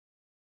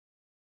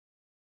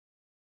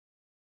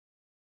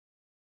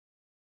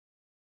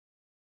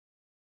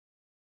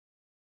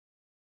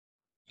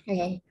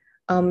Okay.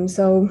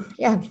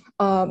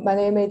 My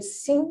name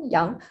is Xin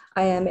Yang.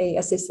 I am an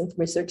assistant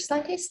research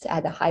scientist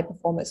at the High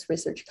Performance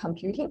Research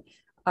Computing.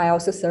 I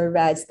also serve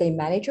as the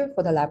manager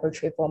for the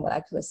Laboratory for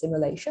Molecular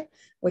Simulation,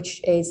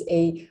 which is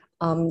a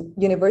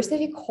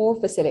university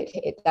core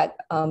facility that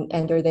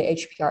under the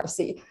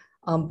HPRC.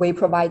 We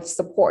provide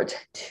support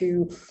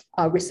to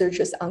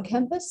researchers on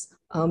campus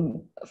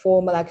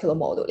for molecular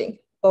modeling,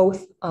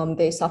 both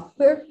the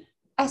software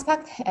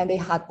aspect and the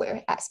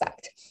hardware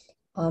aspect.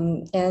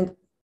 And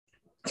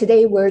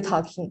today we're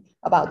talking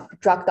about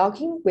drug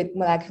docking with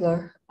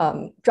Schrodinger.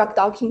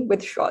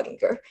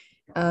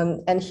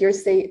 And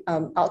here's the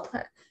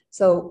outline.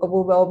 So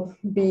we will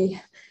be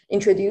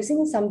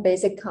introducing some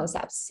basic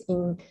concepts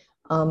in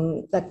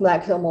like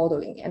molecular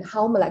modeling and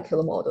how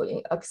molecular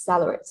modeling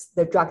accelerates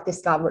the drug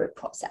discovery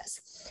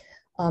process.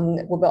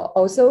 We will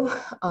also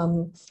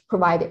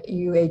provide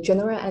you a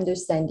general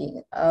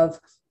understanding of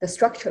the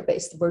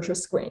structure-based virtual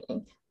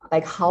screening,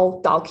 like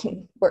how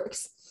docking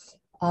works.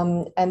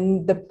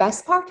 And the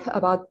best part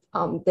about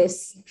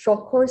this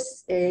short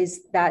course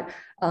is that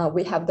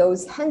we have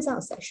those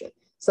hands-on sessions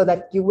so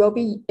that you will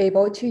be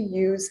able to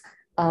use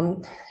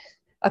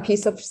a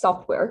piece of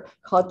software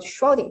called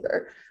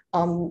Schrodinger,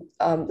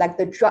 like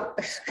the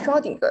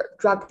Schrodinger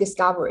drug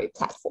discovery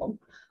platform.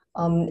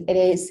 It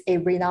is a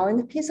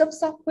renowned piece of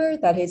software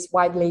that is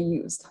widely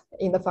used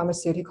in the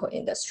pharmaceutical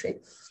industry.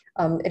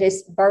 It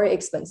is very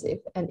expensive,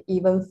 and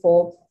even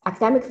for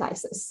academic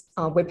license,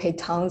 we pay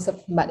tons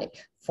of money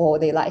for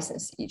the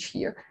license each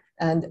year.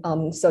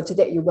 And so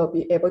today you will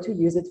be able to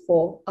use it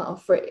for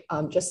free,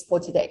 just for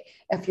today.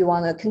 If you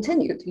want to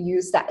continue to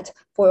use that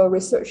for your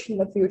research in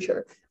the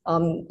future,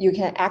 you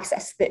can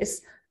access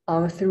this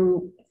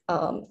through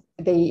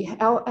the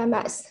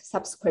LMS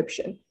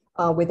subscription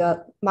with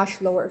a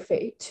much lower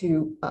fee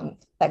to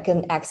that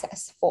can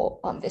access for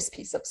this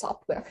piece of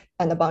software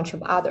and a bunch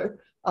of other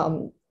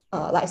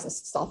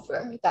licensed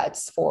software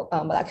that's for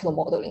molecular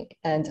modeling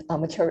and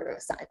material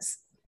science.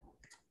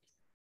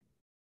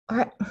 All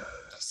right,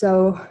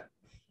 so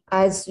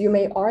as you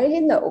may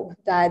already know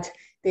that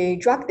the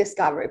drug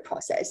discovery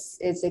process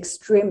is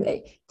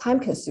extremely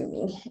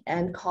time-consuming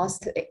and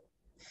costly.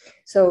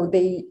 So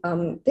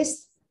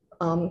this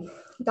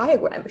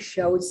diagram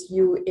shows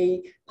you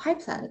a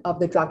pipeline of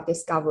the drug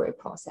discovery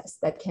process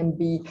that can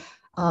be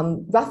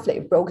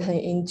roughly broken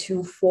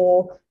into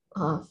four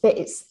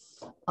phases.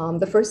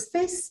 The first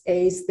phase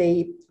is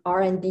the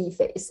R&D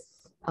phase,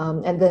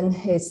 and then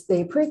it's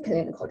the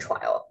preclinical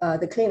trial,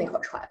 the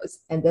clinical trials,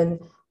 and then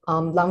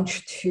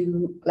launch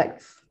to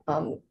like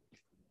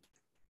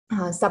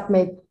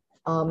submit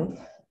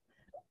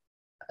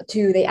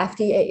to the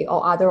FDA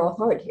or other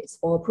authorities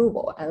for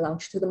approval and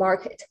launch to the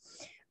market.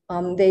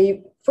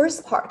 The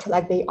first part,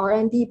 like the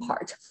R&D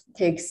part,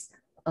 takes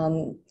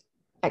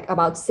like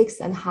about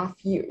 6.5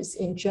 years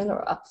in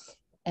general.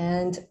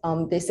 And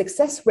the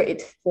success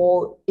rate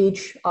for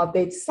each of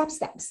the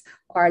sub-steps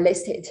are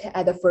listed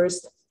at the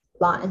first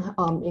line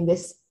in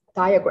this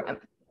diagram.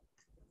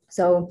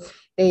 So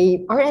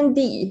the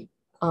R&D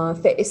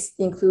phase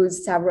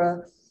includes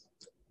several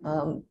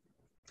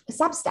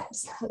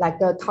sub-steps, like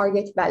the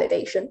target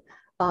validation,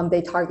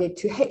 the target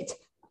to hit,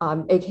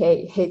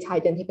 aka hit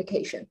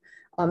identification,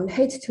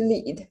 hit to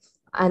lead,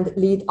 and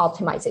lead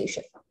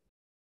optimization.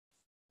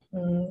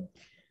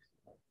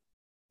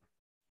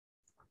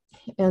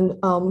 And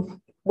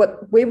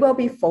what we will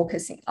be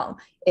focusing on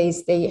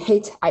is the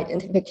hit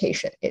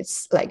identification.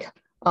 It's like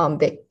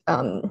the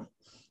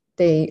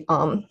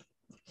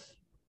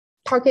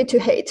target to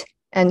hit,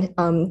 and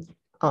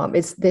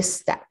it's this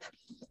step.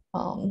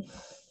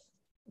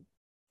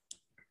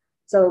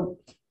 So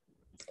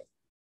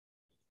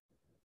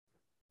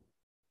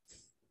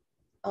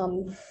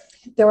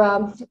there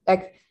are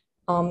like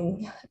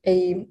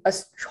a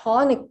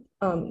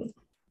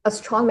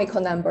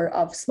astronomical number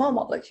of small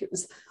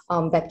molecules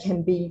that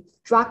can be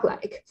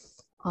drug-like.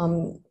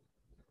 And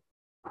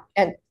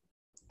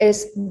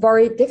it's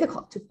very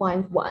difficult to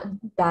find one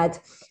that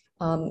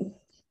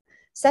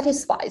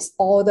satisfies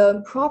all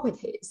the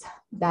properties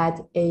that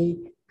a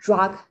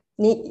drug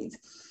needs.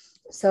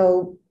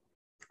 So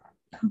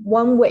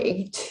one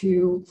way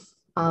to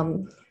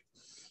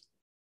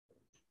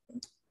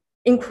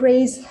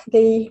increase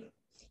the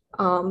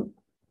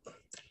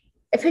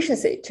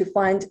efficiency to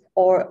find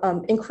or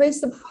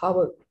increase the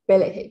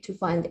probability to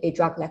find a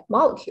drug-like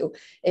molecule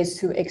is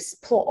to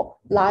explore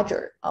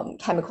larger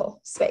chemical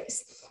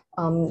space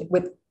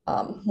with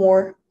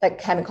more like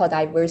chemical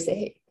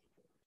diversity.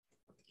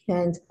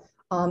 And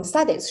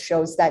studies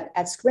shows that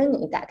as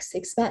screening index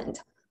expand,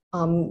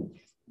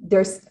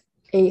 there's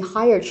a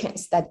higher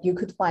chance that you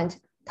could find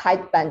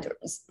tight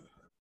binders.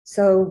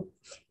 So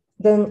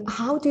then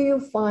how do you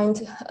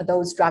find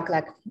those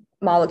drug-like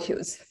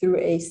molecules through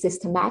a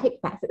systematic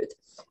method?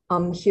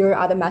 Here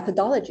are the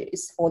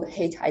methodologies for the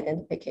hit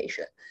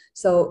identification.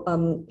 So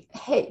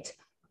hit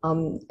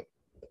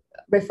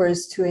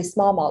refers to a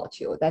small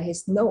molecule that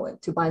is known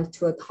to bind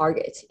to a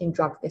target in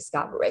drug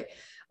discovery.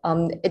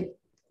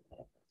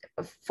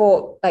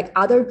 For like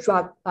other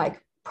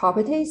drug-like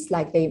properties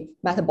like the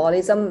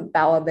metabolism,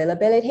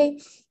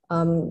 bioavailability,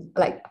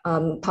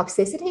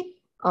 toxicity,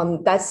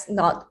 that's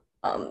not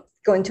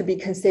going to be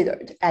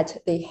considered at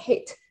the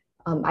hit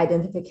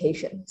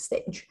identification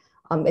stage.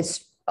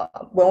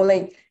 We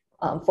only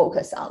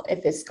focus on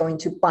if it's going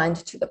to bind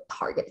to the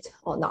target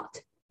or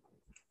not.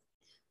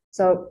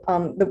 So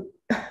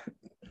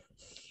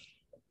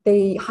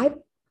the high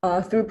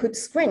throughput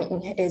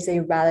screening is a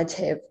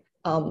relative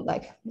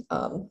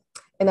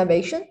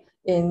innovation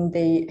in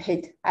the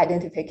hit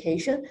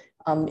identification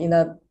in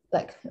the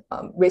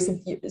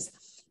recent years.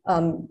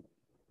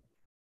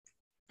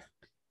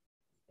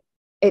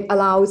 It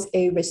allows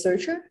a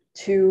researcher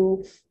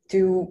to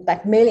do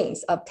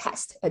millions of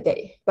tests a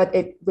day, but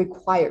it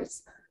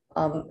requires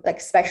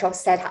special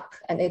setup,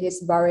 and it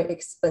is very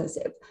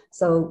expensive.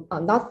 So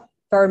not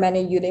very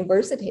many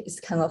universities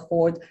can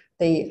afford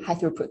the high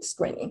throughput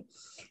screening.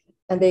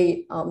 And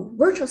the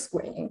virtual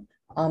screening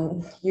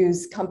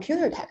use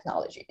computer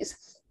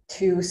technologies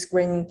to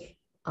screen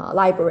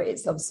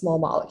libraries of small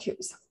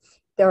molecules.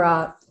 There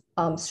are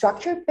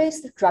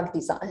structure-based drug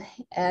design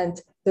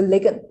and the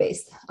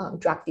ligand-based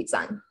drug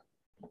design.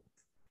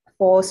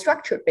 For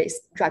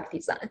structure-based drug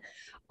design,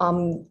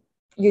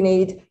 you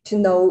need to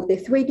know the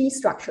 3D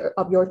structure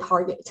of your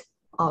target,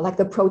 like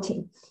the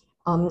protein.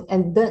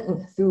 And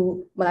then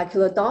through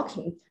molecular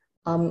docking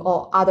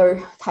or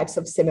other types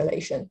of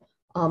simulation,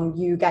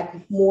 you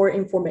get more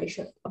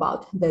information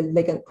about the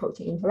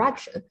ligand-protein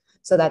interaction.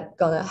 So that's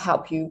gonna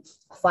help you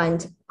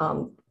find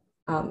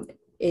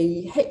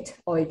a hit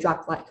or a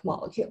drug-like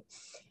molecule.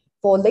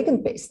 For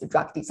ligand-based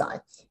drug design,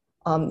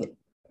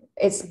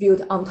 it's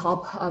built on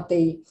top of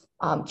the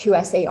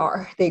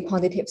QSAR, the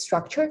quantitative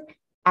structure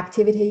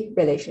activity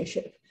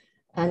relationship.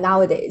 And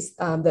nowadays,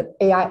 the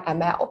AI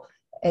ML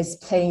is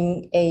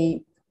playing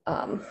a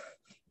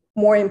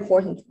more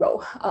important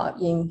role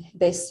in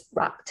this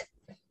route.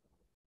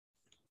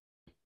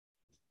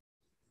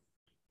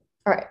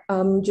 All right,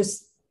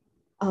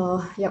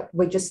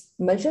 we just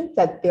mentioned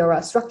that there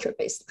are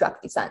structure-based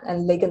drug design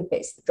and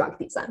ligand-based drug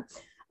design.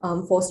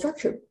 For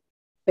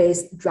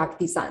structure-based drug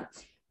design,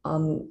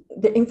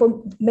 the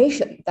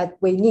information that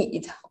we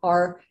need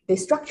are the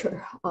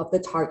structure of the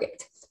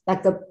target,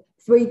 like the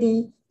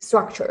 3D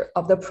structure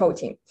of the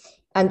protein.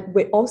 And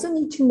we also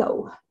need to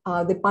know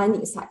the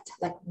binding site,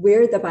 like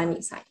where the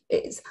binding site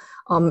is.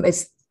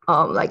 It's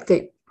like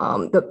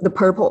the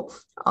purple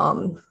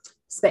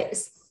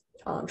space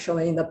shown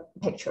in the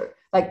picture,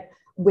 like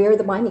where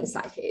the binding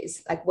site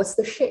is, like what's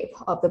the shape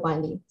of the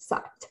binding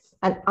site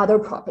and other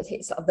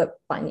properties of the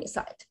binding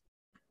site.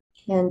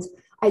 And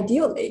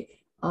ideally,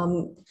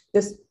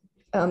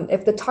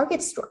 if the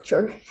target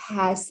structure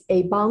has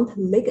a bound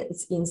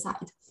ligands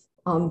inside,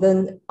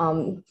 then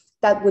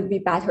that would be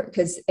better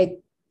because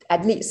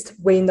at least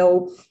we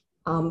know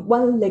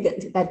one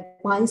ligand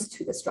that binds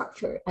to the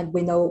structure, and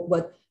we know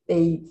what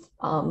the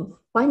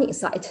binding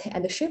site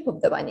and the shape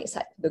of the binding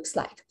site looks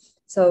like.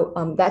 So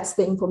that's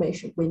the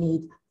information we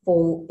need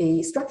for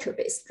a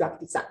structure-based drug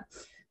design.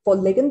 For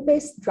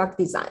ligand-based drug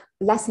design,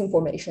 less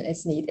information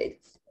is needed.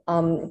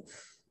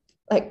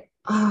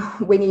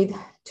 We need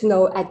to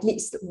know at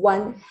least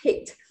one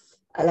hit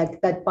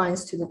that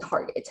binds to the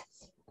target.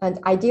 And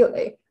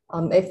ideally,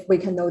 if we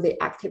can know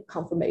the active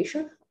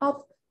conformation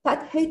of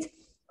that hit,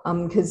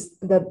 because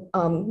the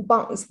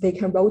bonds, they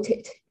can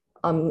rotate,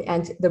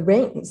 and the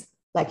rings,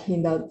 like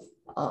in the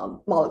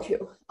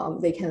molecule,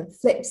 they can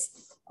flip.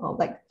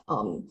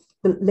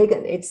 The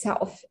ligand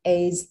itself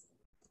is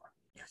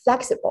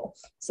flexible.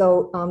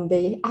 So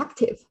the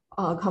active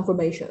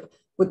conformation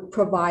would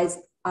provide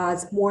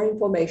us more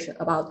information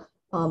about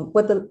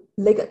what the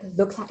ligand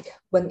looks like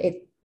when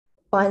it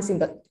binds in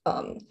the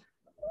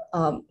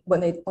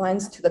when it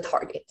binds to the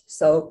target.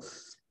 So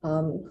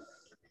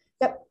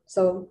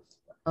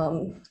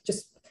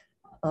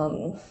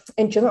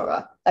in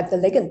general, like the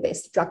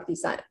ligand-based drug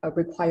design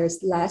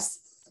requires less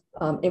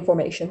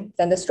information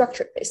than the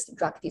structure-based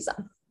drug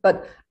design.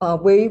 But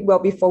we will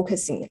be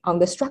focusing on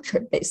the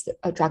structure-based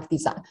drug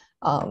design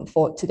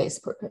for today's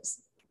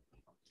purpose.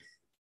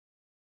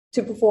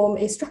 To perform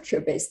a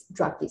structure-based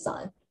drug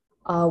design,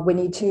 we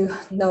need to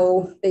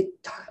know the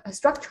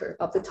structure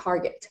of the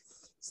target,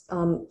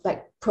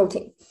 like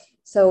protein.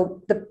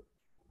 So the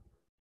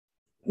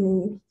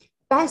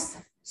best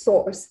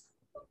source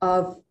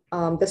of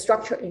the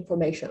structure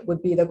information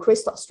would be the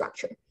crystal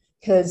structure,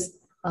 because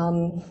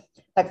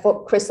like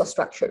for crystal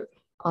structure,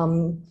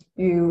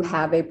 you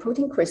have a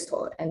protein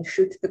crystal and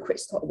shoot the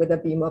crystal with a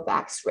beam of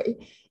X-ray.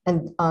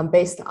 And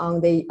based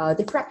on the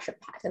diffraction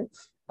pattern,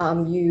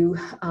 you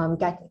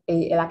get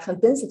an electron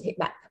density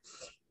map.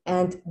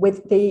 And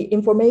with the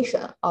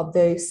information of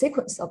the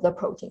sequence of the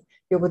protein,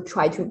 you would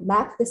try to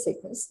map the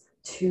sequence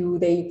to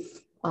the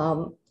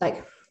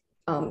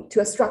to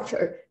a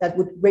structure that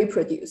would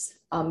reproduce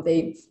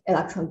the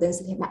electron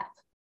density map.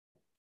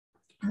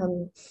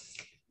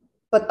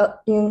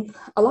 But in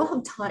a lot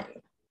of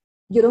time,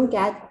 you don't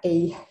get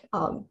a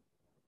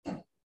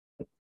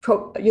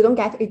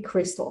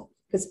crystal,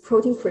 because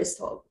protein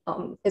crystal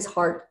is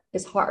hard.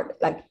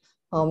 Like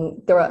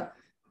there are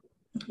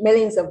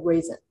millions of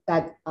reasons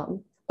that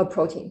a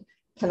protein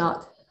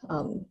cannot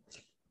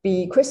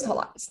be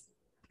crystallized.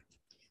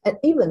 And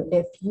even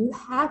if you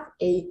have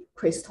a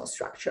crystal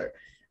structure,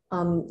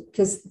 and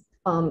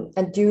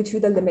due to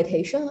the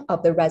limitation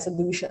of the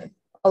resolution,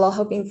 a lot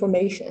of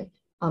information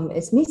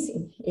is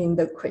missing in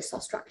the crystal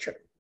structure.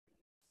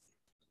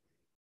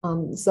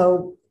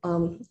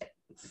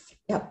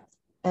 Yeah,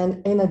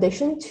 and in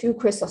addition to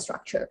crystal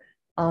structure,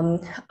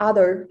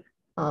 other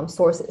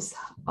sources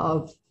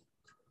of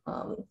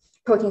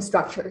protein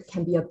structure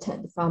can be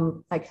obtained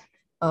from like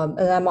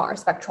NMR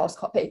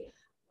spectroscopy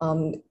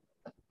and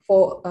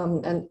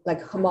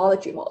like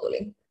homology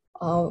modeling.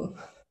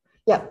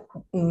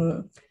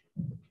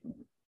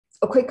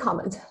 A quick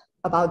comment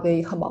about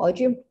the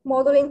homology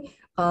modeling.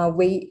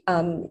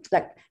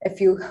 Like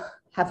if you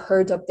have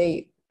heard of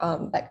the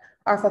like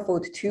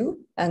AlphaFold 2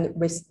 and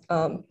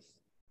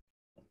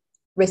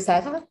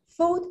Rosetta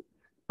Fold,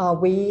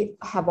 we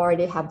have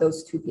already have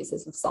those two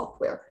pieces of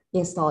software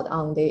installed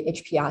on the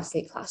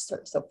HPRC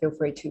cluster. So feel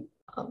free to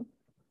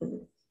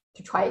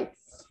try it.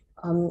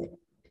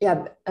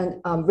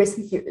 And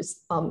recent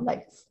years,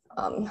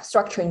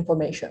 structure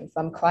information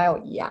from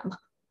cryo-EM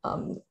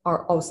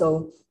are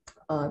also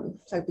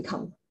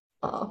become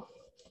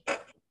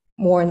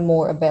more and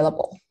more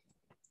available.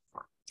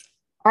 All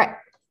right,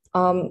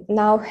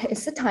 now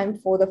it's the time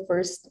for the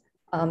first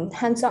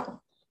hands-on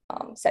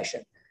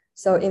session.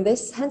 So in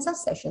this hands-on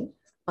session,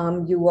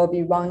 you will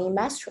be running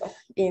Maestro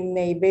in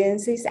a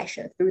VNC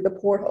session through the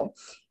portal.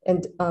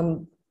 And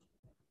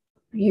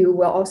you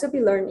will also be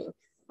learning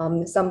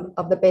some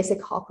of the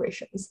basic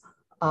operations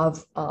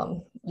of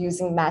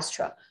using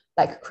Maestro,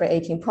 like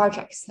creating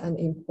projects and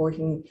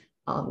importing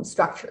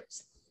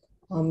structures.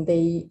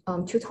 The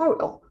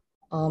tutorial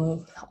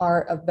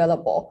are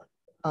available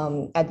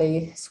at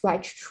the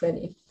Scratch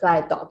training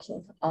guide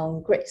docking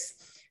on Grace.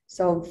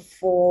 So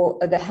for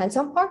the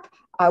hands-on part,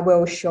 I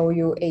will show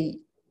you a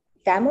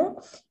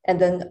demo, and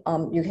then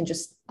you can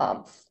just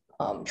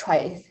try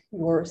it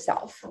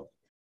yourself.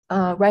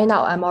 Right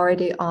now, I'm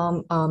already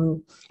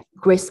on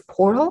Grace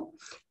portal.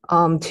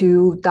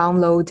 To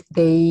download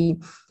the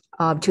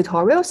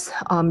tutorials,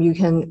 you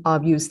can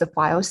use the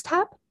Files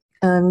tab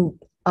and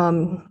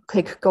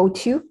click Go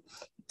To,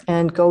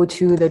 and go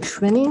to the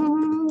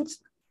training.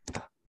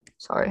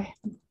 Sorry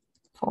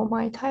for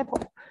my typo.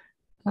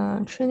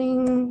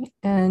 Training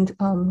and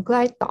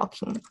glide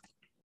docking.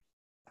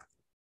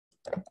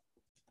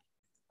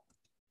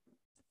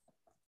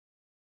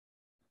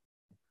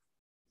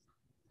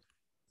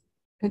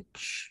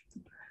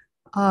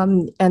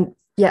 And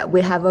yeah,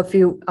 we have a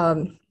few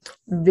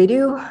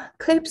video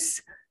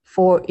clips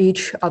for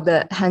each of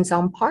the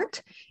hands-on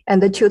part,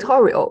 and the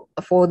tutorial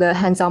for the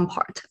hands-on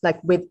part,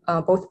 like with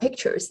both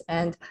pictures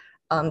and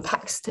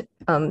text,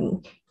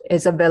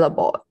 is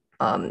available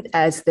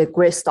as the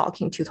Grace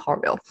docking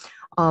tutorial.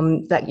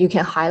 That you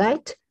can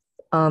highlight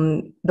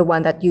the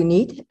one that you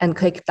need and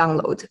click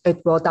download.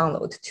 It will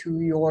download to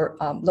your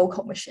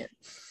local machine.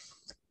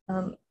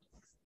 I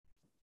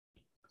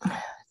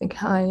think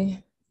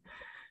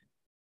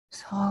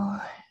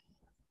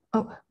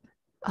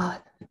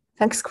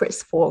thanks,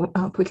 Chris, for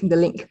putting the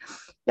link.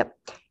 Yep,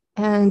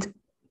 and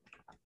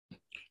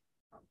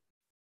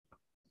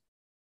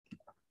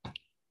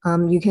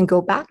you can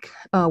go back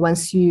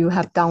once you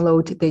have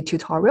downloaded the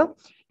tutorial.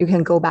 You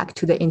can go back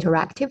to the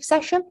interactive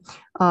session.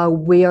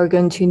 We are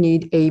going to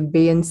need a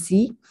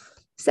VNC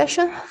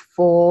session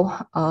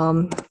for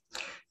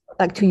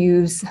like to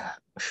use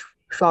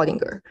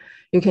Schrodinger.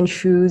 You can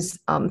choose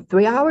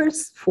 3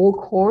 hours, 4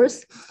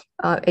 cores,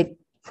 8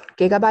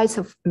 gigabytes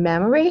of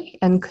memory,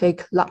 and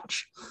click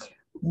launch.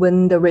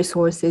 When the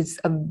resource is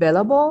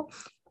available,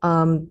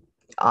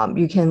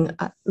 you can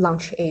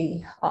launch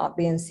a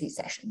VNC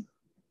session.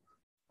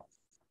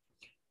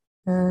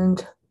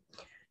 And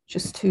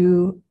just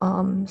to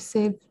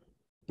save,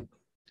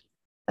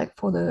 like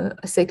for the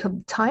sake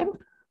of time,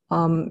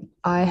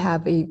 I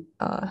have a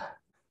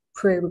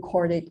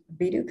pre-recorded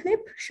video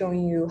clip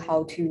showing you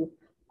how to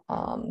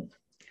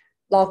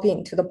log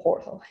into the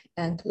portal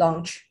and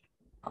launch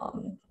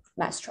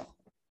Maestro.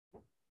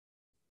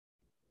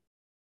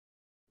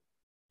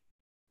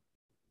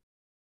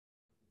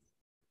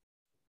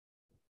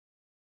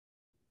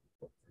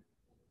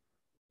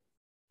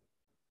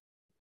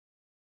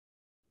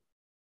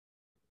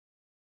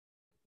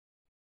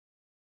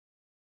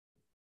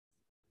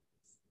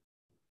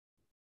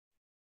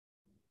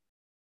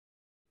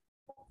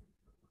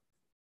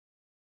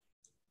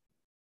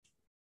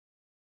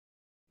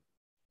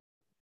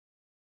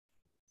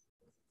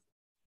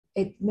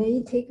 It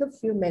may take a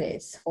few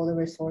minutes for the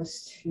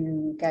resource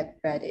to get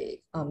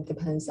ready.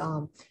 Depends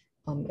on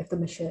if the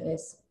machine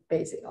is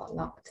busy or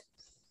not.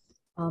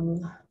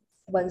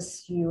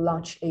 Once you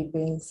launch a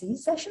VNC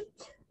session,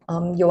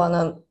 you want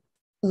to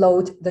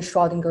load the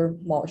Schrodinger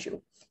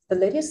module. The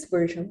latest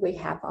version we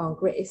have on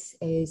Grace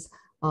is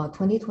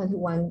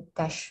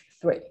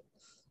 2021-3.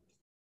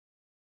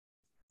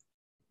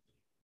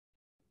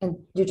 And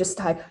you just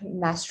type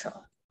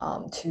Maestro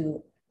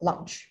to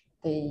launch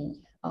the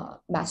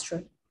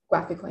Maestro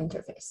graphical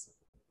interface.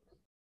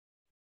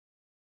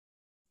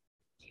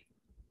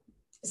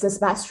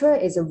 since Master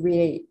is a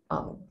really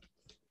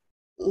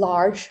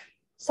large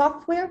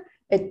software,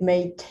 it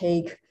may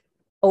take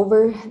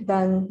over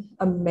than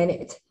a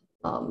minute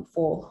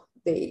for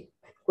the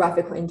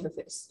graphical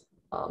interface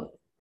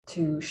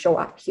to show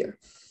up here.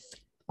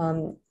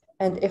 And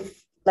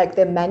if like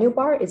the menu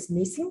bar is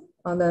missing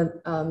on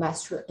the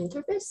master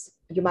interface,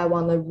 you might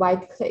want to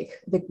right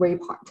click the gray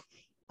part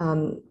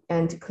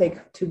and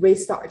click to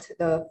restart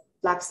the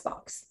black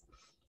box.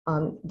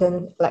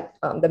 Then like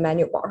the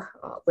menu bar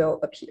will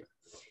appear.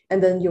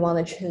 And then you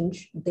want to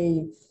change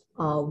the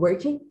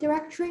working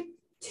directory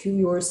to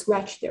your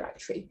Scratch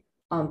directory.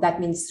 That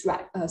means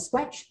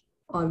Scratch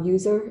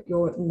user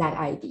your net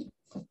ID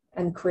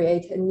and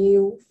create a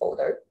new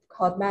folder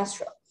called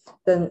master.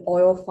 Then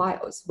all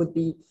files would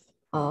be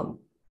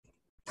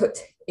put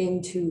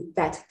into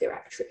that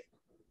directory.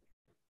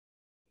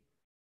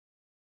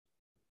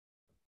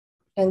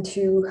 And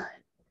to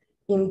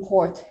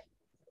import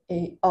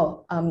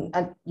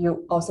and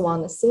you also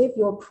want to save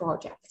your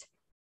project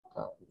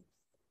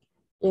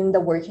in the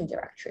working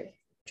directory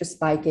just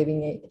by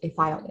giving it a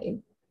file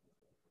name.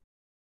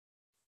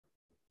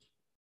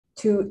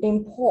 To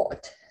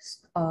import,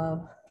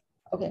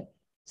 okay,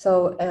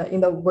 so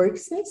in the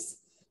workspace,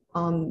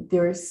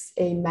 there's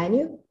a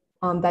menu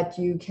that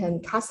you can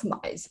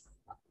customize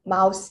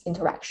mouse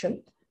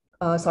interaction,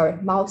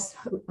 mouse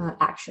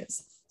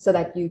actions, so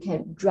that you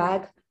can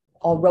drag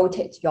or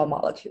rotate your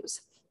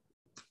molecules.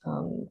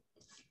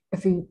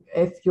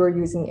 If you're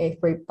using a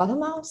free button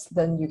mouse,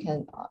 then you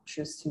can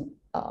choose to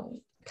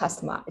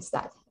customize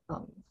that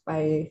by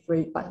a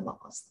free button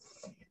mouse.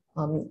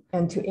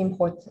 And to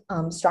import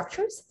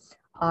structures,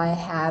 I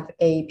have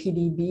a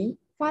PDB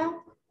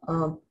file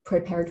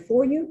prepared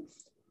for you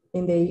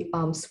in the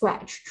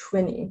Scratch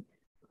training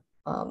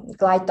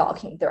glide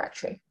docking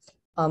directory.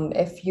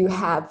 If you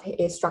have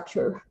a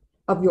structure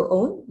of your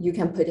own, you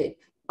can put it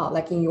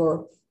like in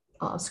your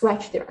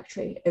Scratch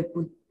directory. It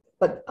would,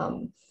 but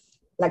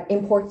like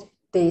import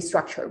the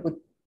structure would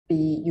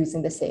be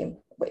using the same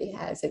way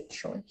as it's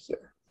shown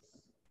here.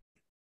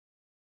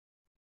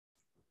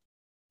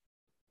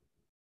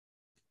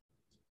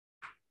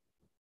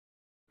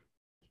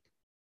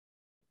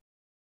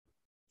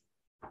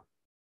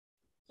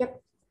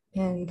 Yep,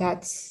 and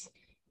that's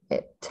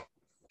it.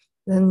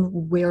 Then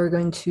we're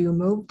going to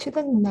move to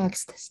the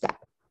next step.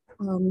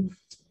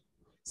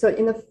 So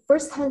in the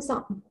first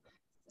hands-on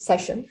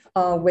session,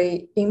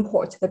 we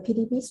import the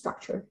PDB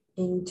structure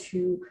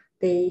into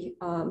the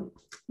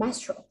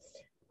master.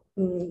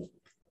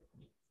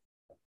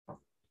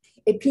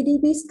 A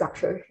PDB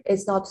structure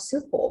is not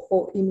suitable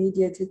for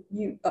immediate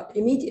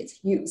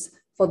use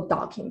for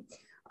docking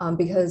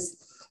because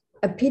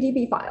a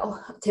PDB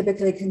file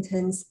typically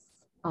contains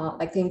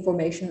like the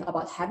information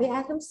about heavy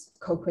atoms,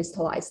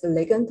 co-crystallized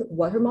ligand,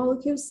 water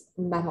molecules,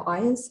 metal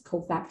ions,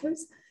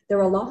 cofactors. There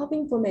are a lot of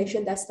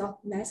information that's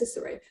not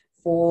necessary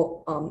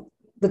for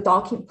the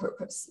docking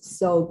purpose.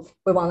 So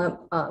we want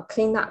to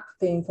clean up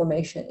the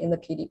information in the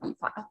PDB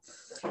file.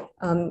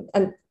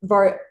 And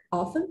very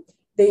often,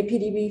 the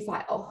PDB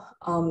file,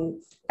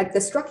 like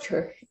the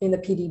structure in the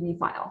PDB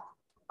file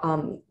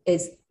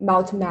is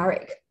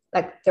multimeric.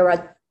 Like there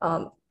are,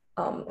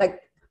 like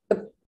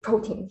the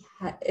protein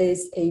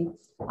is a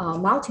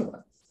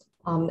multimer,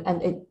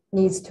 and it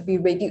needs to be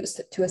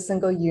reduced to a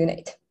single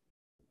unit.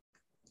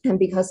 And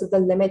because of the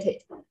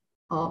limited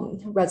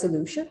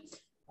resolution,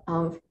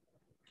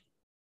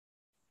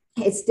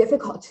 it's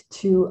difficult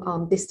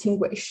to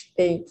distinguish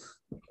the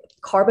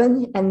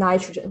carbon and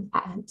nitrogen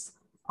atoms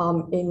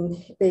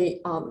in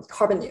the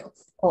carbonyl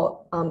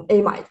or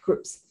amide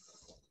groups.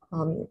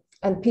 And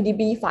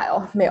PDB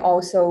file may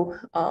also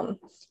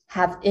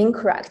have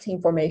incorrect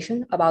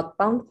information about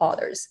bond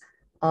orders,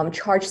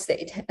 charge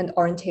state, and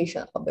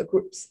orientation of the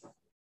groups.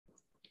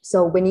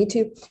 So we need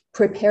to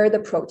prepare the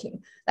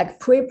protein, like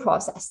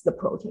pre-process the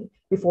protein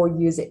before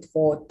use it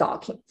for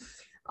docking.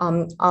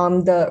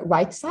 On the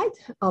right side,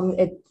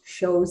 it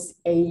shows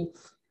a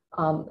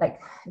like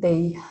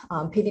the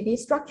PDB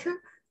structure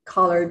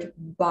colored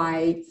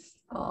by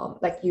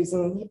like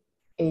using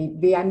a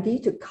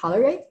VMD to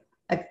color it.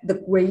 Like the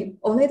gray,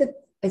 only the,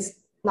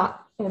 it's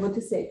not able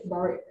to say it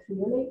very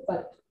clearly,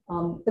 but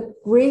the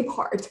gray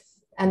part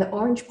and the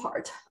orange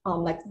part,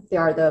 like they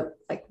are the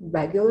like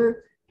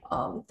regular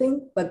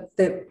thing, but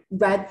the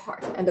red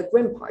part and the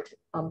green part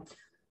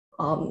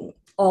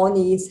all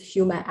needs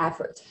human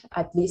effort,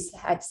 at least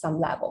at some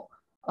level,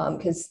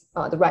 because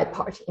the red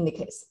part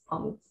indicates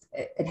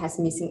it has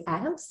missing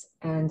atoms,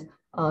 and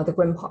the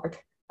green part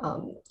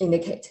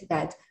indicate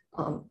that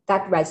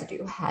that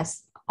residue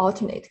has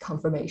alternate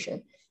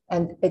conformation,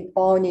 and it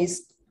all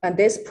needs, and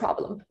this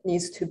problem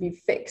needs to be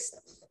fixed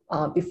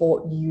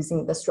before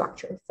using the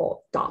structure for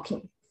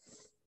docking.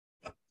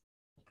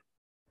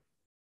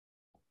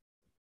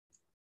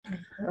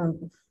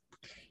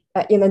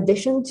 In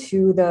addition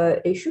to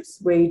the issues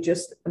we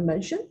just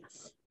mentioned,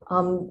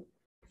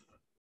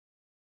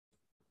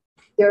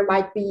 there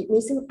might be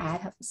missing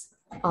atoms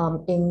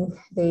in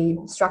the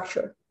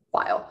structure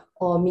file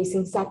or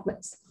missing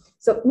segments.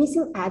 So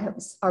missing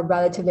atoms are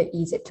relatively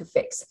easy to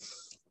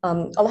fix.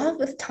 a lot of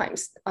the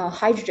times,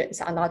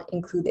 hydrogens are not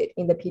included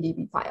in the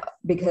PDB file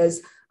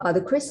because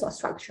the crystal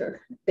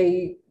structure,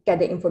 they get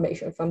the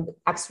information from the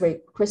X-ray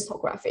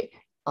crystallography.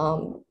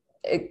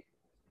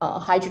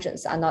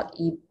 Hydrogens are not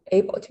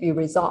able to be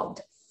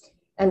resolved.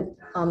 And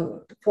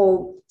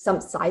for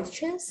some side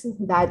chains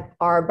that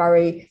are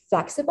very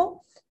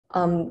flexible,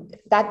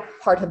 that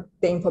part of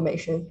the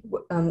information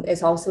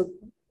is also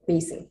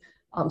missing.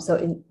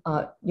 So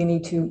you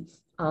need to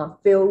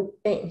fill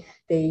in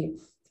the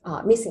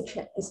missing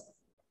chains.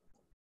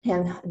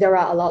 And there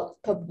are a lot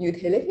of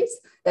utilities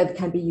that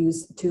can be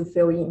used to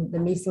fill in the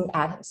missing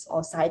atoms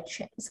or side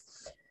chains.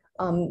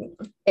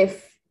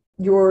 If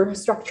your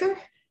structure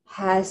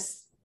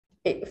has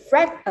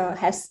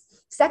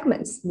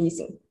segments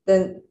missing,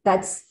 then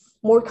that's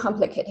more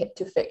complicated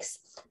to fix.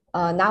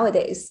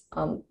 Nowadays,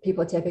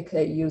 people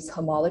typically use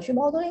homology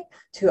modeling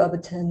to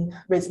obtain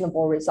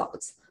reasonable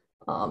results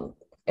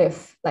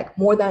if like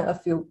more than a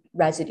few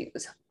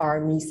residues are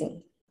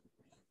missing.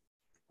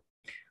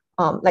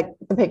 Like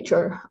the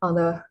picture on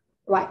the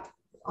right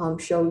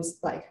shows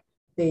like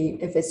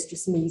if it's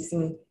just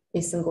missing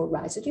a single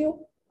residue,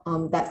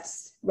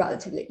 that's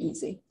relatively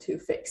easy to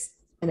fix.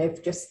 And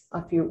if just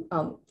a few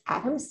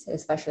atoms,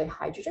 especially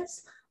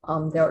hydrogens,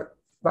 they're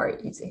very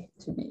easy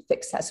to be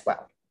fixed as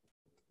well.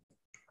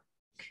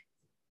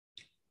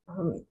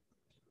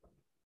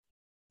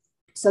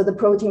 So the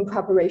protein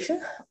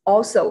preparation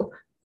also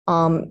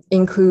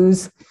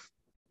includes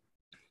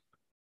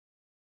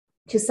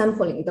to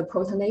sampling the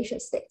protonation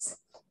states,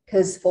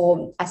 because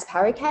for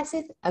aspartic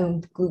acid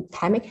and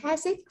glutamic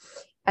acid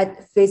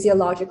at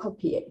physiological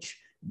pH,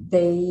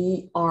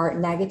 they are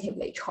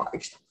negatively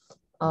charged.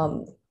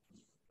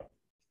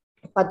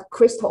 But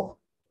crystal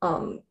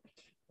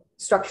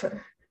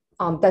structure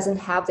doesn't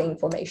have the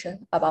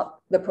information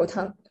about the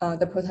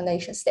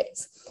protonation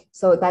states.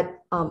 So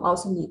that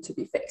also need to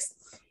be fixed.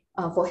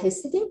 For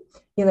histidine,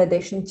 in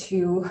addition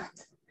to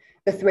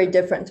the 3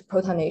 different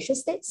protonation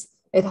states,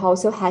 it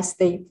also has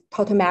the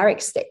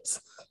tautomeric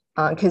states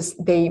because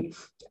the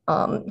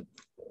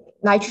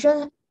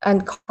nitrogen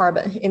and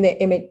carbon in the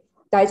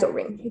imidazoline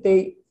ring,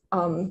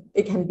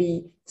 it can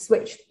be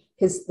switched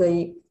because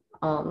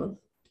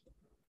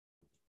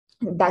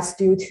that's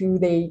due to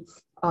the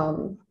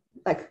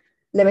like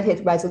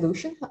limited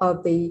resolution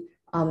of the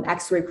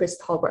X-ray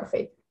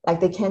crystallography. Like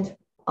they can't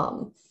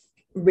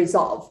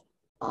resolve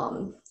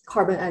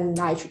carbon and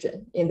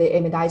nitrogen in the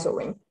imidazoline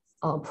ring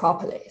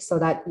properly, so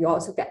that you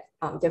also get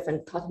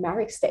different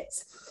tautomeric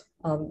states.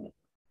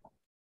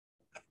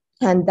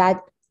 And that's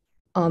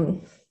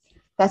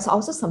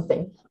also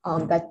something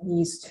that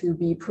needs to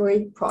be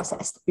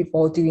pre-processed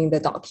before doing the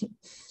docking.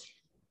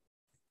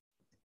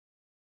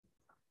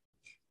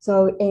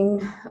 So in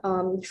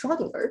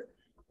Schrodinger,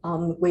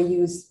 we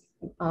use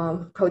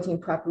protein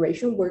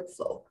preparation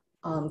workflow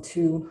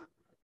to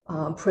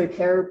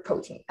prepare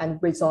protein and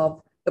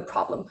resolve the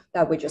problem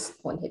that we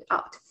just pointed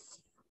out.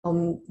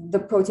 The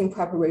protein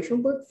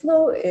preparation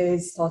workflow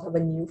is sort of a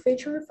new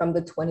feature from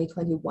the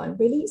 2021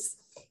 release.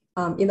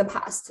 In the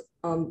past,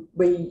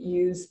 we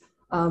use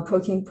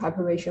protein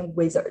preparation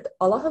wizard.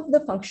 A lot of the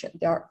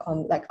functions are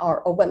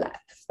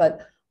overlapped,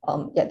 but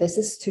yeah, this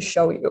is to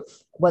show you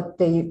what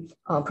the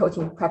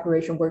protein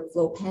preparation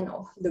workflow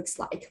panel looks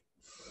like.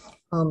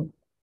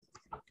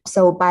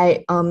 So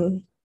by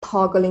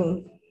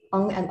toggling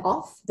on and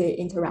off the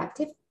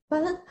interactive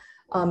button,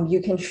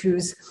 you can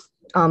choose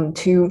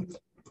to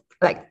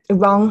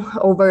run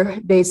over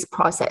these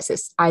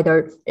processes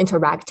either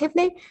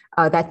interactively,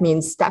 that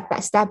means step by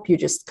step, you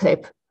just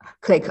click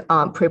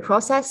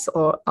pre-process,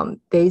 or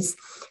these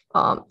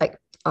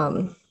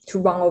to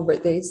run over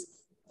these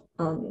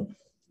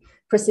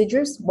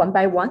procedures one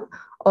by one,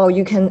 or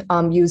you can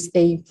use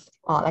a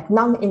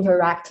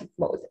non-interactive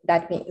mode.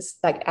 That means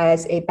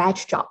as a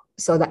batch job,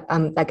 so that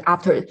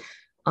after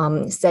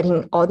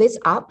setting all this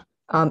up,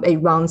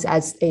 it runs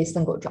as a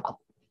single job.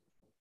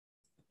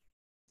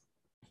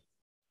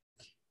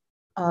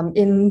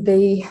 In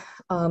the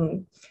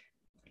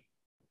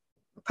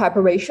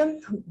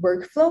preparation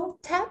workflow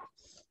tab,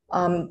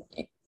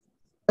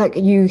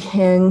 you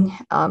can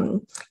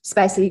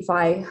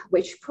specify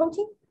which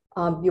protein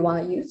you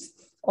want to use,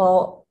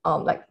 or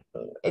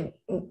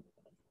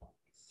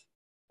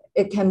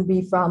it can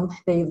be from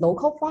the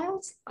local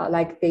files,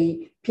 like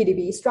the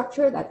PDB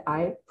structure that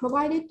I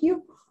provided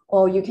you,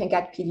 or you can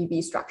get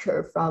PDB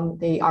structure from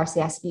the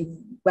RCSB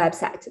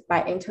website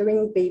by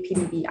entering the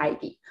PDB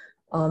ID.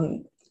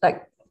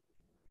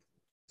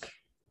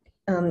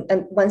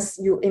 And once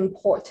you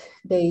import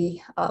the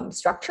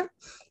structure,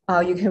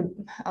 you can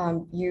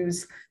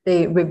use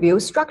the review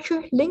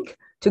structure link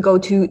to go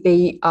to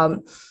the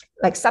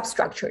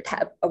substructure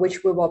tab,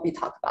 which we will be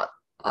talking about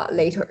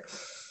later.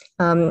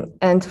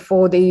 And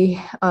for the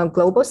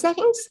global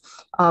settings,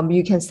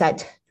 you can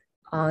set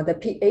the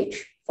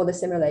pH for the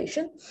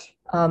simulation,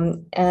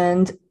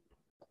 and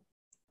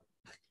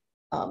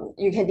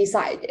you can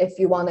decide if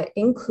you want to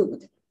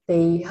include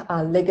the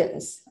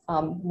ligands,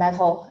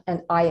 metal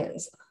and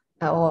ions,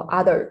 or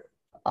other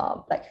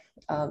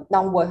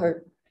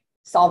non-water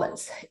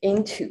solvents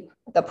into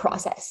the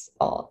process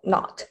or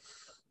not.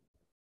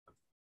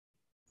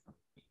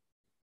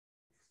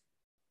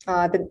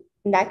 The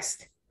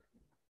next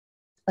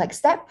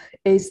step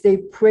is the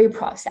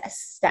pre-process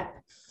step.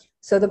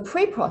 So the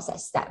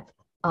pre-process step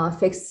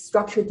fix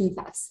structure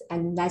defects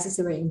and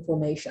necessary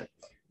information.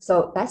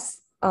 So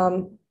that's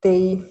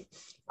the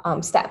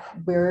step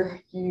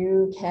where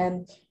you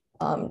can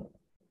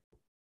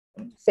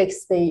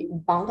fix the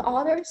bond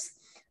orders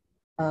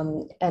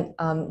and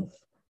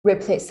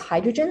replace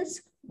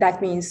hydrogens.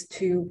 That means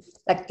to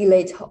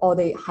delete all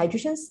the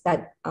hydrogens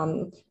that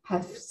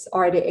have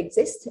already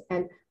exist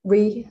and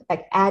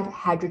add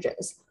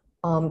hydrogens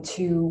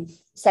to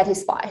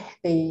satisfy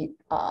the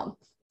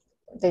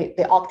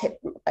octet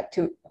group,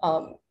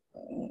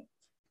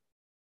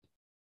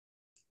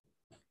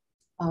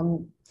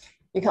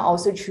 you can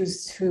also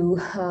choose to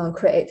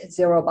create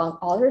zero bond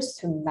orders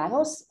to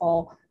metals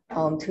or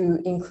to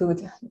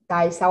include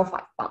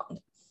disulfide bond.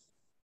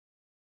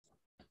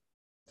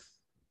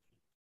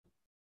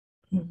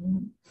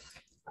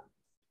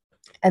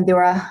 And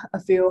there are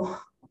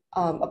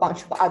a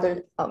bunch of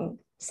other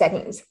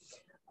settings.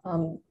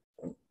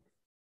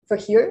 For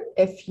here,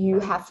 if you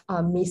have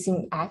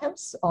missing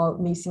atoms or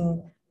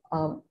missing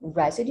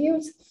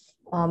residues,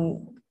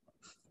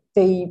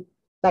 the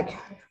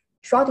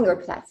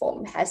Schrodinger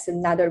platform has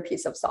another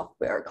piece of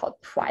software called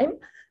Prime.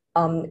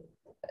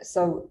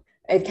 So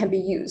it can be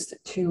used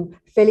to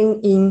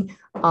filling in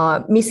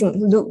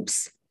missing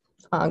loops,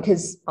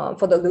 because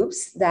for the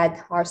loops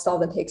that are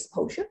solvent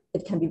exposure,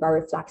 it can be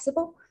very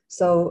flexible.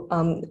 So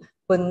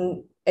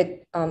when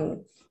it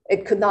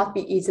could not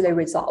be easily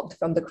resolved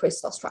from the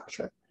crystal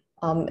structure.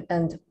 During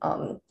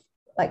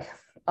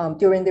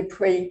the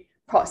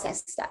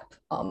pre-process step,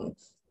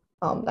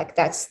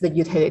 that's the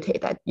utility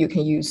that you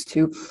can use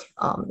to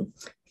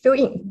fill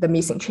in the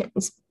missing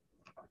chains.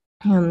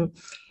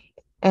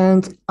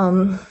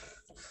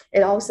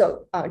 It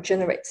also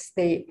generates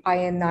the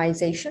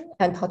ionization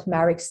and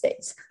tautomeric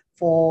states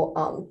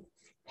for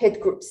hit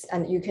groups,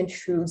 and you can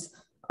choose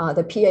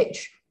the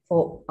pH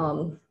for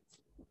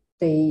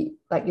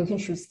you can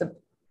choose the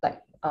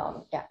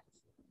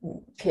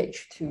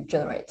pH to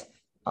generate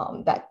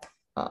that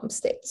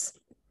states.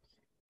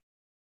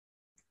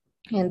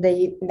 And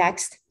the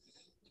next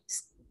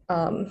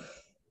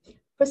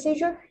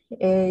procedure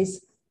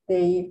is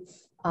the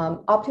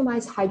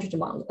optimized hydrogen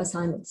bond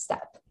assignment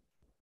step.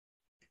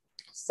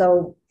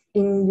 So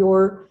in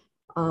your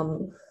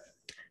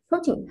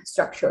protein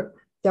structure,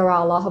 there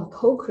are a lot of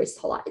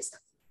co-crystallized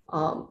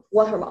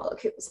water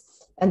molecules,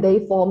 and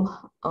they form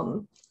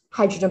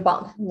hydrogen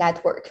bond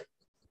network.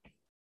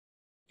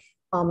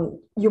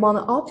 You want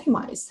to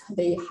optimize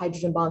the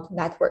hydrogen bond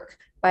network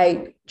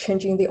by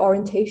changing the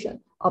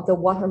orientation of the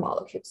water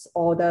molecules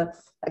or the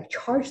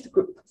charged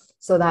group,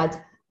 so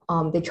that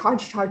the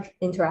charge-charge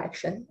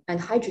interaction and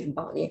hydrogen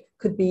bonding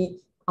could be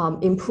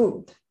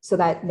improved, so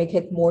that make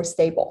it more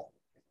stable.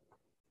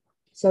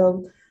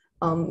 So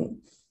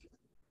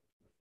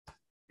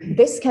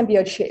this can be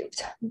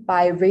achieved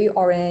by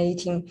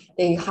reorientating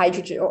the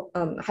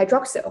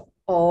hydroxyl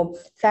or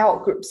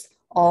thiol groups,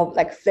 or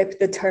flip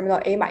the terminal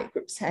amide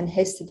groups and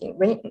histidine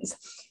rings.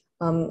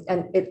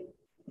 And it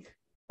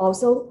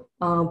also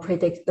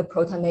predicts the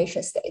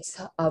protonation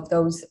states of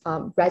those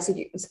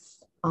residues,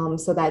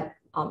 so that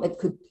it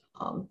could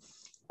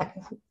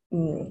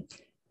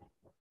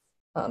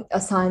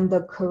assign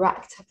the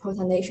correct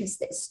protonation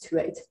states to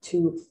it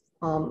to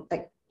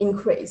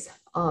increase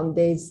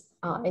this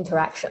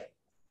interaction.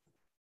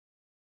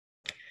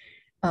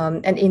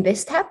 And in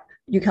this step,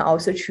 you can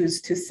also choose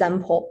to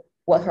sample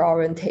water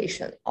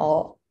orientation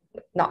or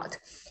not.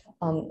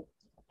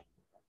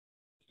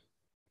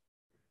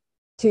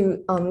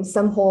 To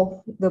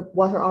sample the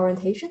water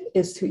orientation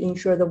is to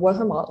ensure the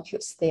water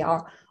molecules, they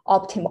are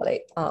optimally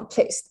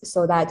placed,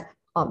 so that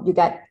you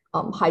get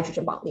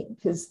hydrogen bonding.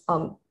 Because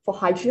for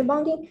hydrogen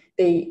bonding,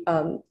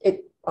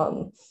 it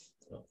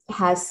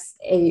has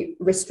a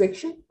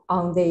restriction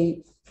on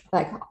the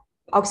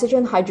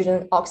oxygen,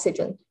 hydrogen,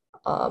 oxygen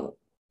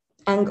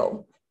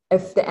angle.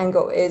 If the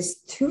angle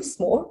is too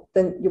small,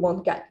 then you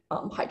won't get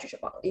hydrogen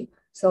bonding.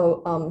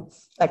 So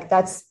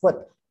that's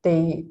what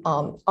the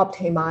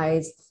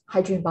optimized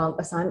hydrogen bond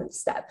assignment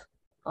step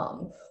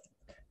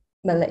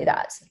mainly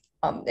does.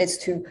 It's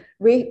to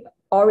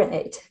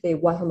reorientate the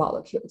water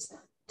molecules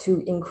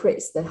to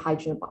increase the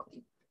hydrogen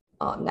bonding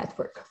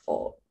network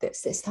for this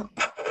system.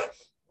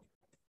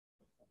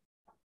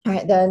 All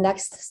right, the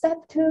next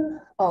step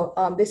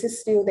this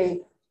is still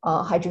the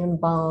hydrogen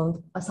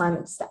bond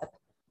assignment step.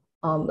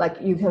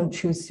 You can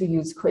choose to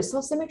use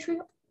crystal symmetry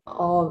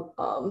or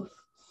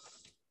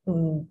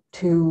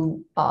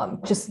to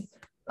just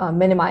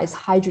minimize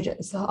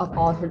hydrogens of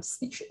altered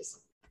species.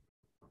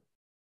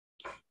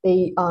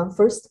 The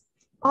first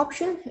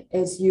option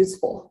is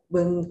useful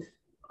when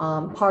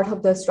part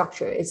of the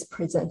structure is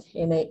present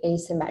in an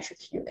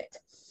asymmetric unit.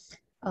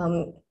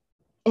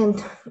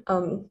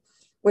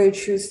 Where you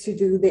choose to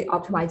do the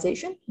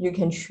optimization, you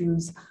can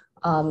choose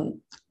to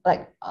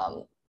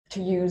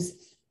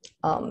use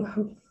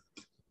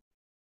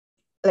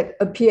like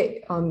a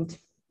pH,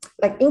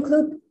 like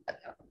include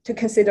to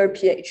consider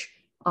pH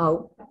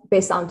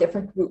based on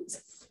different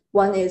routes.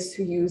 One is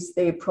to use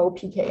the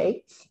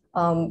ProPKA,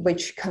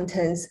 which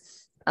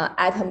contains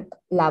atom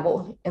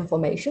level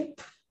information,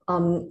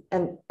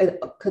 and it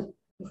could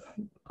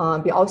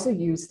be also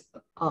used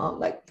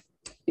like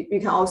you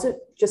can also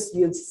just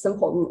use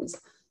simple rules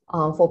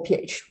for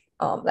pH.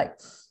 Like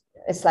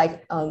it's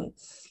like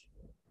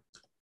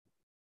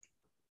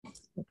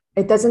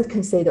it doesn't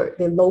consider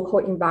the local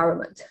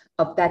environment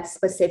of that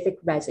specific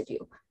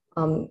residue.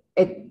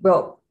 It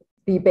will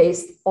be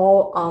based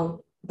all on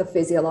the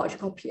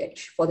physiological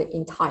pH for the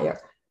entire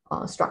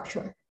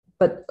structure,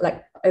 but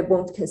like it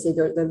won't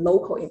consider the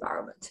local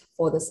environment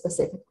for the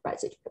specific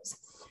residues.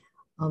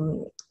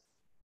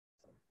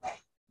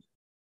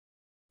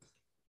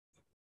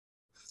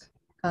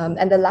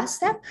 And the last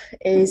step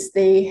is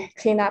the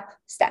cleanup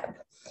step.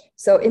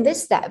 So in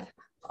this step,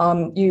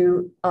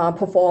 you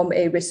perform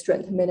a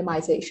restraint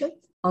minimization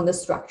on the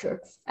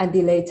structure and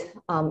delete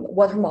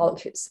water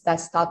molecules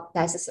that's not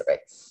necessary.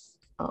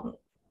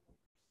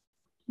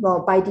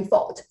 Well, by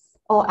default,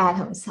 all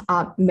atoms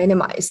are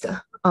minimized.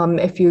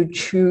 If you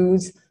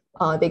choose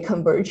the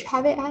converge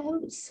heavy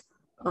atoms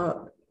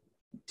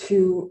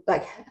to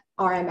like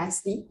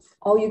RMSD,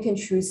 or you can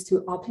choose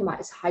to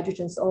optimize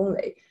hydrogens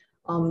only.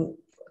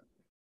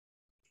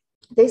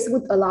 This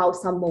would allow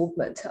some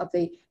movement of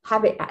the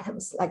heavy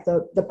atoms, like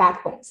the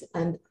backbones,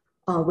 and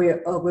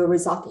will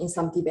result in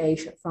some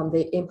deviation from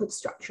the input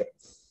structure.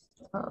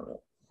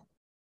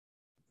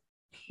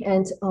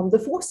 And the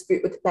force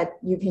field that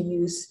you can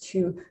use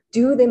to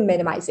do the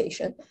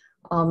minimization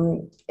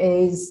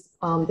is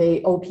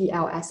the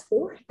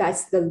OPLS4.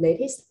 That's the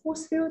latest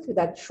force field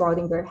that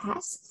Schrodinger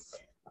has.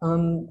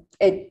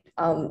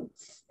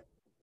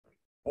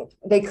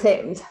 They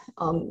claimed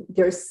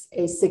there's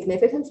a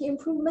significant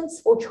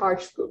improvements for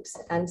charged groups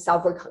and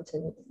sulfur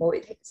content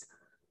moieties.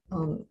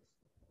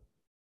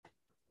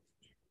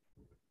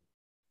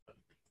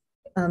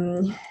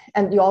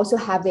 And you also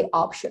have the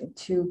option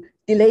to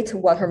delete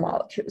water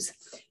molecules,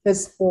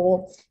 because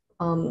for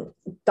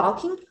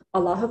docking, a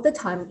lot of the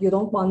time you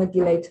don't want to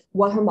delete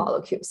water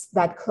molecules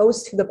that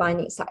close to the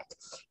binding site,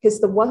 because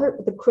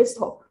the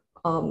crystal,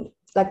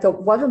 like the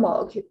water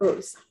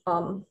molecules,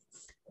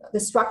 the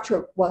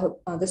structure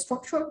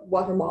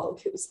water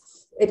molecules,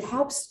 it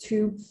helps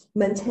to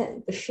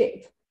maintain the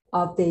shape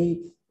of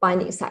the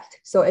binding site.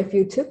 So if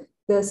you took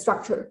the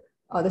structure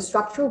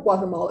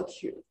water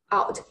molecule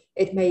out,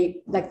 it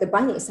may, like the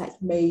binding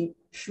site may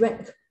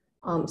shrink,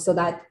 so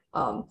that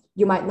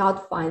you might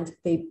not find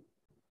the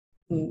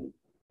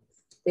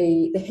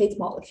hate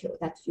molecule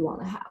that you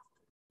want to have.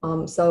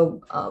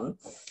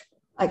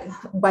 Like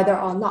whether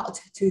or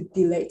not to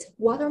delete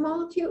water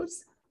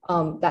molecules,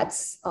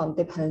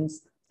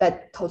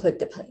 that totally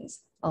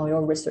depends on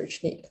your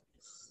research need.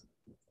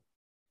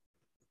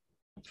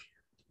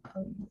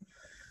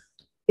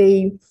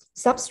 The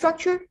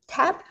substructure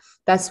tab,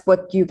 that's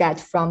what you get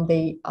from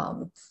the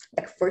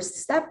like first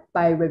step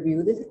by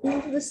reviewing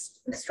the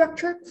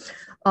structure.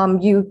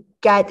 You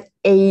get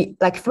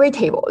like 3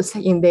 tables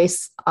in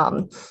this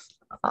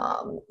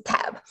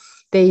tab.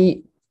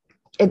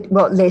 It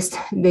will list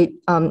the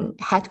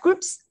head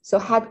groups. So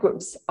head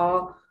groups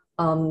are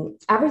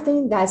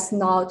everything that's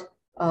not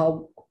a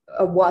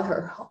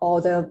water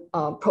or the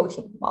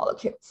protein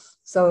molecule.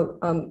 So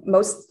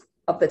most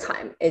of the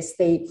time it's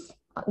the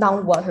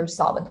non-water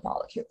solvent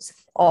molecules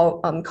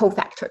or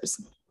cofactors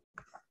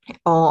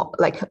or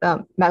like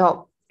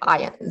metal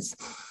ions.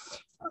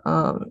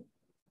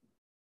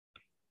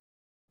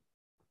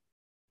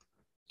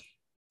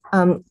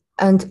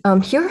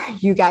 Here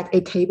you get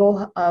a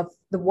table of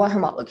the water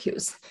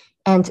molecules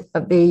and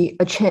the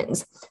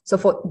chains. So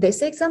for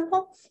this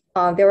example,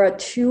 there are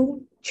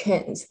 2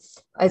 chains.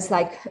 It's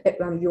like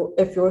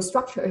if your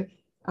structure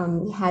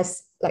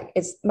has like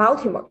it's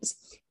multimers,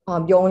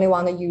 you only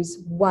want to use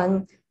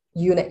 1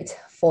 unit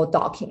for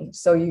docking.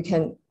 So you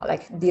can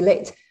like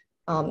delete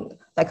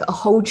like a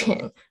whole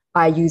chain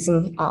by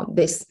using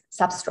this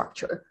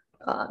substructure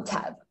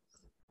tab.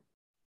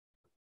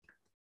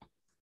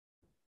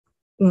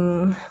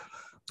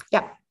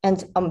 Yeah,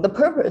 and the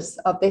purpose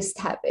of this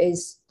tab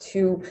is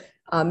to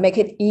make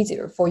it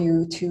easier for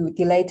you to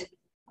delete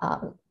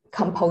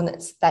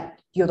components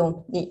that you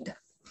don't need.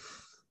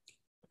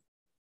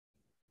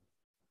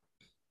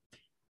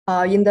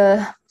 In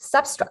the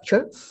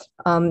substructure,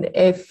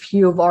 if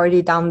you've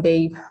already done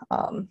the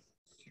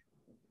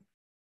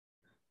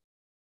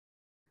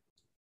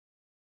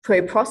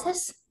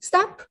pre-process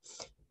step,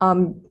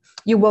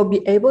 you will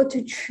be able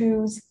to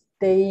choose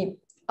the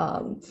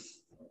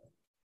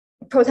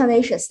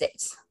protonation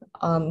states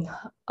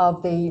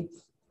of the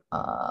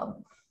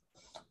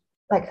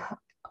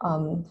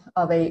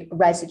of a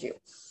residue.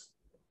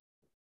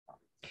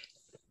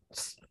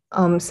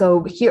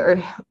 So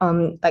here,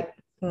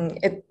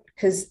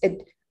 because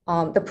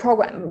the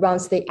program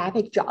runs the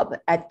epic job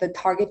at the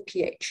target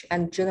pH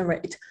and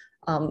generate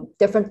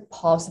different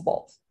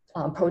possible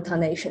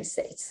protonation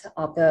states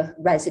of the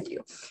residue.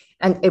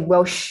 and it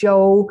will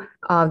show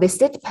the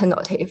state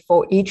penalty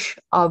for each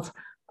of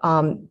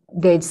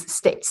these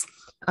states.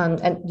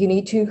 And you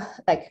need to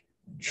like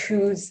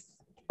choose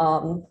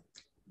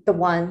the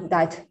one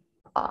that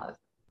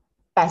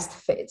best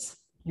fits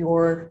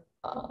your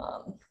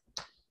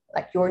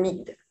like your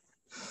need.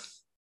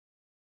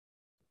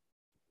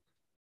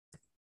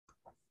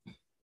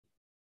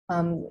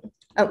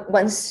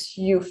 Once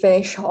you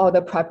finish all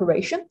the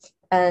preparation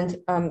and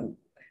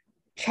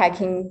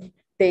checking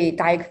the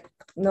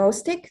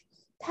diagnostic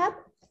tab,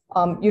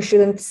 you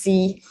shouldn't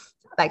see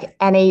like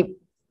any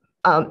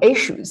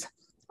issues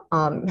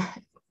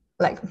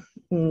like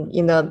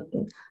in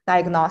the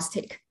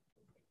diagnostic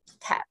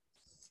tab.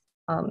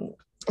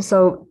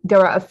 So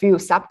there are a few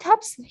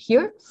subtabs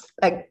here,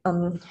 like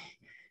the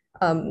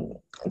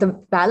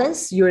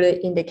balance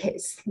usually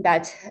indicates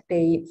that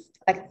the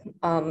like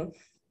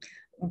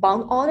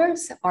bound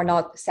orders are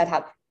not set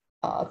up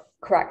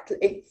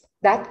correctly.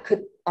 That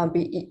could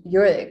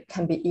usually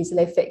can be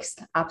easily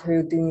fixed after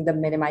you're doing the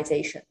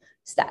minimization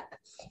step.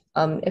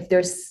 If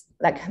there's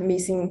like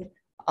missing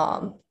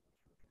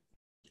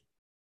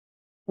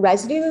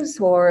residues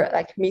or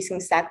like missing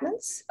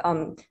segments,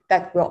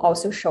 that will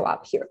also show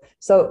up here.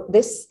 So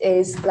this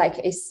is like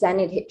a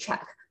sanity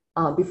check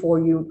before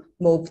you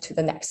move to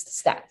the next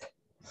step.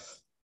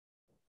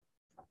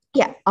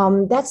 Yeah,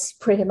 that's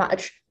pretty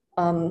much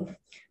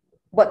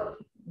what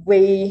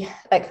we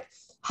like,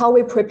 how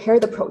we prepare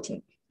the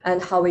protein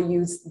and how we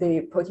use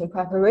the protein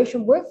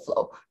preparation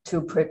workflow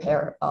to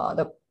prepare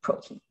the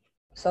protein.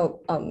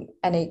 So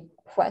any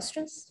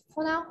questions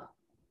for now?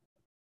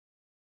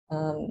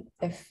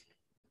 If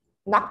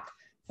not,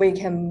 we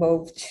can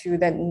move to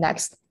the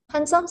next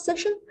hands-on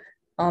session.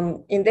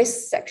 In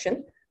this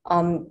section,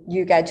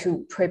 you get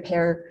to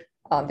prepare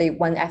the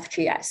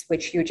 1FGS,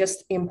 which you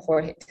just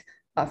imported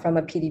from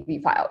a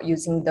PDB file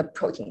using the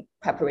protein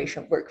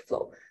preparation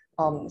workflow.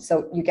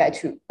 So you get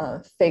to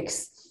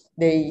fix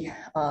the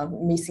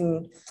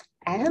missing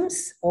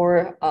atoms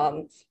or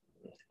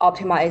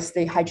optimize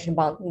the hydrogen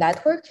bond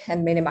network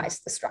and minimize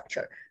the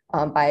structure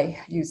by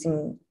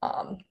using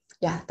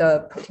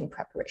the protein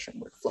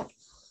preparation workflow.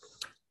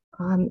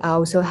 I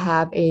also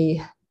have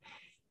a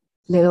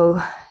little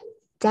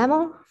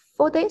demo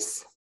for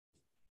this.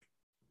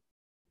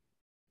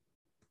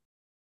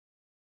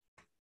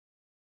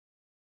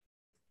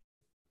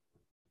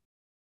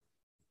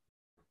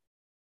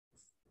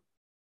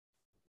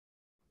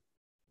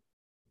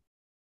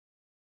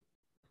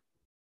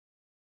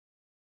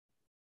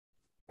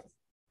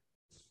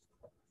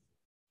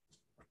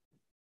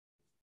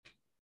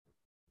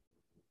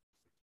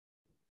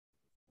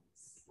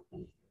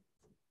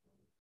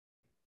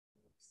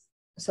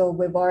 So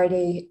we've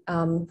already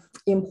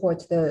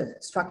imported the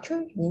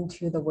structure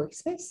into the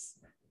workspace.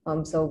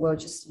 So we'll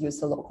just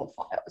use the local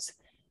files.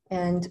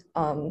 And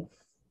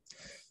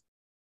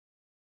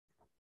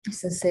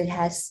since it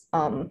has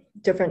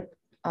different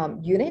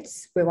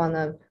units, we want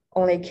to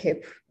only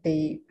keep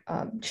the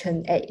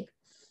chain A.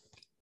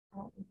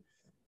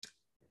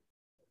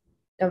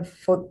 And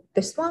for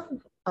this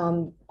one,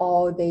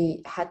 all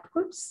the head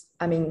groups,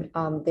 I mean,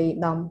 the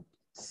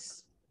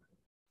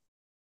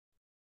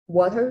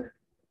non-water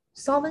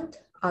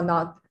solvent are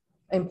not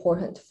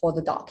important for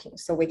the docking,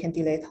 so we can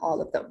delete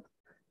all of them.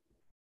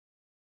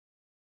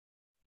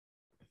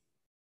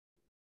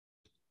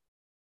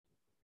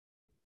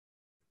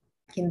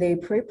 In the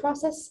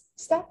pre-process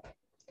step,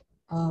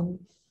 I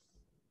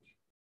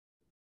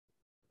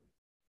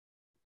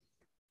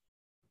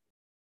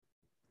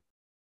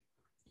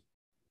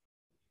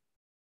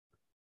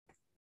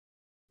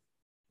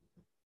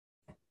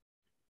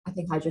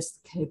think I just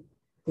keep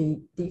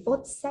the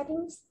default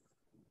settings.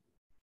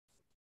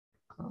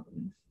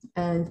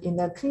 And in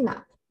the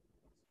cleanup,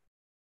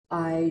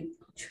 I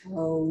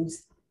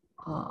chose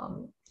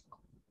the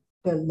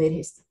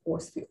latest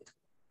force field.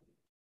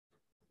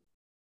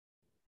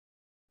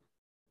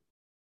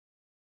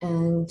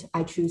 And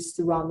I choose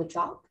to run the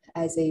job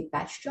as a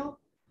batch job.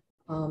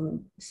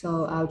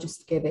 So I'll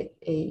just give it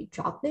a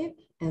job name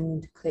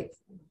and click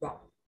run.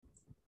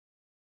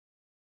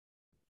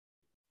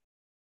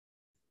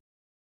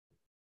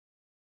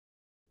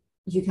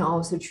 You can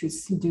also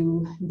choose to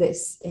do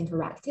this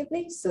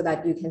interactively so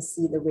that you can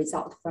see the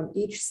result from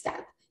each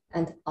step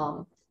and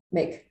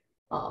make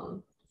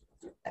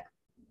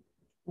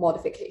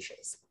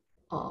modifications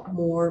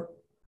more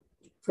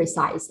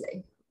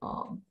precisely.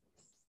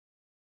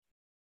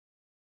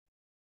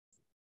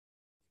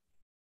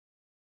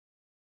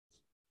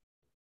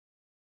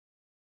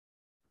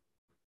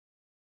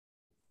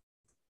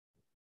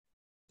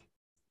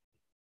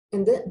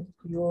 And then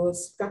your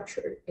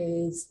structure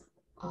is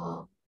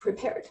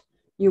prepared.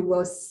 You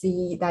will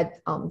see that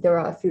there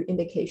are a few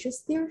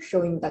indications there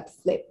showing that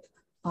flip.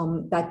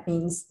 That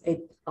means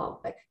it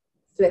like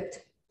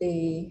flipped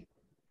the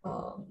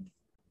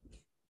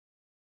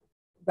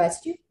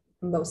residue.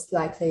 Most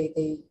likely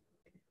the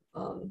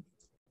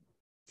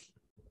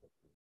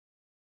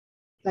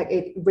like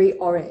it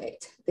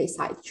reorientate the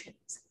side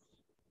chains.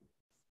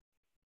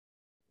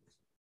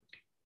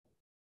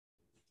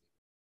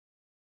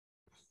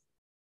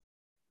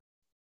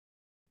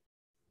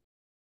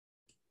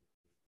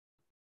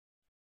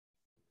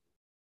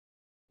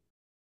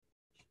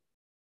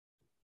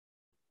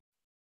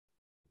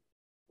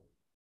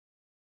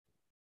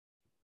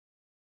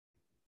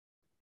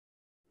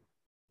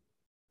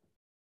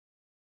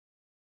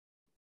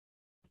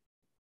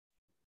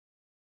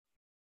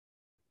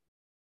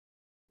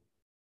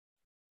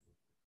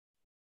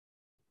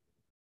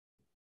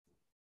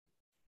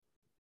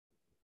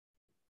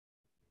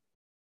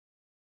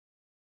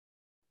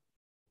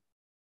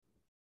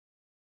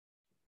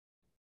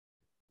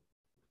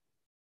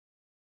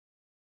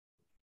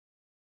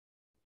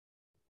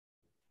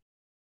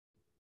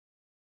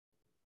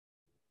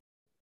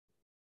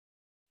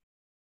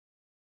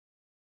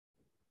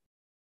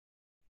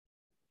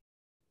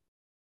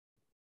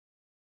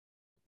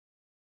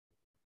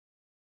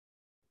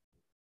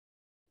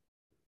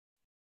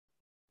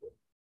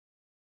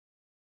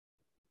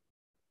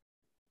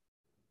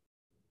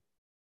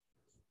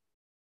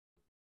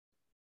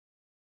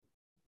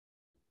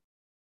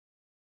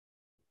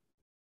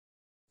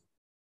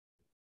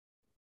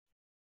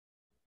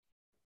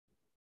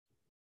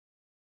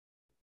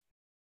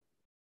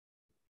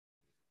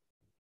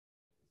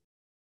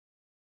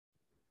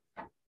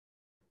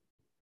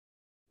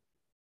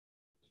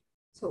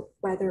 So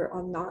whether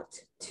or not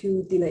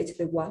to delete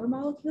the water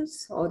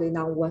molecules or the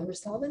non-water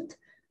solvent,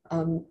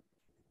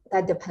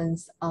 that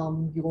depends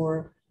on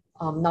your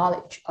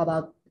knowledge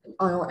about,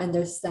 on your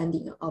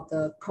understanding of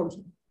the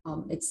protein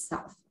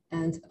itself.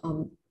 And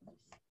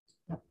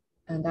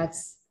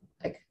that's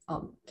like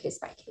case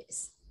by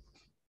case.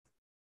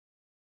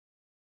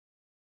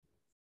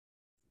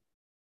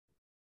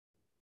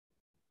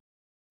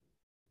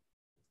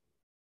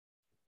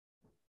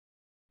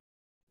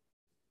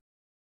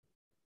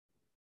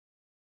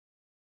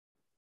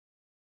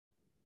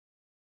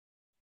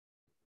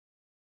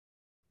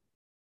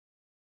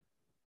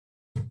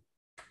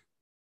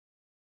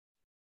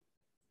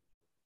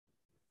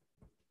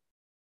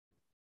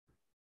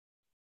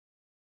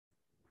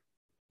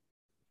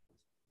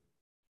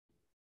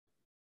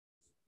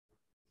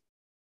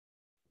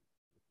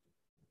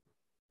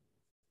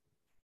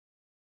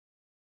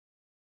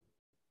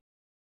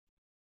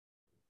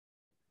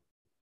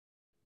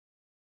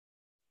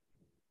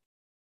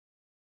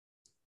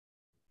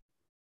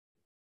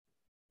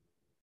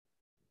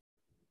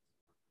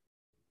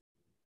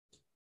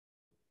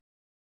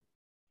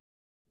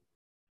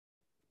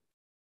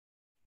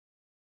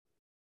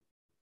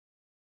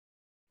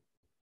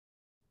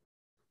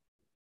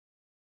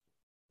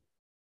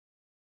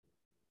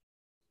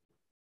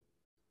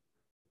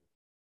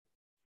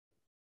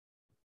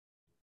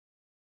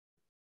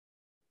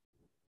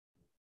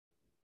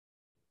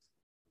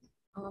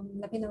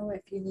 Let me know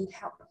if you need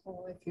help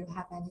or if you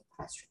have any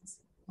questions.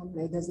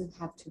 It doesn't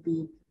have to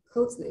be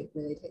closely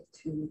related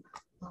to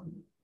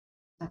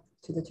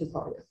the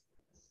tutorial.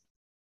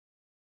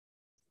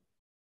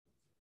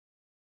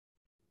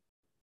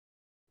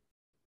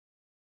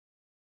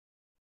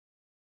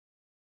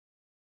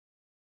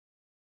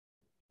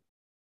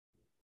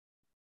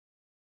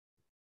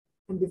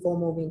 And before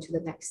moving to the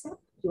next step,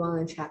 you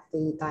want to check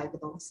the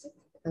diagnostic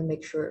and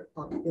make sure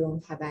you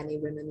don't have any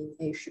remaining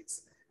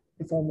issues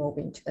before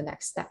moving to the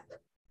next step.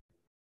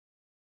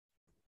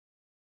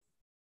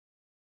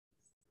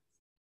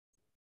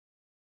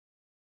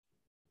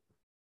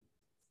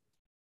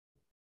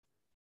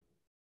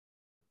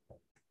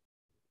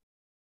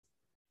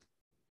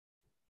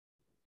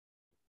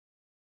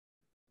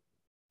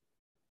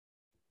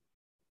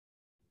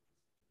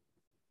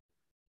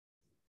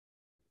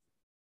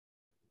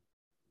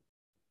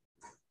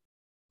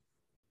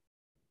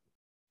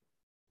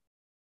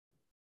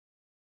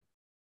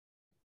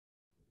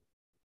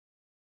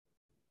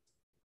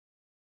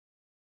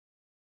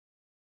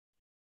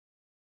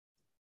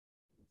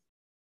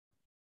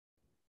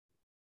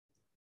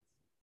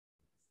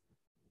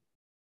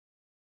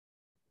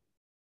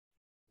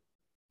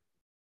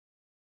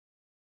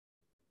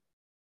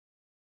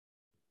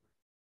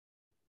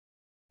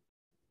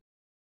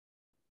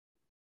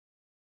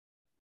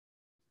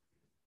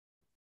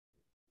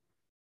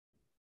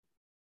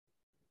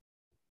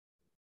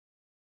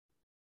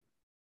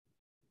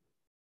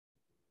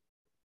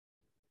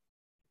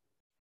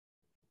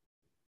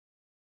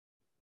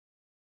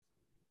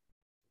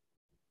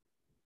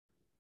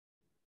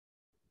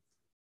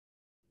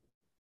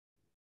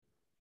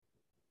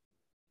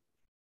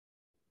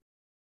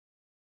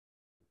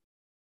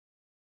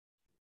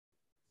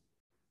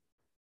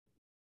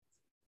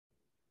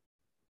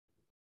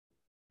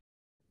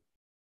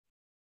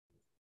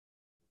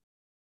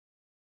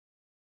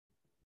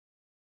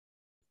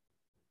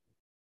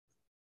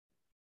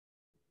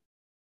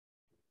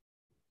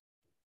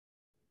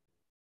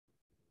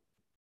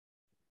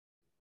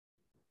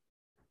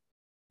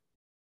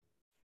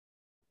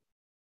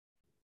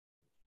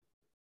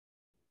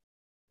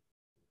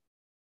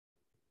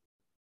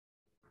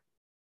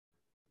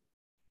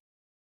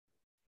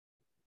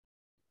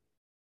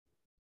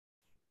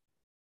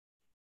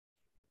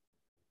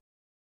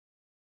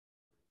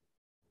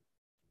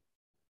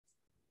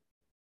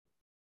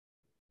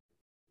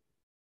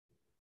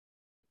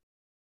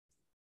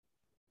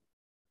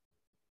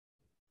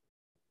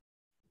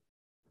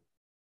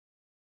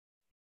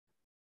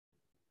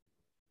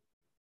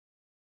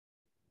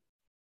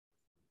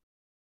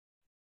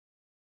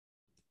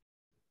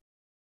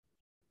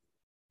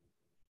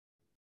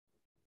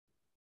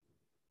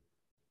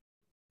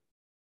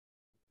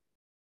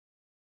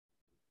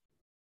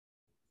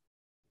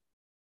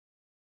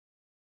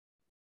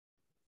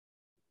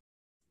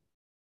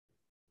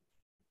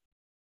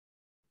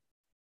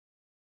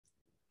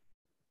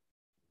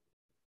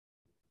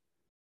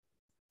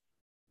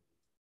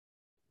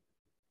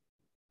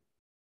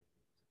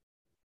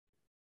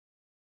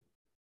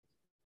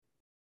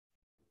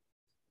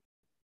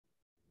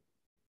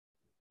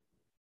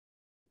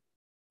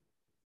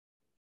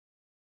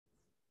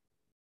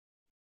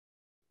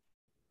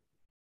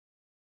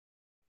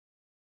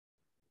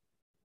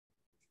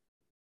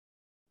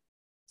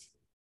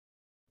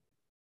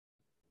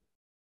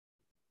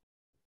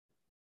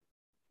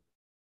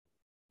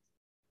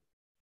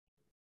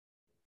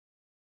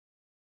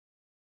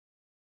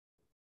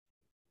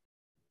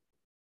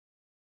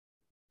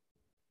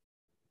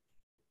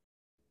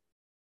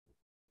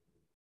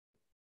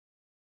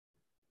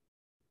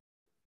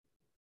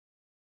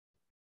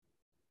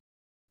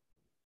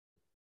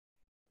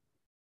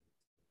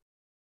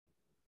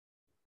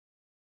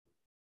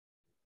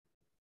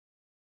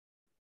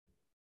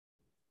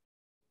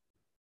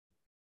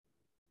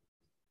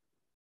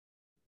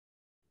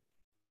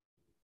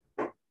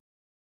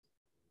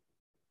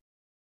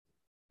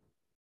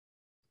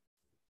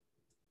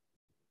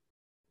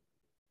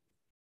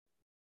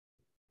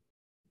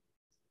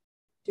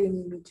 Do you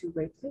need me to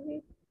replay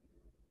it?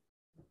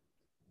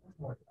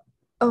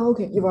 Oh,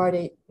 okay. You've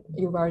already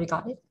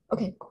got it.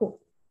 Okay, cool.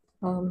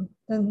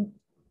 Then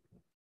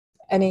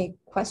any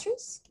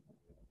questions?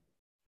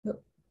 No.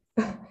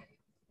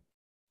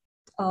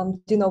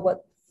 Do you know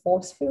what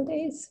force field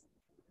is?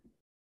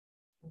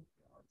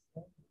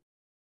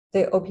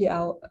 The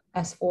OPL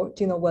S4.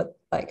 Do you know what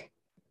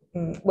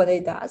what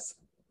it does?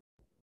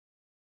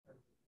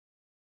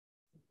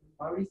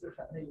 My research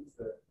is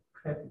the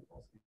credit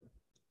force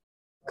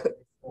field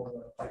for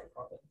the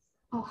hydrocarbons.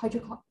 Oh,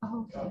 hydrocarbon.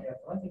 Oh, okay. Yeah,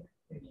 so I think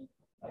maybe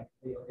like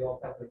they all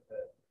have like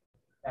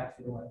the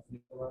axial and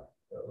zero,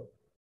 so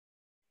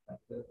like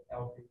the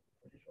L3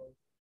 potential.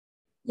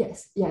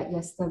 Yes,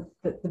 yes.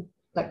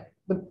 The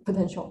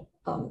potential.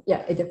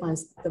 Yeah, it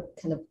defines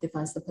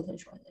the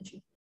potential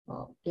energy.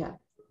 Yeah.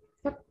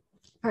 Yep.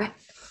 All right.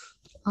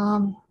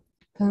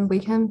 Then we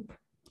can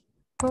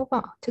move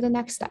on to the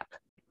next step.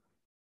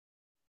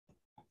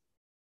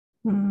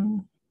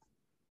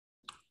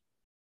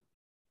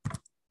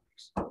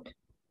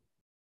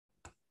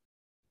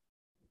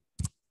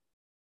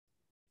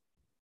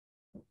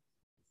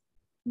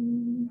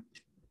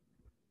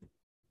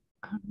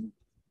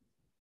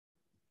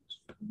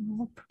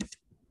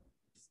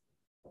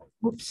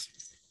 Oops,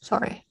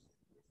 sorry.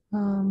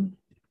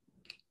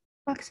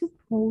 Exit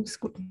full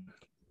screen.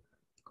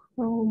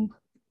 Chrome.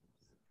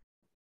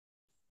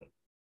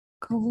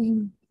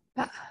 Going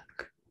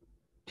back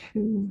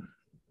to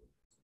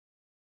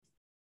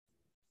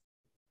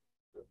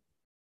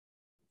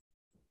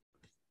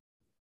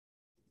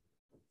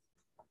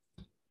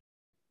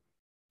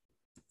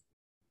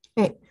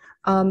okay.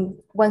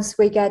 Once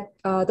we get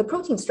the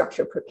protein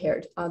structure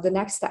prepared, the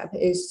next step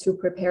is to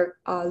prepare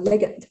a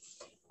ligand.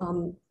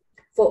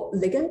 For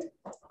ligand,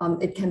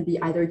 it can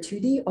be either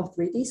 2D or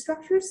 3D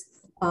structures,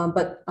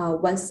 but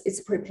once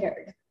it's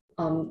prepared,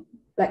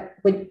 like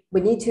we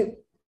need to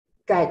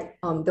get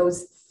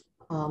those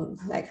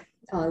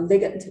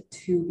ligand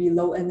to be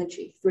low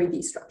energy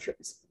 3D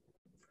structures.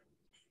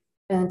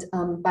 And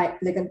by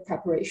ligand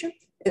preparation,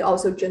 it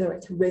also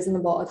generates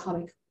reasonable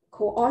atomic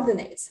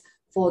coordinates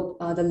for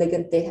the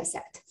ligand data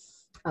set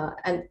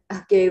and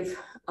give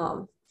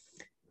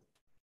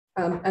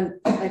and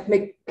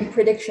make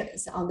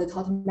predictions on the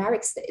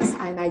tautomeric states,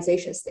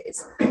 ionization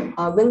states,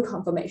 ring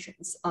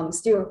conformations,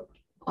 stereo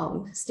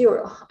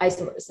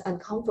isomers and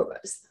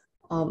conformers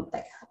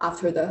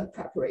after the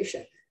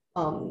preparation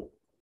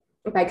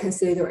by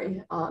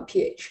considering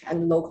pH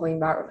and local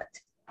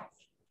environment.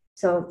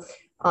 So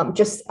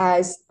just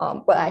as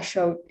what I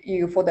showed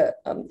you for the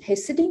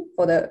histidine,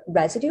 for the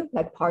residue,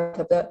 like part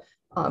of the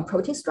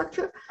protein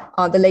structure,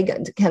 the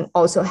ligand can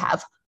also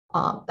have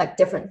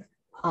different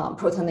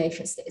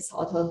protonation states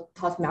or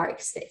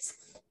tautomeric states.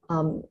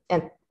 And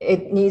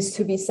it needs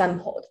to be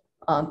sampled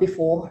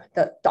before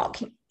the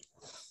docking.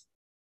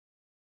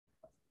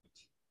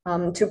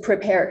 To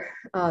prepare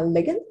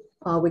ligand,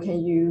 we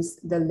can use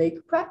the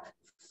lake prep.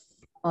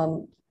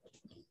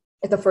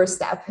 The first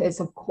step is,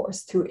 of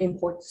course, to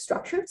import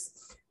structures.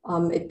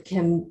 It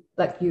can,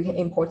 you can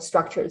import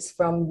structures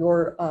from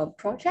your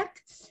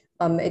project.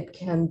 It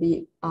can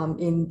be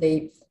in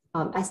the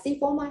SD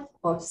format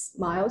or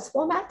SMILES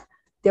format.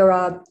 There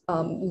are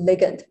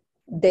ligand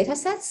data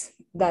sets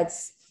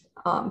that's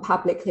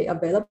publicly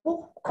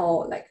available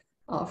or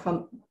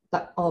from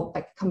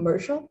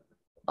commercial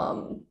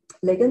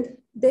ligand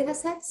data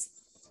sets.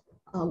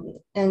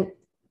 And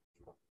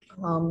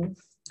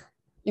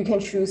you can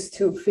choose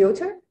to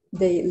filter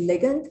the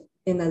ligand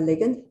in a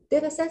ligand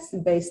datasets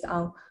based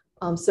on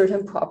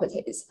certain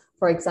properties.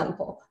 For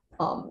example,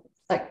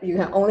 you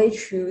can only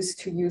choose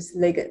to use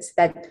ligands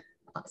that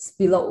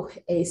below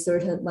a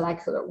certain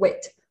molecular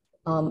weight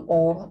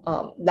or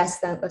less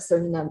than a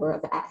certain number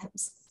of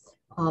atoms,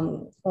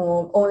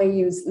 or only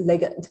use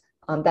ligand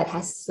that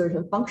has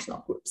certain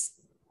functional groups.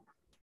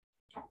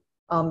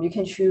 You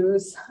can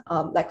choose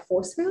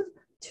force field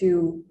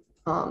to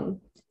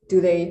do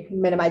the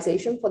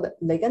minimization for the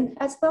ligand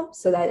as well,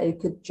 so that it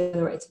could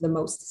generate the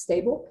most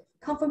stable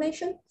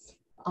conformation.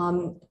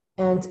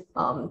 And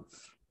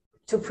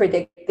to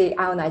predict the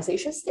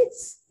ionization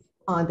states,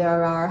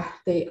 there are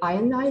the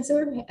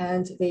ionizer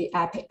and the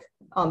epic.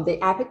 The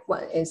epic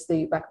one is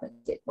the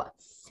recommended one.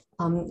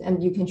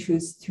 And you can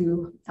choose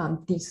to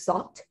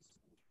desalt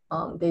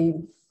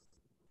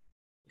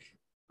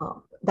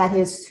that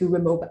is to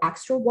remove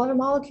extra water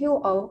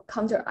molecule or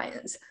counter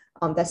ions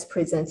that's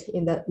present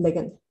in the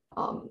ligand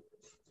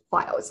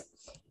files.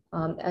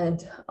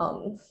 And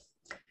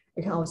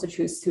you can also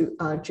choose to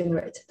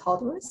generate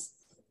tautomers,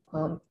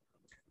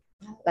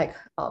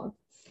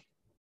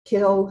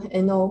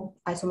 keto-eno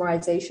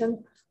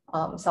isomerization,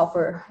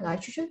 sulfur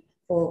nitrogen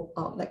for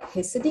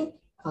histidine,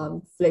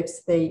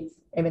 flips the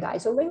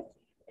imidiazole ring,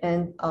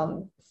 and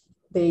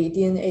the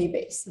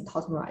DNA-based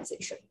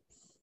tautomerization.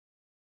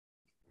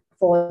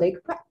 For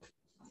lake prep,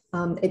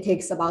 it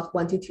takes about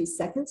 1 to 2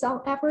 seconds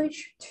on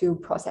average to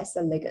process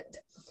the ligand.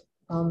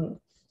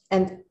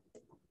 And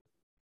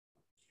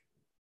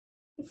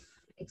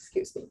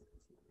excuse me.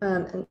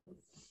 And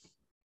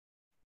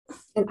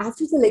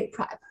after the lake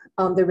prep,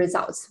 the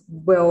results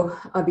will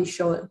be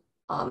shown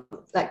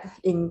like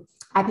in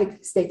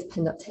epic state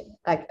penalty.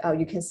 Like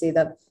you can see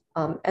the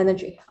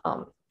energy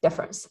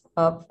difference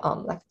of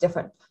like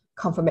different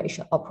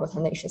conformation or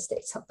protonation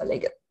states of the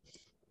ligand.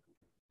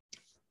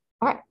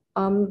 All right.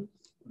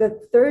 The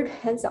third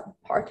hands-on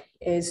part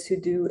is to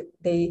do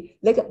the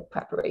ligand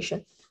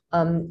preparation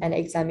and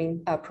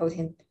examine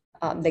protein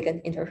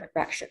ligand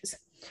interactions.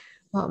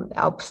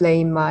 I'll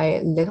play my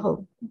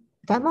little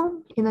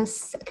demo in a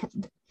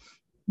second.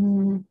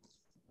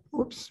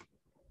 Oops.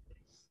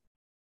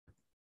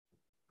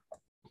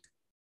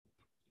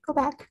 Go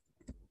back.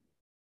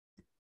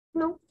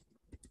 No.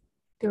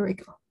 There we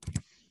go.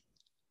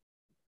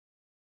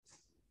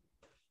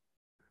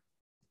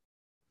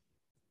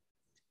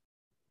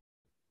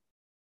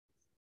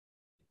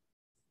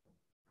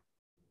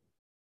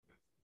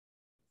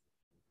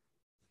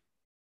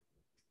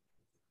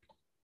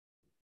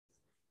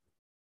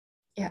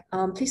 Yeah,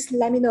 please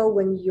let me know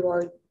when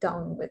you're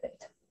done with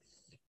it.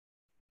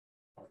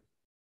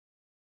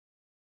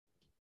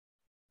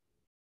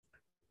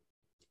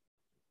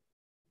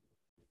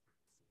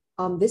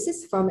 This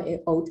is from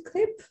an old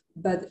clip,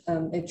 but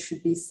it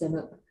should be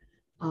similar.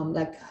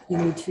 Like you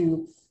need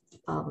to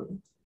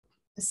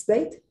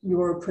split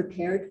your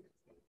prepared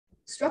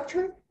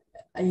structure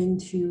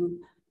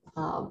into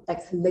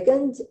like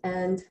ligand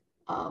and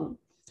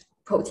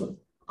protein,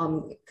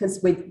 because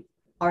we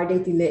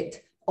already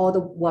delete all the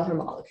water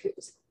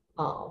molecules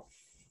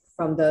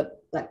from the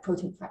like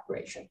protein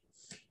preparation,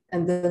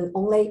 and then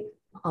only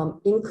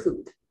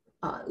include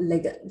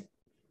ligand.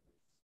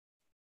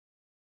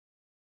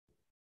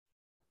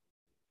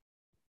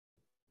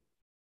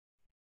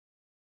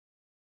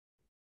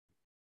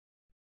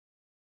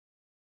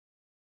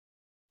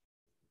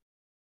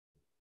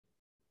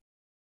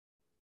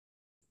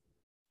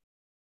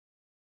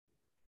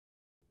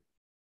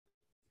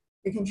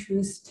 You can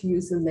choose to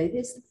use the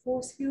latest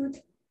force field.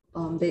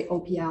 The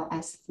OPL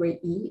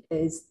S3E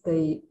is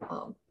the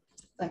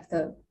like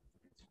the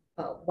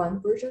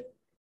one version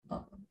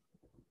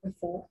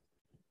before,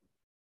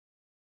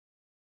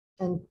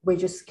 and we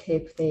just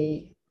keep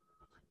the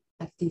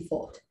like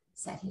default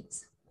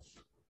settings.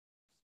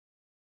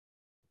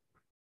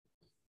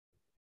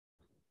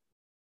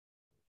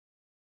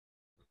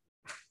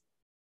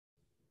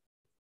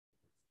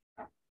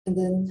 And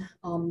then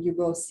you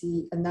will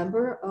see a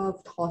number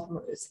of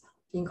tautomers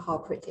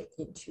incorporated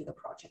into the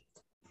project.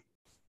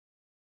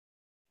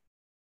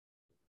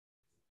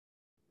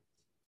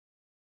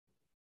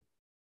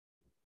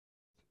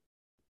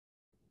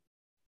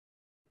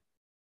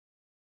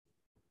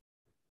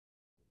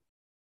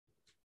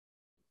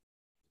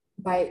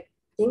 By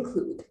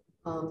include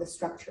the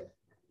structure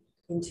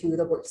into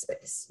the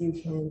workspace, you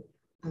can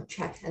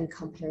check and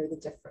compare the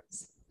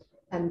difference.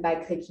 And by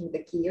clicking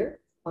the gear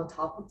on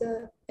top of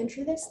the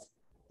entry list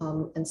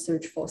and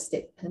search for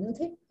state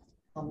penalty,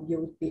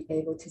 you'll be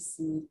able to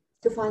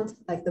find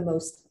like the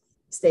most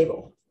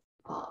stable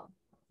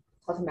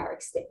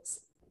automeric states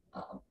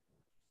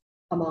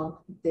among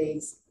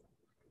the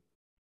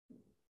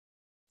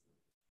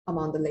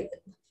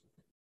ligand.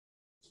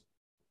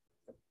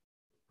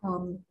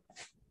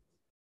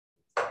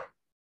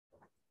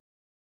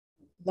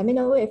 Let me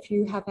know if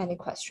you have any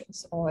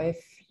questions or if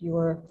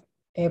you're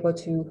able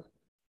to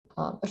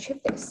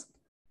achieve this.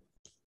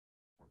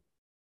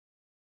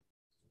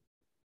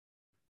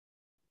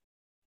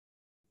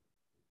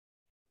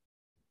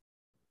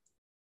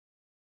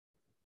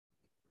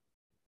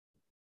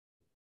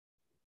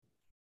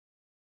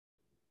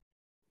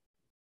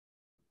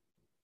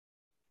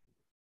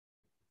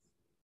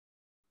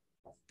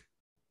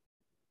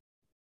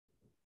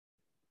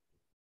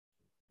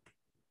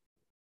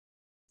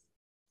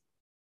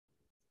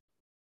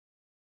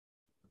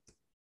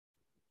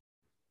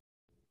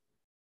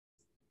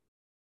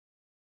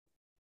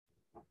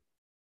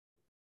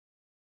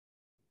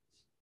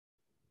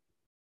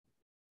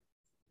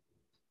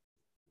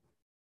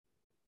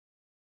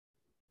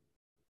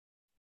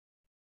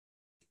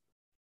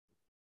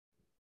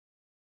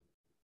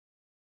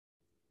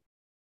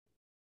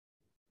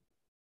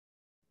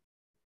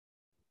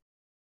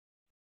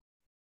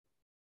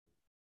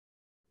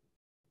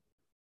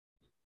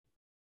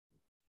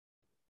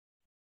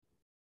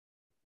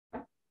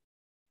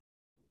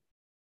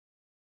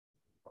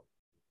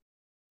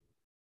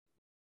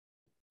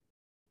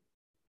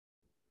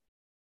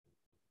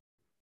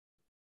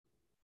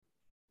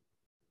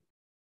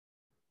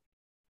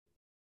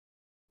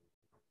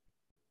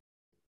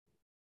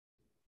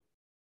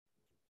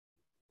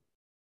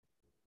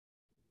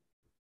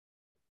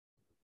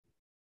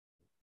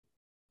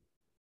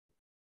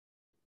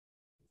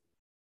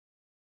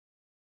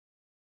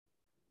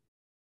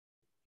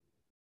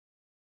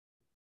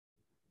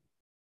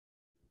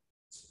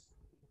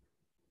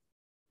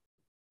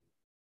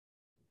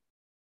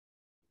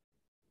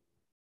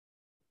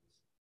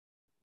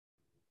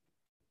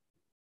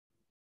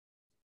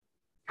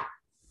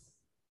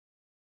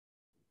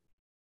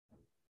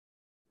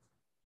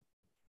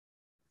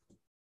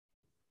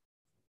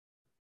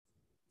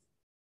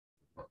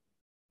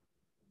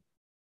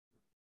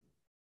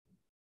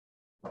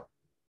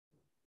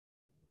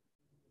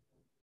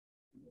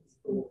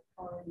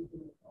 already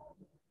doing all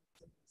the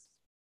things.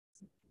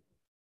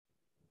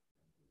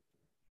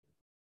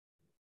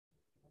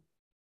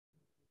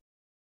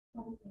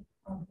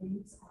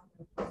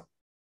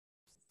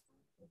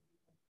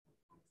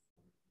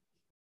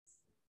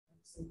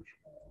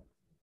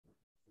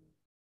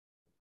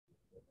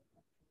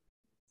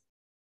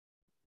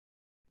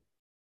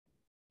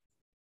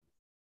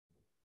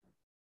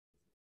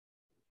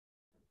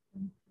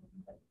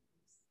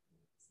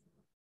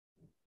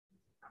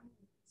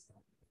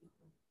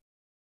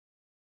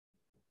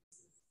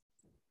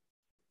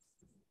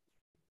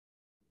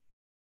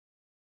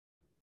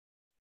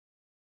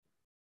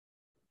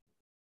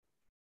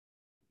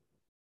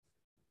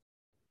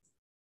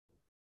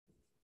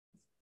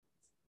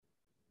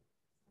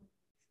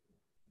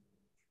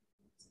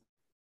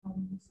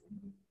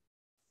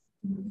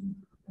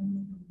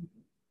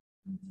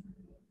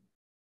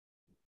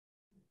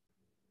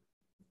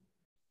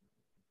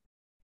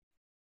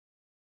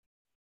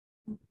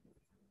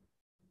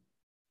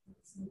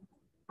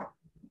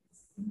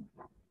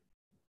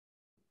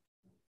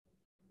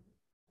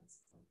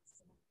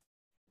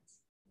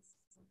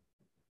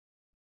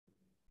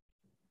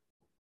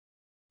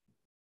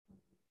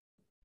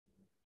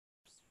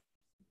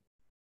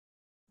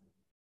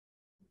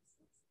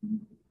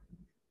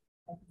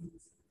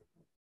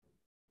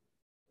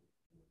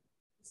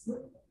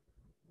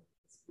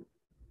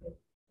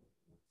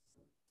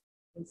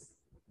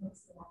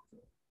 These are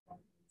the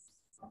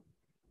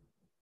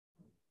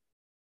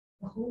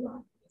the whole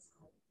line is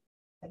called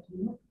like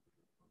you know,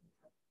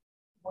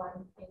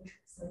 1 inch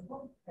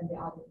circle and the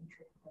other inch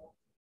circle.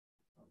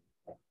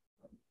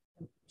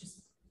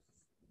 Just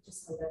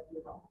so that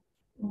you know.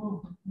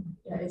 Oh.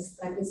 Yeah, it's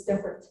like it's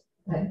different.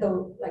 Like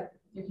though, like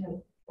you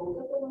can both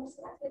of them are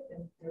selected,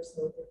 and there's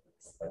no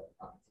difference. But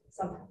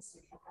sometimes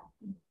you can have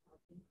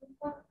input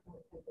one and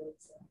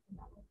there's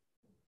another.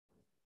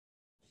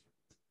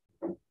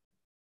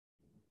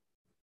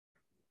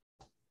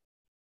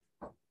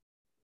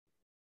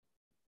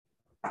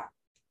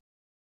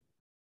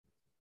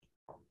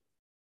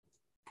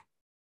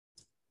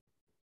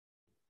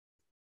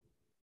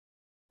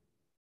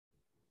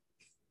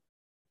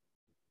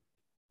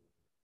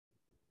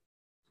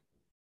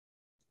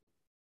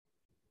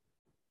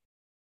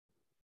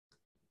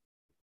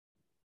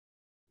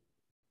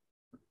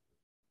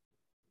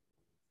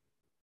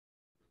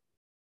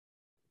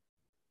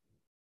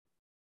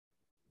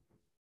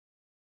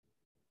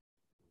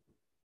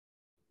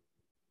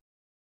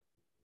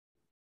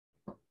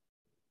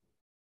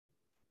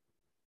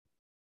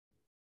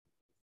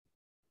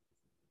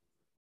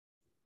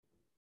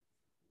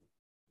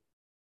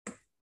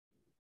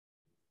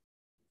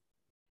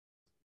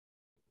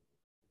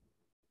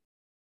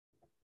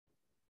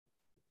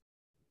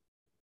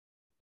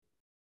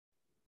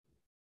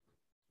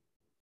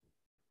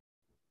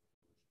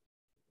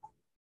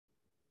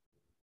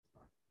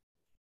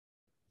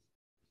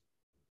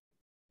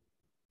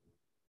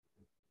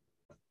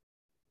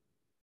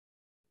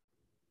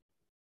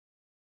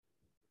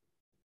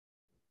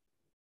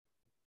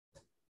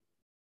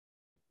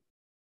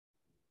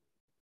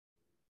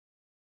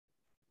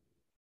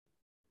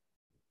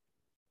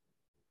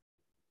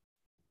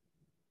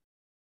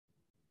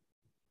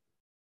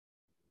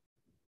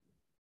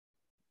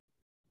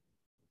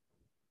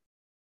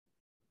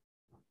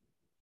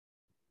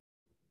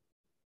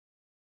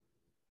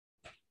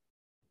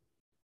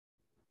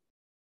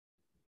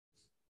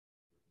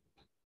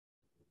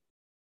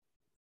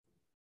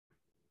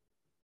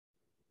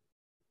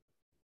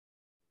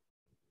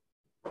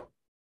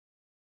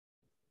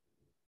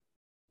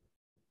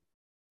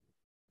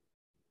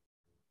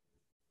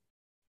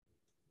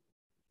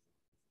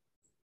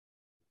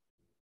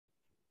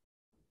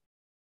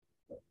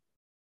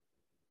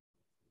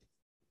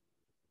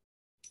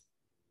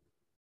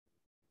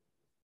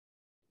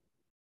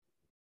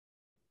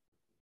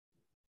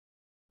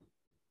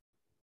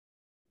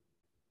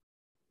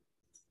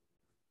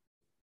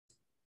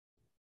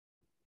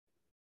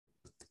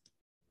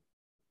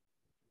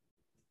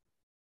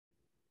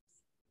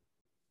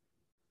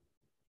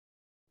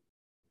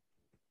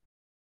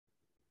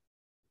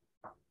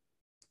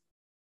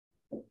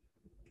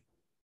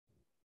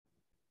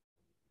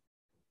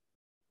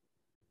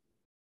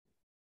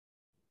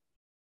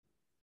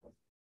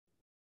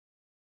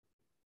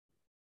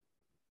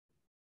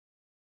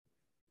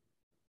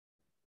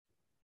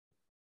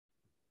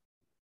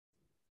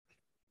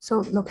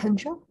 So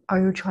Lokendra,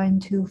 are you trying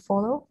to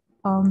follow?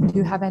 Do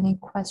you have any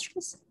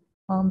questions?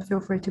 Feel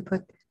free to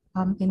put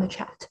in the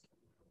chat.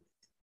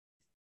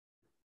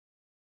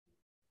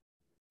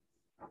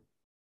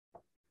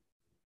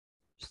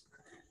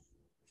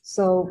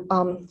 So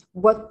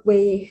what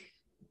we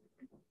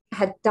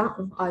had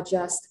done are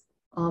just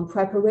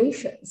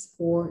preparations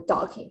for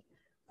docking.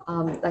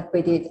 Like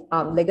we did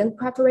ligand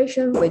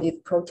preparation, we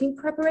did protein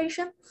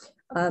preparation.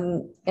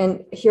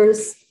 And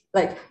here's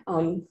like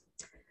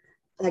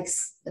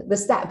the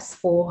steps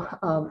for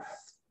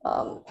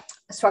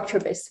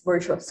structure-based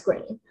virtual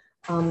screening.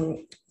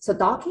 So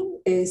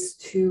docking is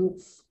to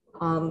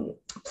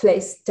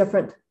place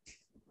different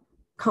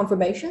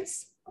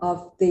conformations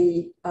of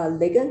the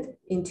ligand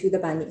into the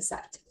binding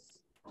site.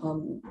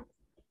 And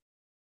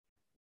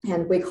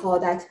we call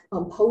that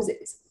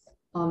poses.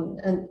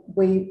 And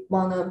we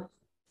want to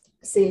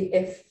see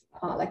if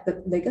like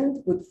the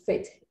ligand would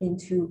fit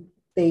into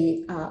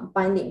the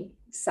binding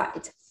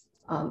site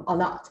or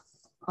not.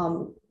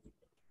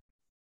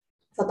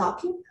 For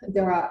docking,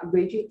 there are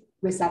rigid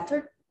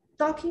receptor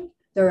docking.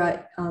 There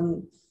are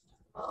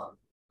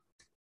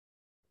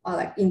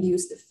like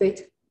induced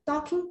fit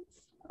docking,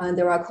 and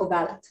there are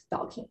covalent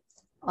docking.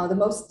 The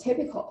most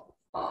typical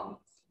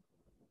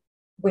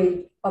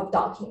way of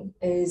docking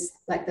is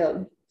like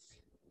the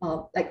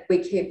like we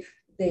keep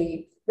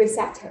the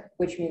receptor,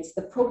 which means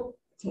the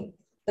protein,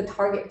 the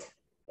target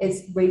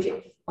is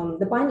rigid.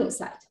 The binding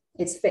site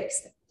is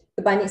fixed.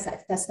 The binding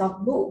site does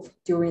not move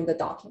during the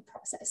docking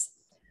process.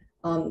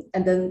 And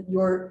then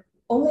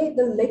only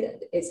the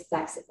ligand is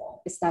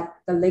flexible. It's that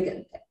the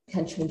ligand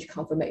can change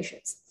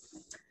conformations.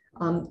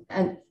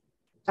 And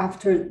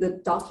after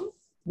the docking,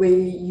 we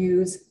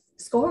use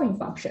scoring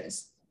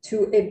functions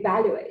to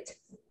evaluate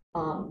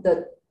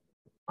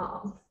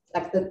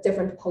like the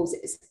different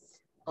poses,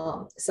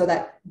 so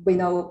that we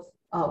know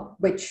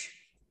which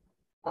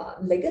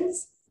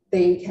ligands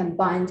they can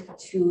bind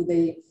to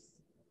the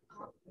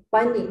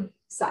binding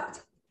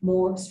site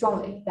more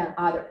strongly than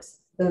others.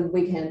 Then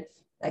we can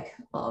like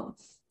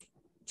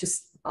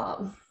just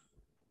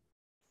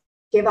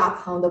give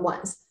up on the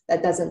ones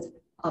that doesn't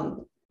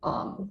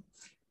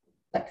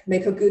like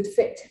make a good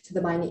fit to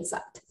the binding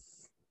site.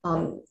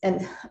 And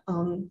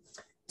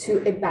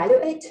to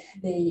evaluate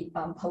the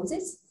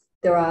poses,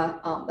 there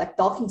are like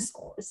docking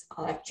scores,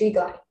 like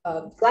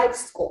glide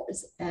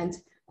scores, and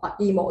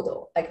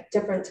E-model, like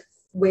different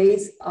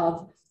ways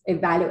of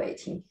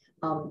evaluating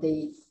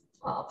the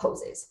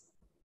poses.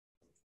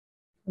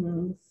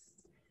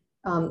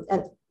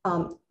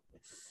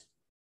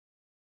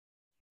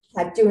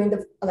 Like during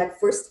the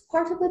first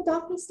part of the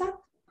docking step,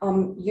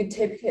 you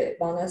typically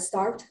want to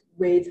start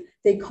with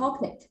the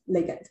cognate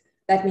ligand.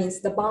 That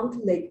means the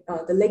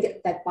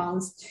ligand that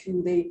bonds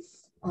to the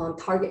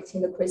target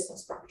in the crystal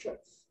structure.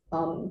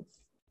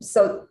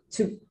 So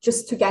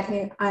just to get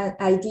an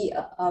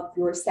idea of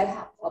your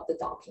setup of the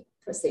docking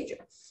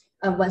procedure.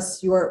 And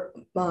once you're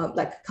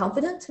like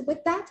confident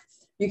with that,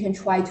 you can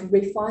try to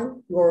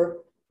refine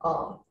your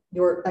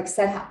like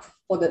setup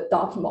for the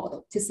docking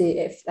model to see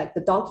if like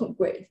the docking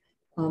grid,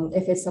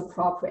 if it's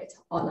appropriate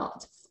or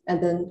not.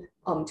 And then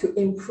to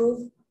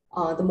improve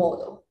the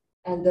model,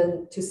 and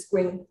then to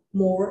screen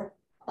more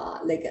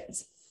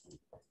ligands.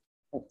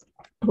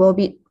 Will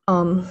be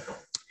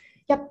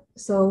yep.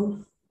 So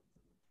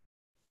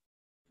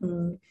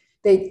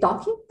the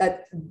docking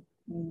that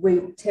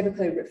we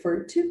typically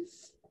refer to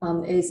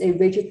is a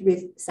rigid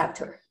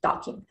receptor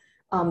docking.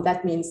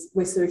 That means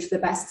we search the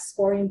best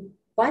scoring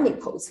binding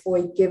pose for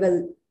a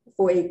given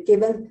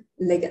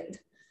ligand.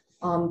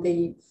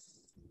 The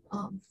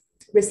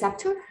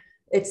receptor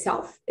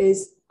itself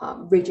is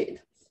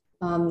rigid,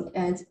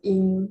 and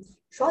in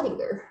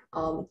Schrodinger,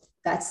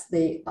 that's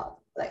the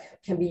like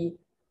can be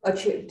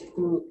achieved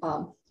through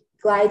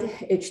glide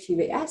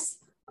HTVS,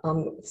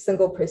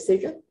 single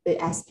precision, the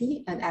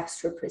SP, and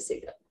extra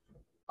precision.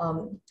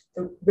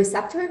 The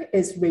receptor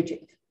is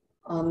rigid,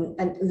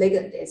 and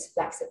ligand is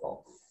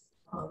flexible.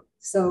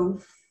 So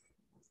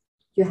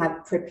you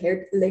have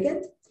prepared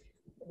ligand.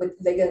 With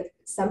ligand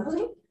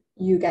sampling,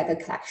 you get a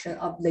collection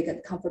of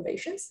ligand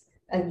conformations,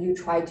 and you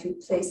try to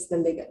place the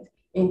ligand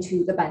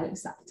into the binding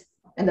site.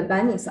 And the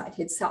binding site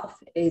itself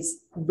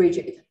is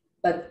rigid,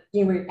 but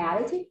in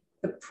reality,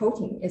 the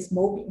protein is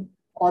moving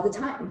all the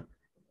time.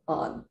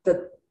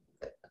 The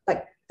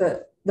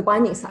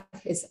binding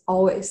site is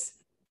always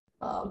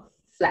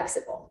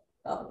flexible.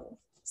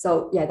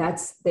 So yeah,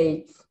 that's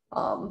the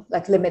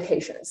like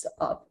limitations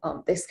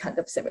of this kind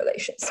of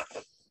simulations.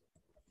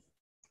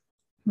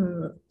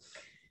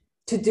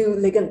 To do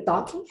ligand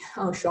docking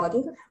on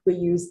Schrodinger, we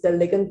use the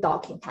ligand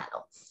docking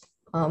panel.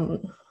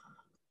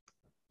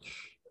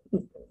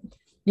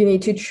 You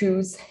need to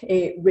choose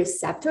a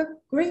receptor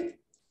grid.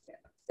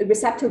 The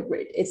receptor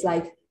grid is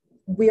like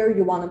where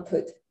you want to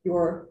put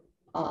your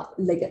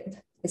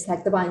ligand. It's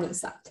like the binding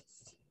site.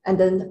 And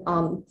then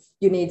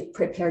you need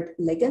prepared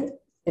ligand.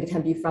 It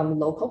can be from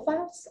local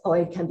files, or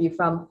it can be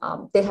from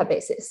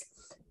databases.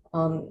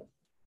 Then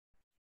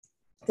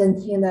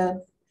in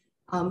the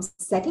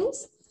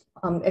settings,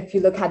 if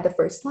you look at the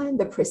first line,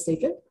 the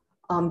precision,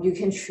 you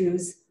can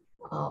choose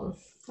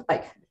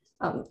like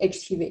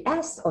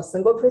HTVS or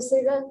single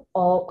precision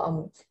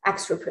or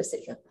extra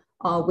precision.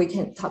 We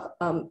can talk,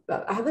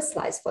 I have a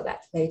slide for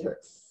that later.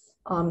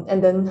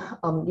 And then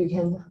you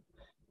can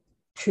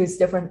choose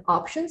different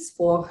options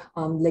for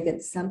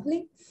ligand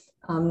sampling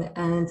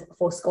and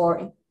for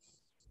scoring.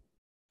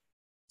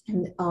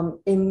 And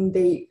in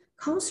the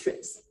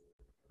constraints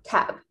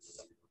tab,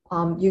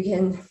 you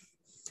can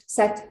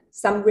set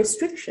some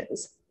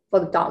restrictions for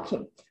the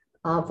docking.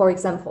 For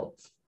example,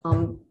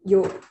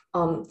 you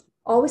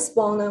always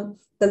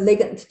want the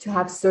ligand to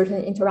have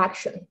certain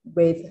interaction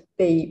with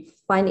the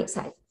binding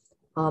site.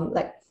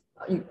 Like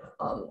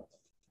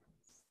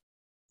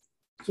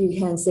you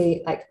can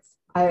say like,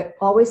 I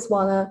always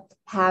want to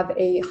have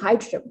a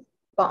hydrogen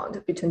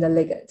bond between the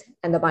ligand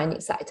and the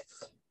binding site.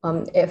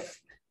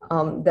 If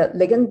the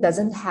ligand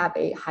doesn't have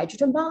a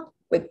hydrogen bond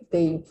with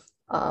the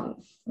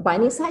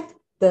binding site,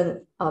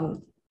 then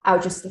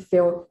I'll just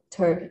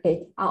filter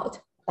it out.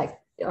 Like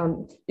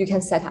you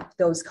can set up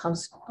those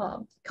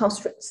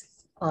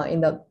constraints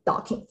in the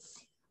docking.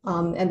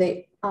 And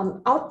the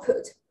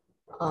output,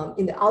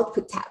 in the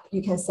output tab,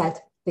 you can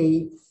set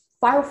the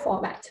file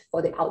format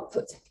for the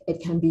output.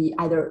 It can be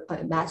either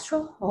a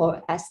master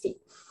or SD.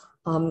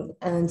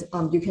 And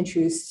you can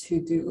choose to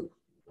do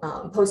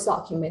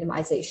post-docking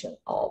minimization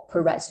or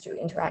per residue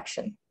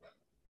interaction.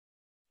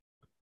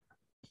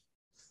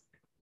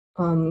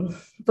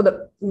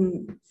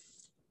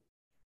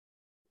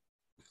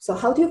 So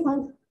how do you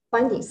find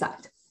binding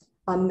site?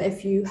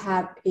 If you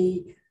have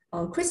a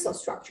crystal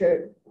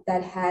structure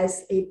that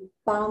has a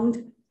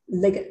bound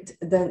ligand,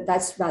 then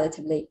that's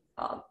relatively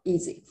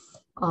easy.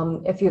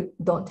 If you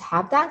don't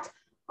have that,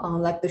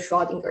 like the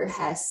Schrodinger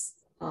has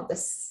the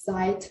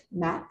site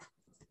map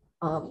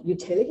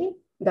utility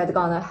that's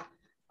gonna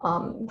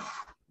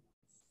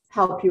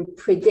help you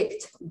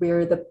predict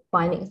where the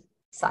binding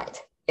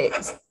site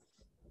is.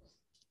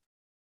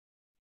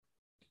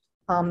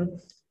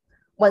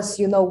 Once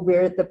you know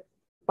where the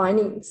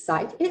binding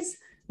site is,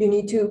 you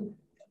need to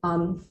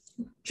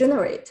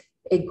generate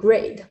a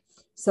grid.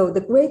 So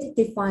the grid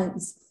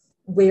defines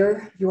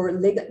where your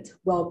ligand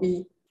will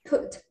be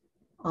put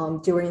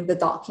during the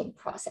docking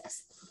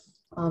process.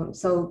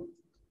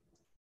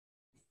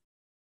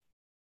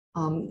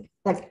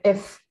 Like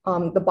if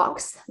the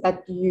box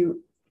that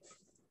you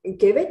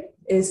give it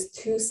is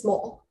too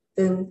small,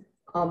 then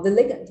the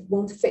ligand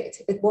won't fit,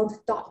 it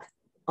won't dock.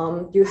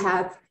 You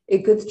have a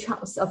good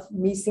chance of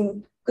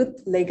missing good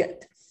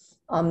ligand.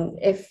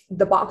 If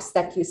the box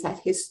that you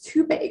set is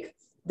too big,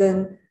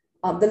 then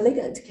the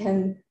ligand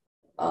can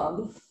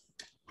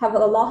have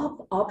a lot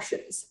of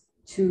options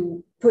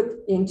to put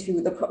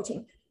into the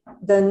protein.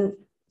 Then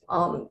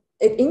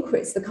it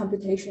increases the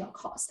computational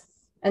cost.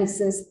 And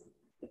since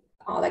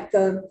like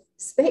the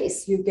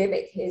space you give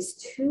it is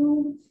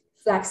too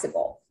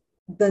flexible,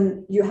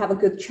 then you have a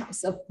good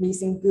chance of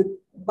missing good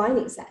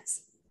binding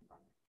sets.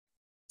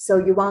 So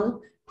you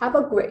want to have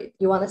a grid.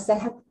 You want to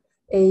set up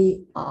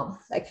a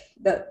like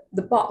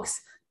the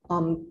box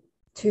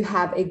to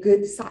have a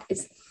good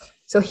size.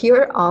 So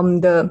here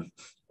on the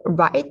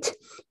right,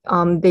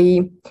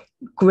 the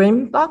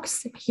green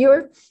box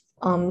here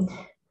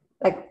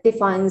like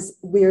defines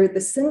where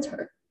the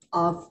center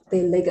of the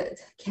ligand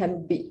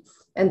can be,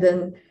 and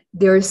then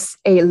there's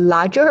a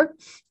larger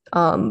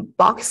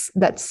box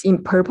that's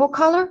in purple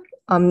color.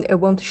 It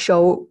won't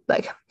show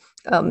like.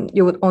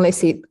 You would only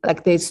see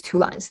like these two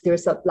lines.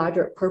 There's a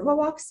larger purple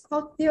box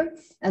out there,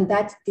 and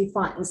that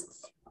defines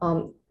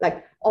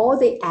like all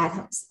the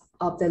atoms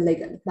of the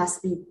ligand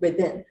must be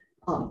within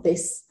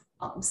this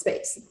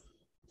space.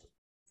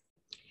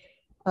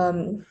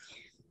 And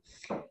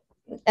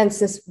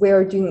since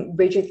we're doing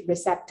rigid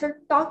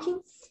receptor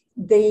docking,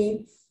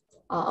 the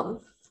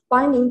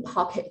binding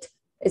pocket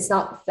is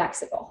not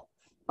flexible.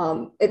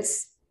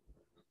 It's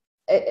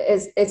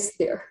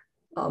there.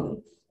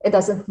 It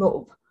doesn't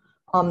move.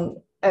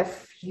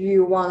 If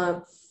you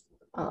want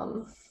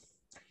to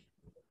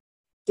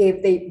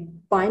give the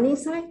binding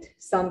site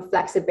some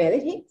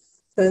flexibility,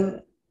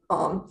 then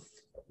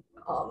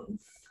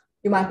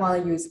you might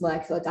want to use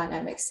molecular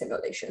dynamics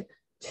simulation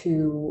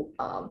to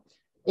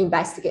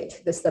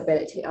investigate the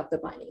stability of the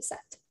binding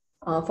site.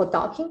 For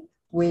docking,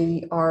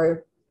 we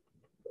are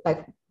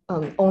like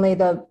only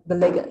the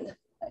ligand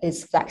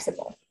is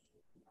flexible.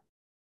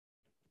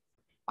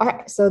 All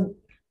right, so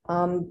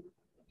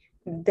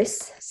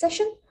this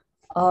session,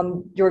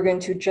 you're going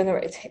to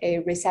generate a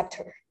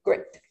receptor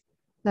grid.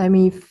 Let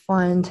me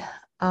find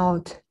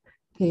out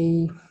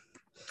the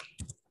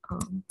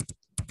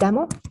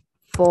demo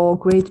for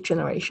grid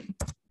generation.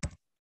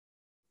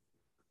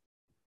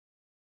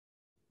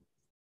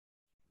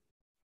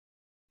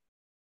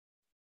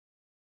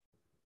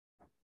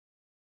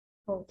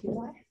 Oh, did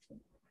I?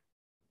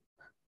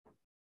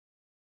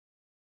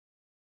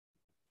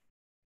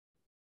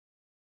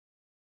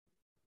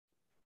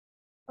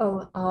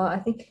 Oh, I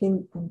think in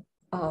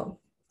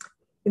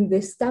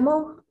this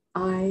demo,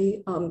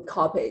 I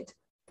copied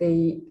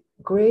the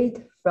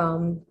grid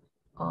from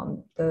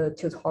the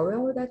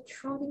tutorial that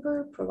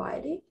Schrodinger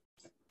provided.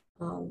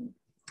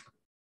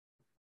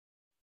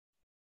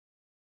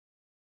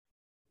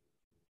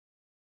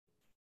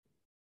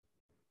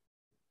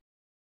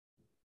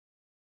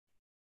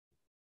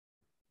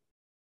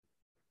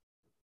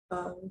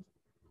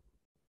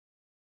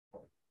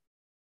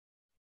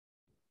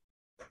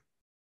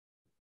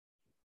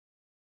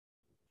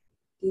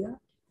 Yeah.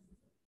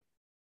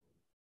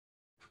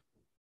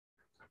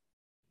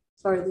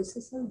 Sorry, this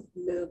is a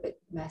little bit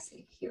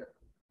messy here.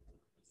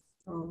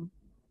 Oh,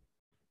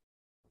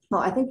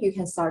 I think you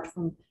can start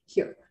from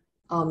here.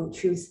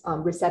 Choose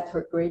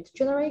receptor grid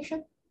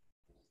generation.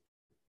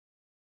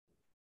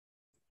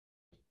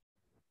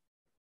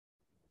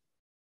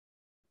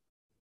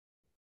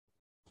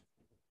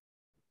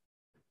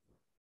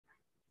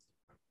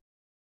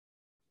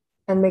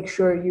 and make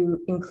sure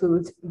you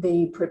include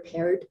the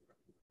prepared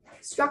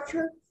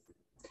structure.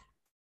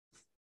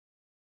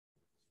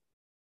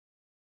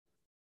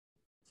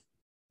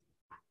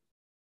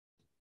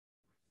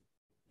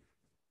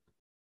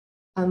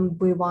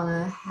 We want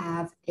to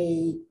have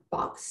a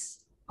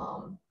box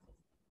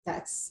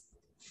that's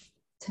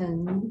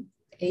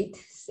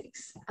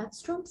 1086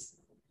 angstroms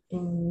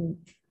in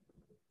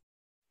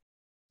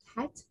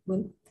height,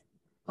 width.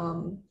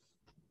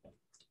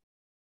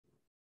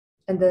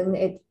 And then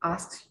it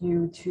asks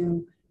you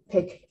to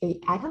pick an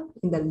atom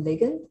in the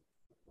ligand.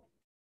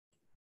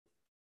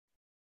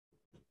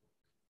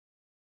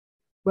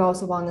 We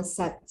also want to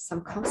set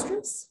some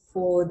constants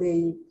for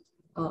the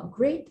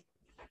grid.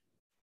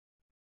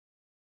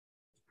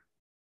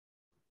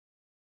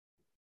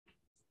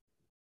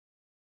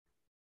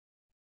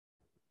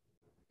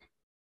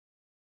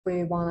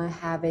 We want to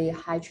have a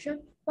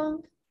hydrogen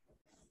bond.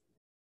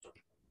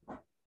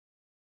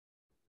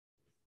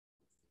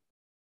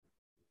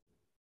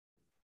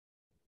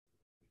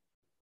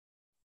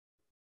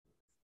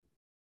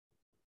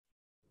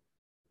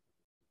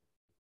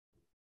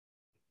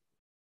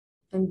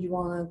 And you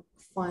want to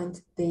find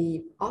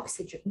the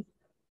oxygen.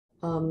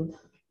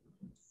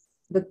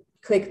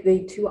 Click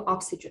the two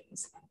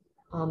oxygens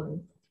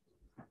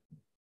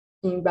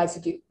in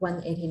residue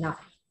 189.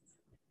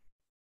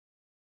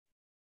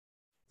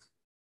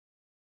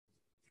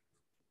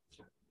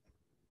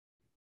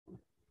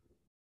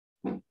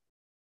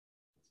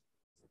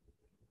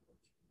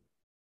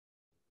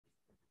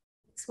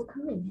 Thanks for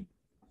coming.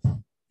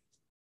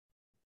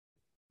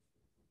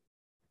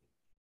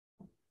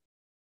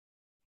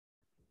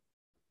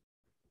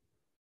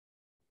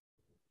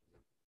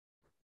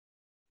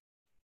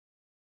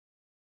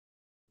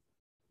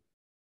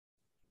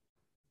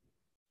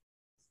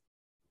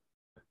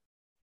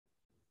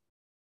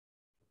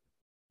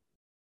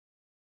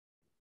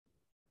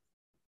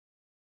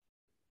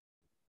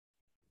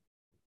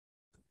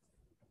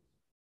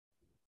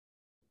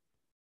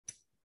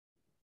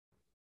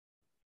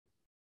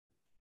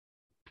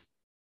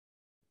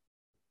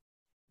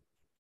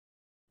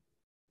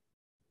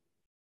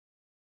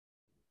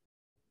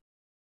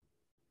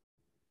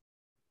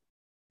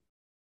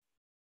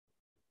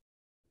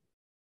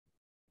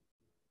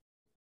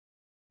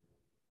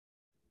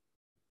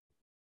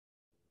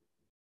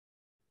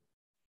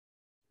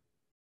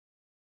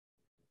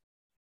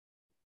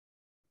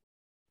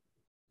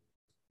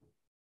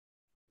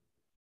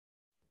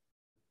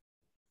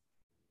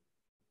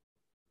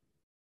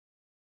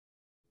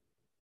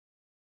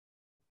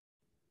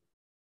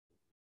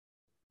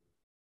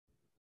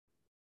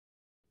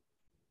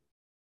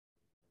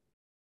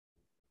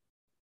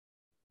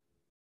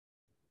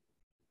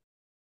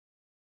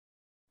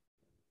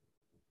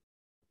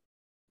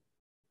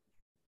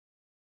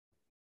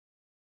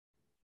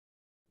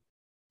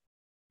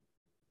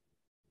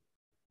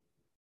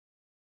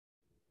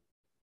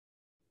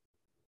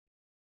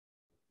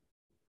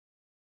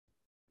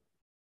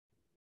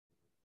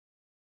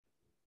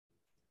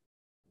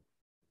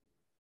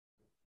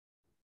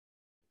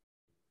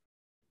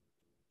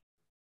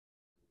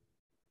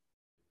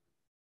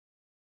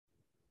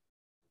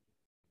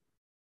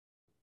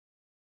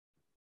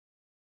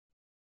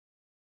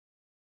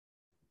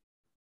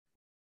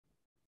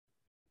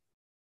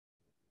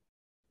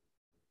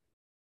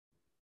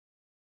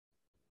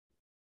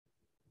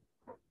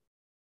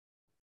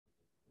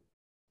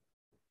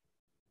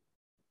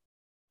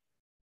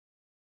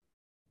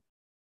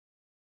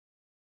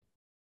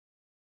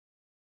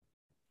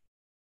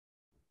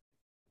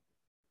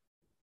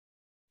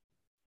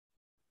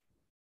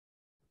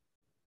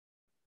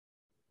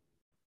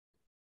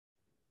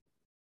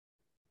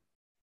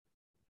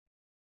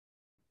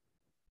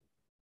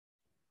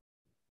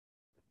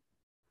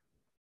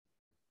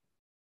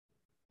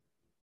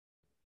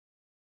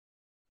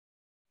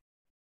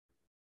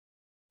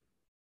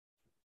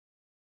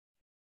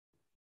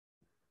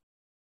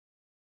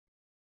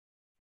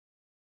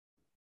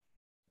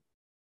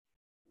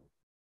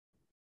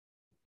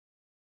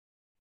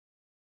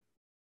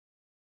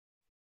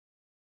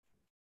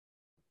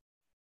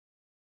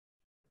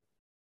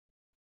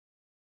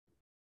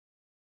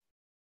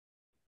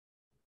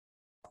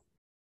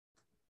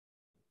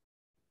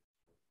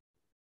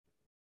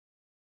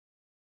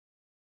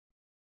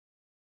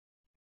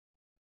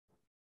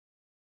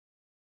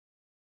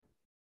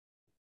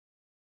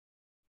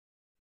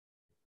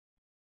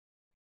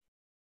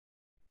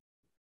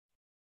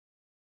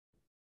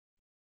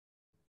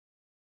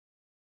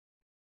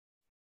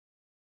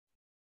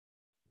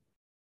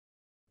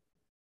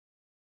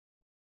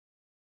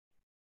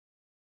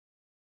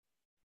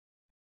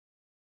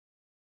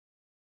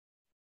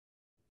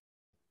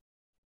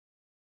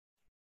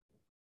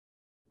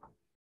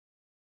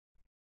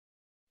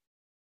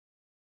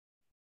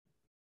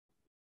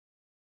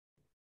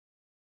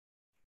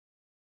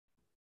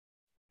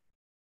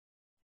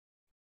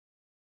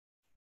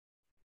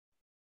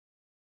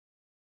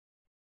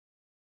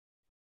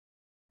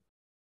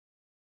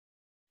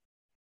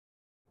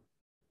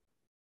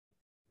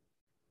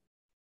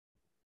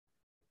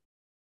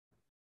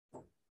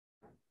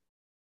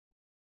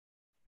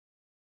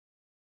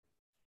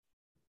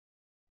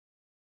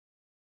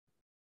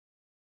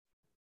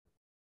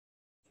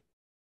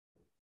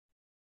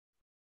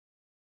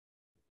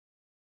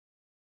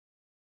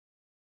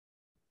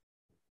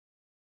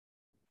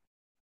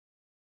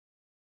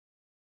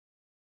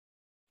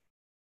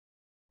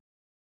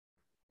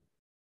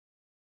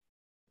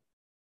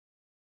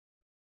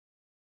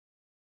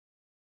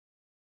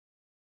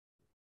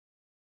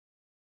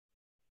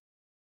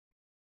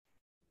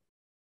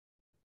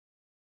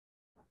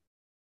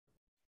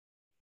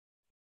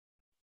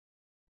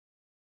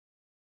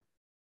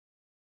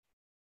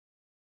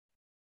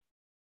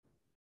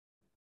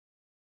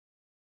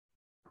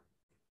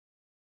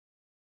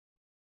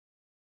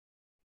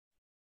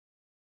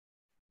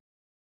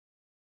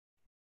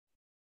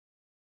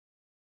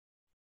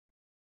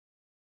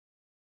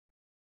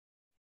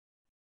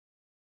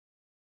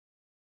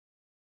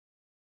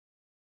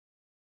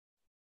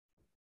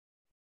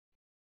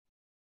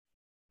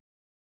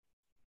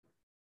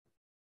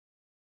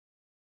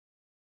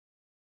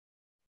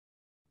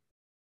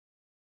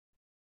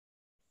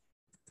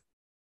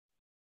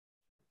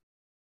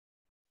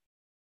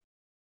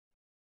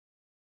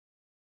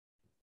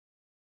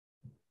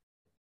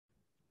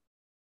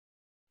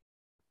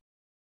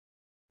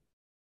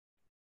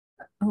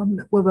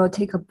 We will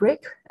take a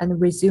break and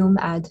resume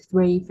at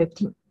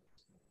 3:15.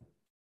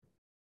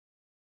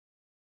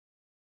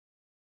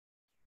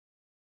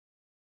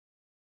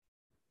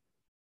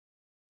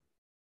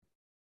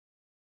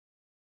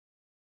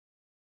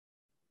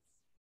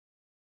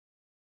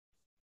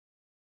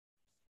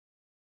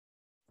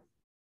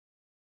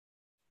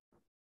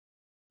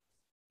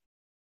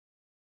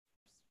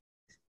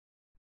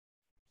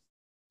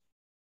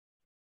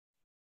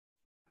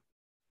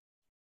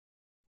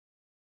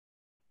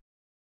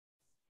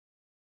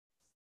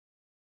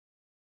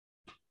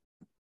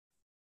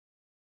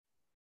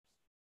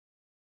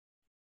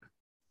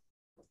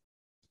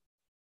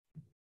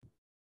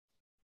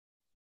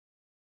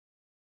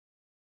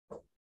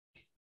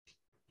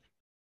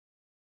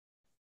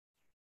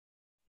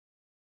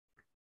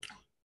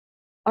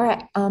 All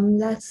right,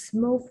 let's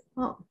move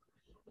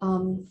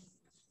on.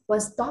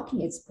 Once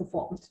docking is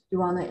performed, you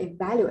want to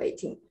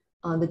evaluating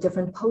the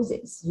different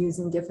poses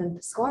using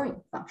different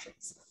scoring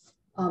functions.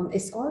 A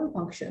scoring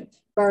function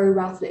very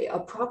roughly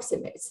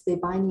approximates the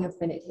binding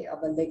affinity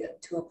of a ligand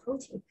to a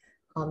protein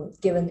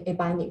given a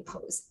binding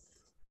pose.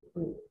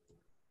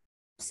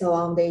 So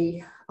on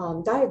the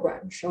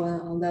diagram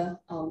shown on the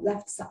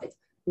left side,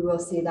 you will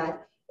see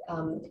that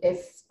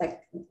if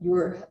like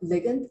your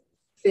ligand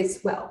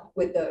fits well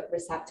with the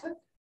receptor,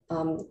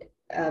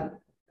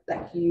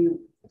 like you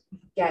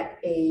get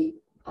a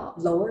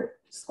lower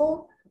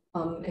score.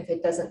 If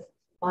it doesn't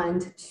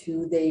bind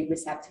to the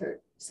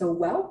receptor so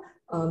well,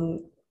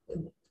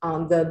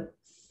 the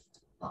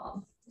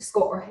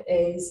score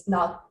is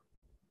not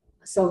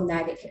so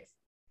negative.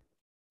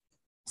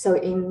 So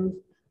in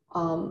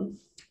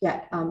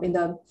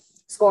the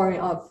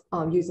scoring of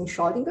using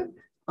Schrodinger,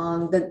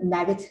 the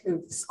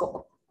negative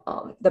score,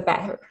 the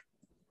better.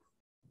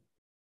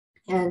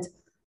 And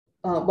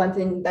one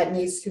thing that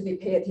needs to be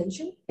paid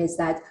attention is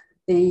that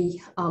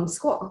the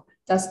score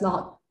does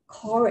not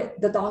correlate,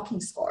 the docking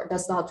score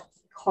does not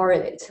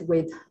correlate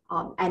with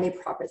any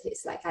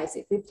properties like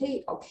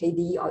IC50 or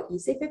KD or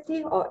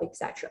EC50 or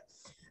etc.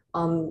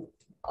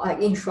 Like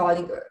in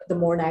Schrodinger, the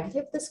more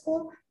negative the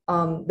score,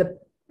 the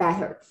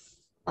better.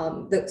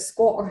 The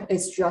score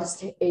is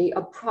just a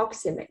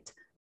approximate.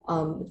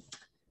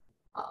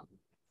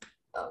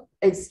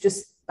 It's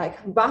just like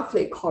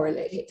roughly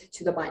correlated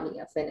to the binding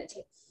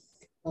affinity.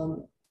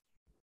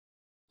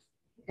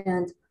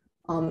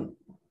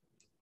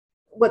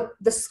 What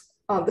the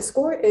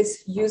score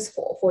is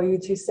useful for you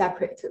to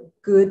separate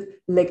good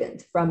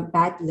ligand from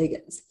bad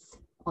ligands,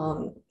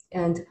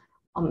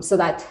 so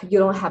that you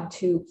don't have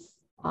to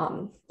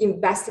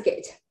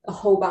investigate a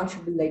whole bunch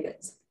of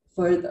ligands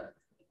further.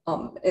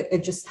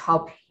 It just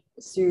helps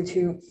you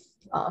to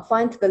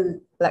find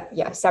the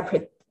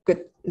separate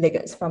good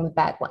ligands from the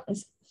bad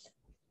ones,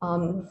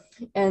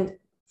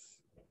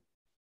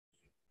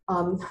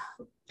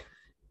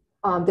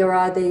 there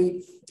are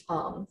the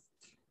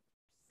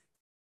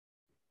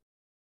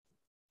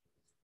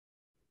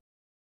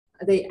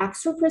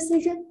extra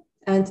precision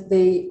and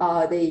the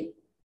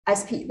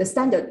SP, the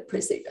standard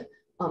precision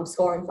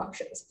scoring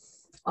functions.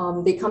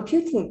 The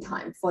computing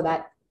time for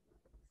that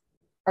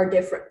are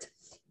different.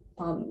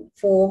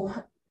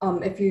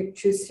 If you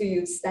choose to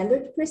use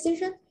standard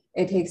precision,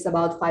 it takes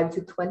about 5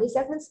 to 20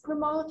 seconds per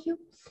molecule.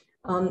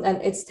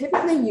 And it's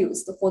typically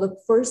used for the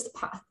first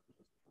path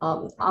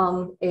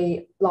on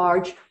a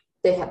large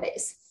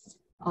database.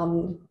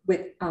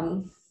 With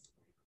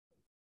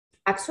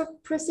extra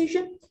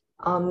precision,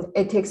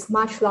 it takes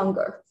much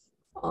longer,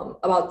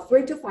 about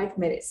 3 to 5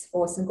 minutes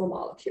for a single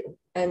molecule.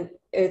 And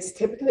it's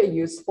typically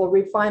used for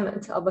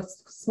refinement of a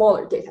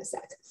smaller data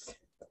set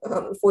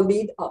for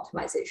lead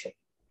optimization.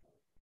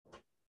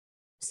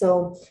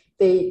 So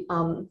the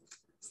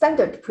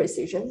standard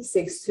precision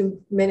seeks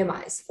to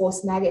minimize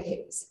false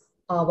negatives,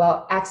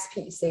 while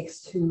XP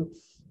seeks to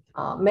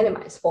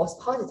minimize false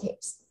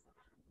positives.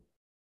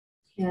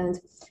 And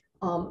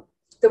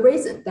the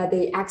reason that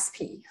the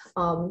XP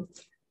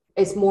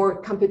is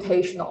more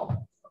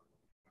computational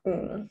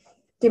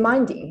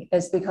demanding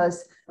is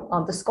because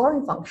the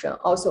scoring function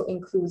also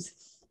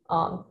includes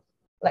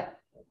like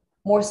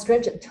more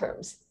stringent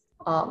terms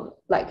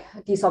like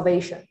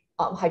desolvation,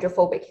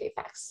 hydrophobic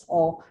effects,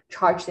 or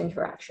charged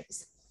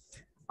interactions.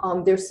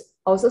 There's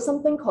also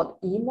something called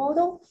E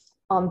model.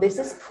 This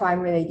is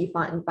primarily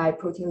defined by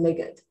protein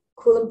ligand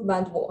Coulomb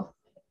van der Waals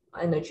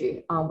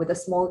energy with a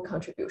small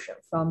contribution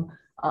from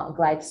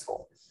glide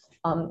score.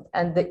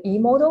 And the E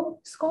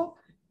model score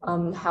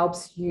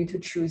helps you to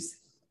choose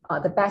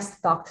the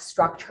best docked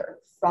structure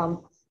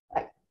from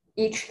like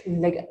each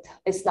ligand.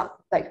 It's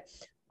not like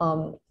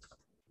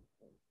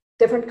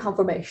different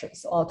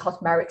conformations or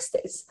tautomeric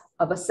states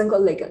of a single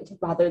ligand,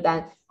 rather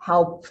than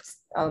help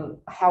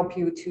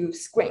you to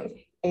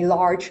screen a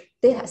large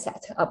data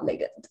set of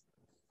ligand.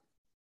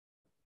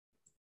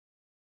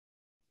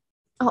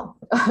 Oh,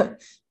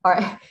 all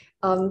right.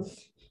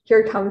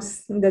 Here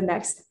comes the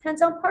next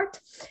hands-on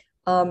part.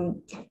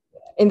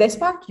 In this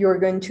part, you're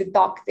going to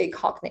dock the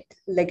cognate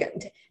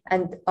ligand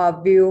and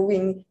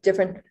viewing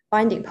different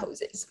binding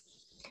poses.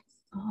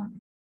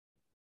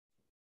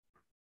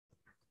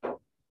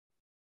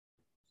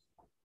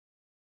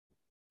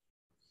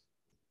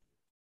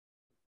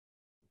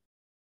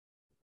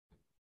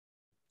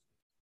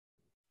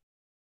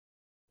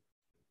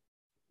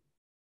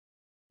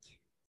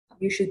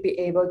 you should be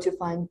able to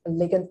find a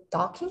ligand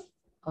docking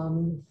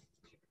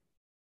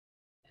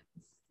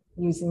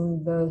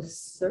using the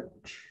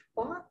search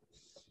bar.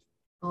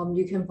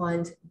 You can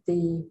find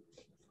the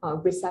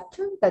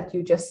receptor that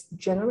you just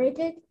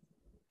generated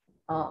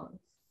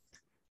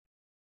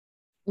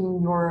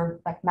in your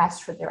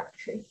master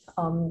directory.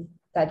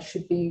 That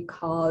should be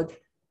called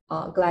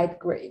glide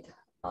grid.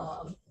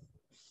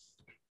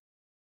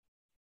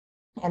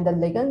 And the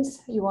ligands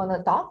you want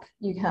to dock,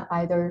 you can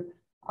either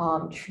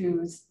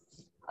choose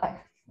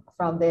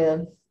from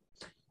the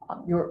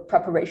your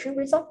preparation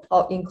result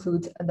or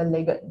include the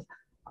ligand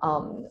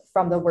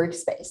from the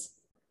workspace.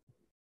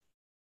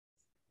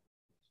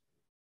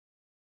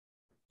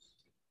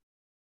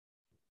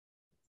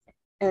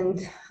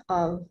 And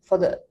for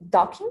the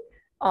docking,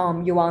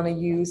 you want to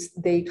use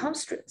the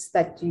constraints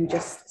that you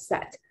just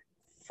set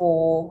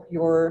for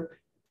your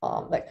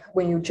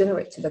when you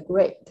generate the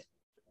grid.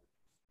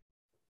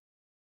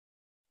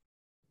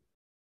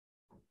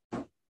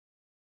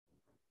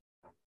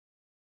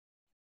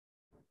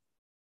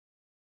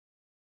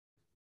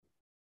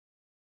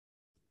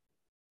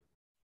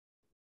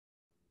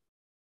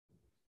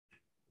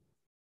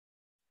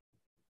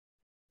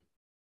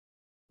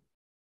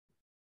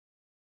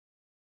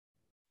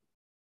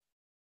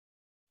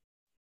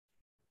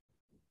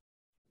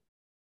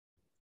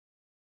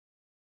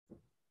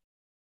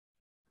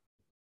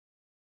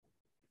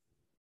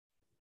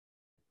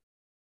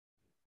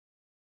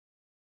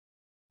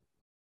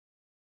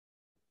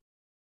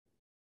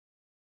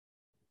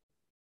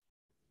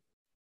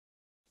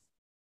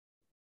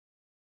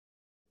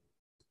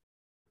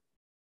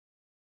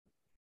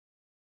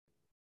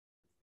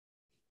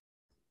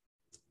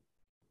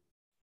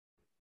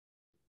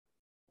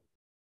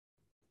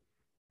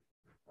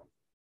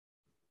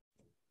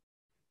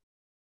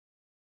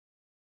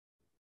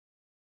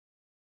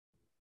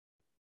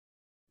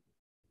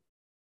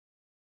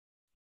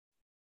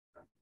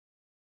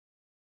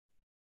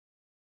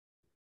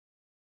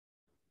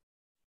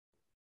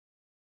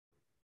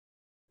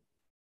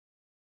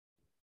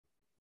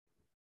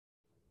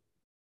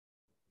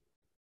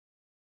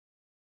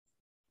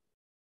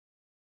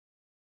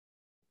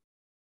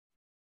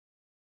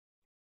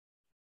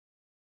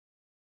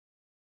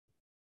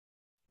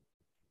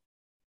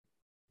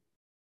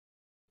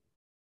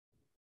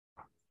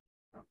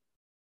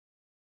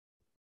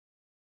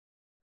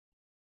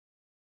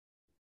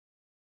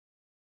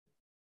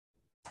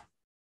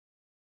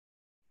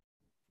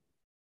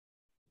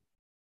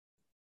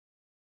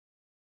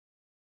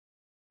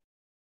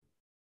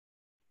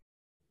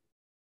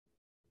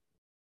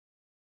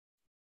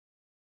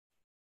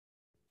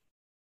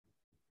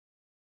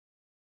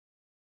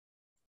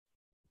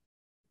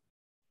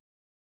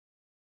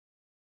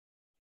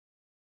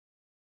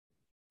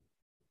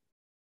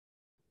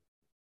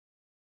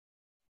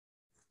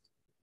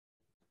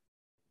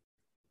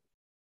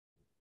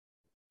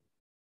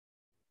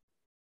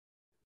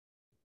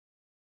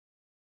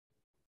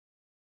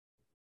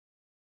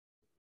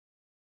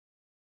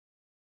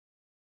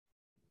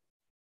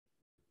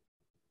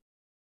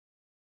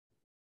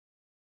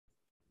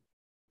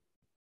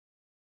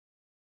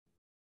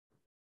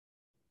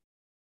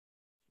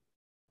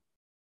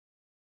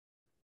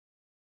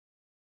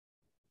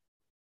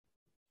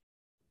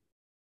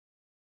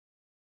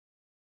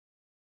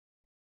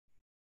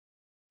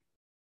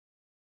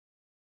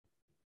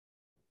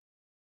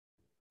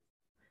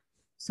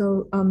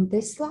 So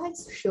this slide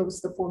shows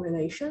the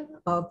formulation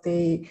of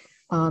the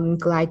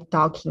glide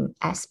docking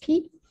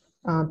SP.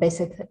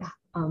 Basically,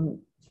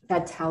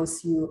 that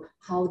tells you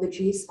how the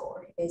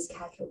G-score is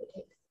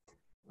calculated.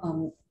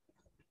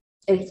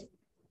 It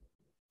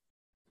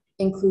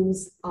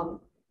includes van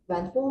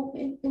der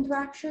Waals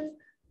interaction,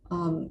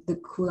 the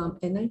Coulomb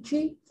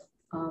energy,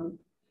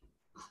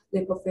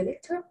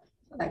 lipophilic term,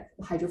 like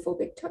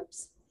hydrophobic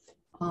terms,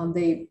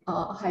 the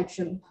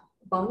hydrogen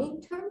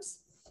bonding terms,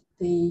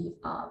 the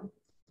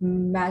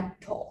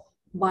metal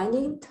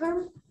binding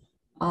term,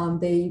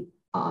 a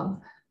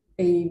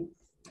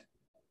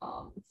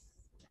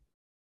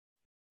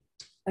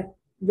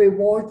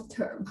reward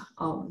term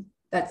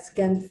that's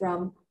gained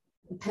from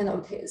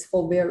penalties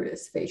for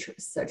various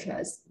features such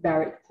as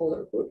baric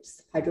polar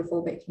groups,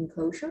 hydrophobic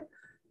enclosure,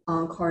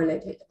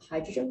 correlated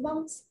hydrogen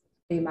bonds,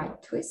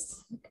 amide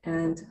twists,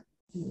 and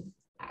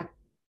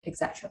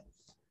etc.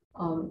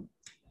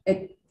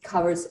 It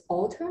covers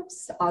all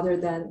terms other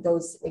than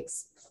those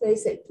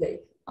explicitly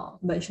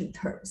mentioned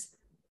terms.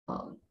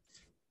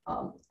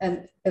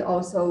 And it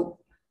also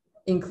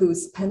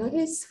includes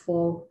penalties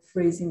for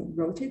freezing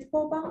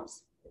rotatable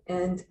bonds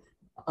and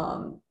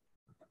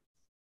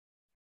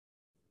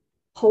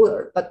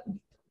polar but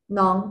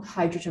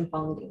non-hydrogen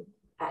bonding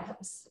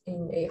atoms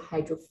in a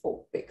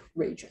hydrophobic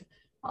region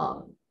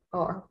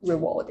are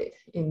rewarded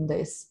in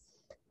this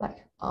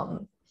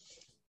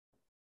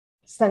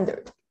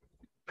standard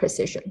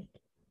precision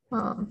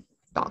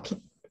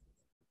docking.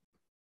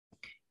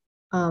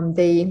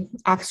 The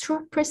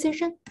extra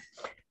precision,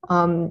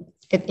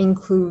 it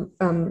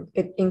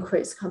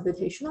increases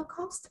computational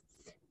cost.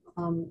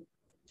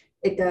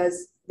 It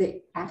does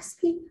the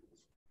XP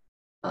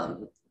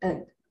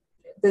and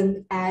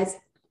then add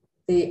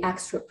the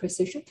extra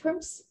precision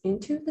terms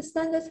into the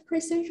standard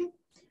precision.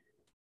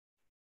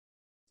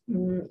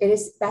 It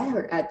is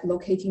better at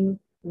locating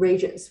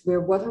regions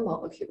where water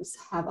molecules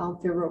have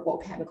unfavorable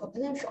chemical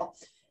potential,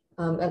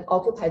 and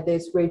occupy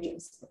these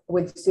regions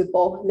with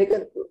suitable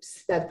ligand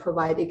groups that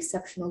provide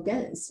exceptional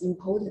gains in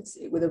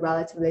potency with a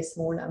relatively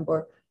small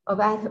number of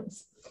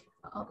atoms.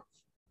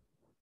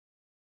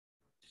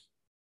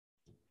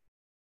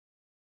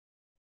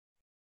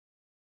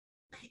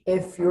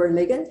 If your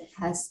ligand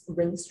has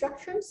ring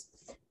structures,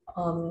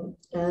 you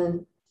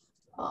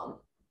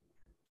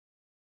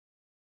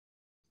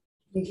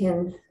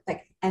can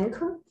like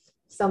anchor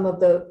some of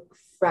the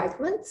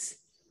fragments.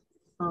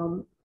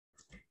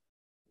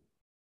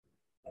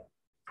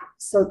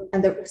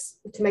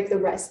 To make the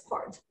rest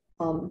part,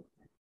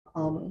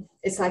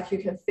 it's like you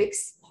can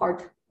fix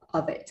part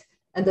of it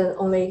and then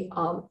only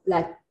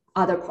let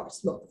other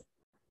parts move.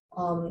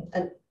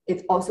 And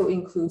it also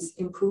includes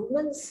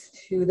improvements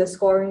to the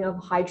scoring of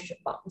hydrogen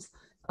bonds,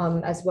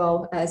 as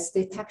well as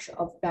detection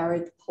of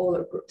baried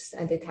polar groups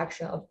and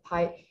detection of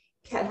pi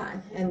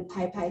cation and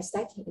pi-pi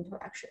stacking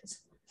interactions,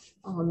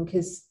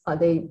 because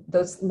the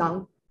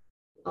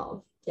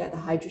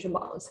hydrogen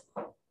bonds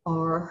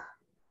are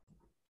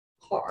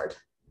hard,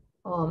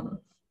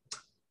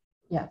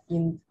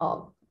 in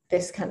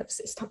this kind of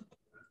system.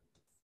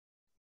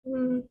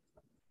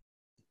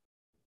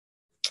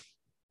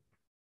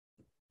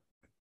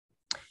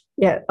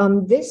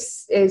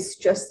 This is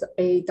just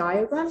a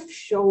diagram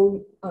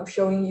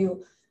showing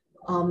you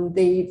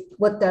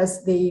what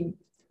does the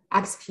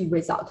XP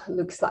result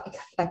looks like.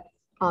 Like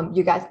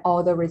you get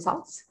all the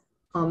results.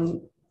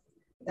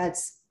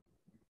 That's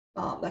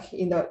like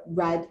in the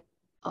red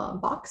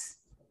box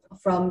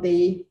from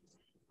the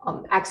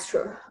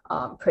extra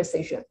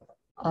precision.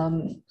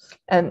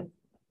 And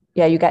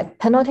yeah, you get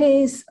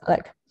penalties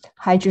like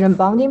hydrogen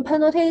bonding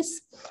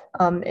penalties,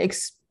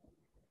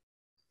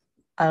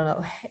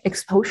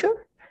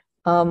 exposure,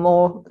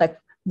 more like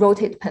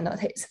rotate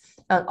penalties,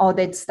 and all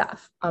that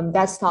stuff.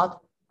 That's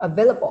not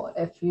available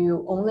if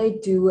you only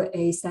do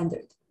a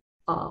standard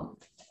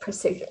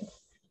precision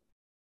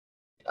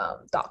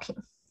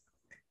docking.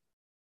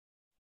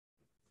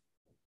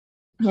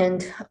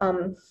 And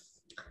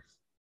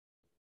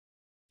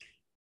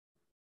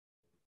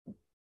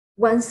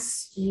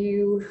once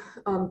you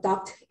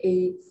docked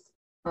a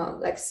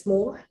like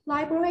small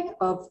library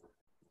of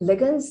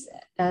ligands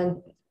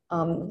and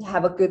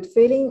have a good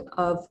feeling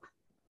of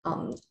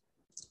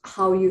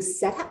how you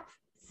set up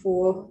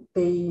for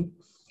the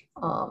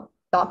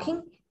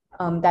docking,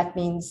 that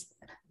means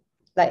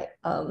like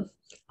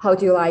how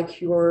do you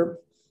like your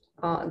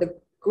the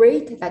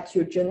grade that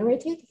you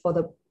generated for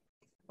the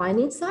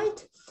binding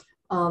site,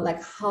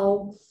 like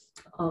how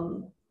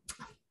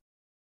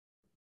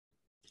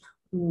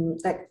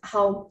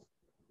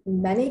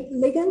many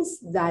ligands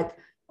that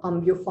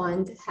you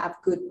find have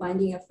good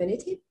binding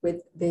affinity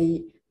with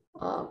the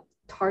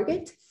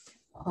target.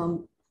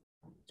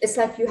 It's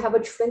like you have a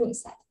training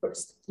set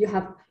first. You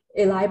have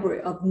a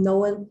library of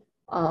known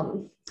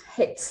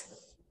hits,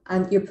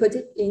 and you put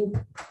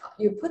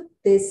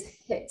these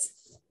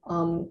hits,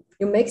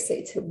 you mix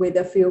it with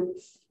a few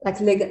like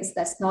ligands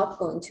that's not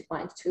going to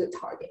bind to the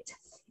target,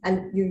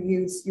 and you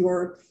use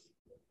your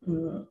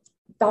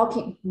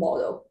docking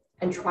model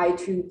and try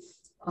to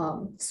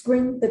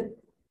screen the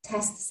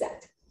test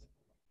set.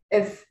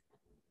 If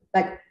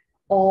like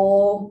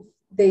all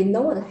the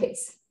known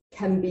hits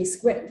can be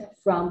screened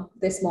from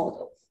this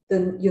model,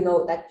 then you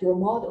know that your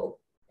model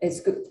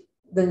is good.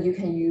 Then you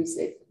can use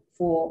it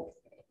for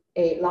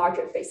a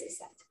larger basis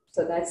set.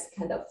 So that's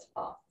kind of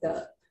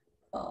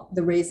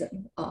the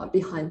reason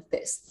behind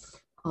this.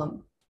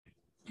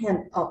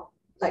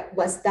 Like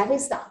once that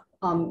is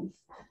done,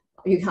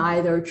 you can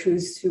either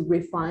choose to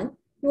refine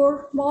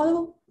your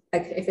model.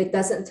 Like if it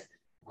doesn't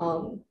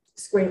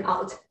screen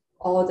out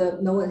all the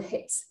known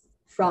hits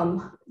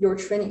from your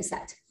training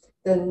set,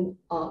 then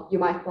you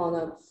might want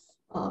to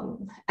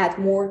add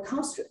more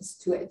constraints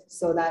to it,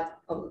 so that,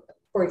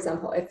 for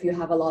example, if you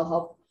have a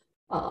lot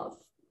of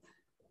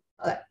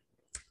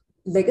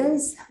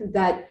ligands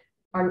that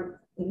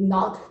are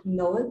not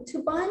known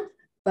to bind,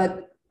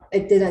 but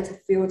it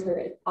didn't filter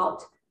it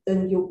out,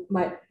 then you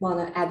might want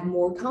to add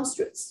more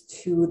constraints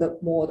to the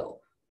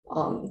model.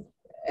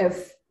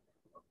 If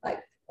like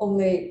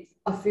only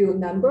a few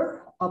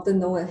number of the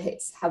known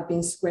hits have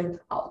been screened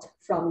out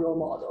from your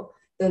model,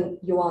 then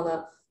you want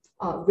to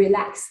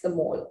relax the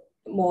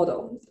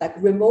model, like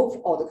remove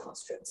all the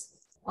constraints.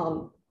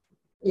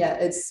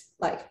 It's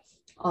like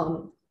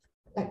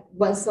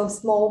once a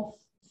small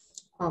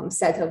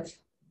set of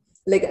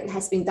ligand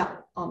has been done,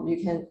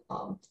 you can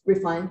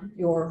refine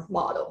your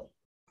model.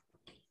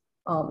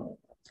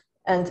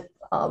 And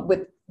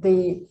with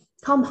the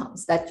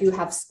compounds that you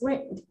have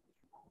screened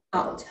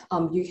out,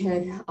 you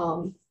can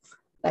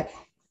like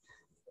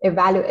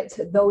evaluate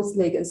those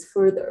ligands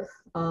further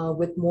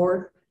with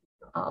more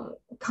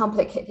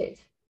complicated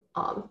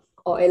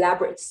or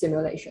elaborate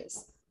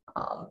simulations,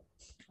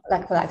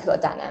 like molecular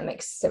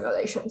dynamics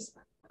simulations.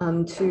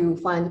 to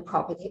find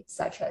properties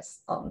such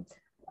as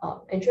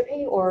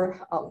entropy, or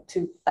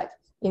to like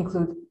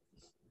include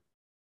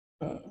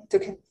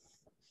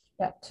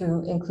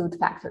to include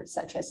factors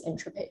such as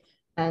entropy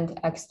and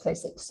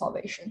explicit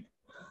solvation.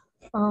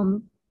 I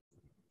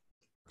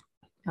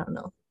don't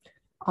know.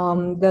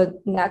 The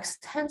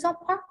next hands-on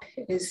part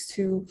is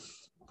to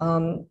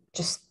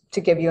just to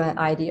give you an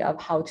idea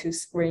of how to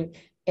screen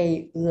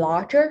a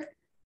larger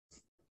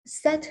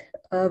set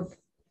of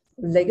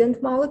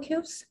ligand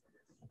molecules,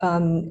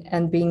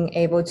 and being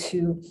able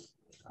to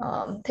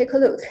take a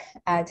look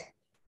at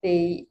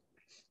the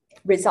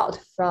result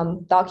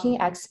from docking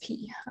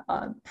XP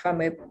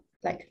from a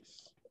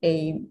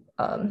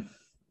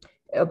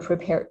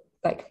prepared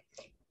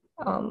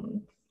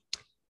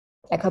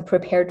a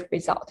prepared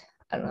result.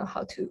 I don't know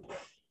how to.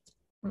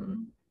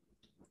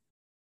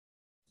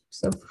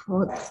 So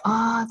for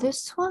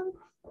this one.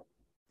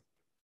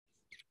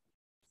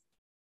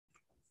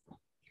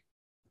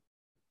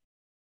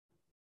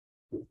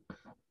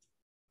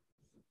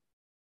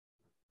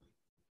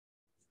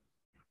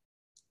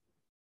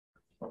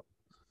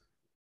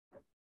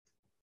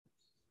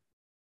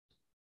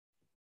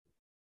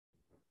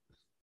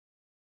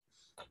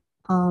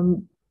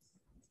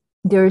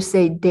 There's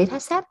a data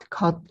set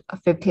called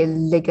 50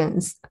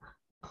 ligands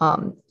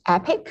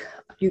epic.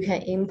 You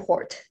can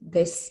import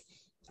this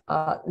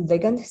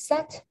ligand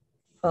set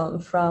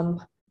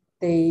from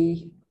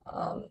the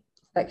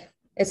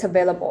it's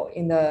available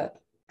in the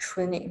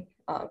training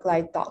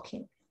glide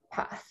docking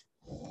path.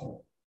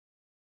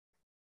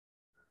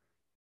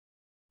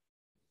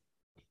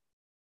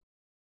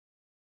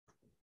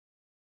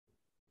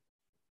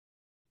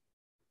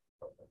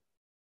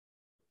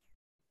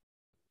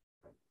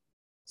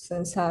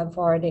 Since I've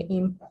already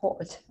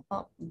imported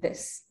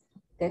this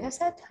data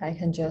set, I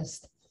can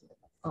just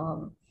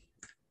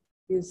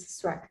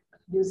use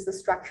the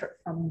structure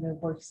from the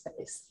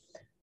workspace.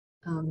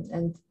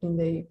 And in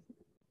the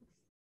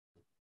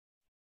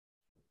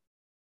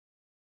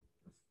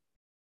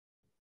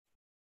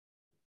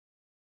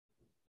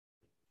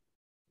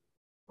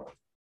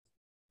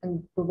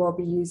and we will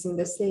be using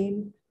the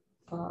same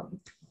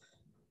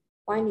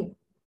binding,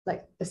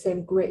 like the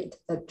same grid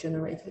that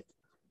generated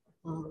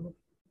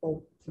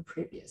for the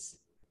previous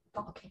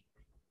docking.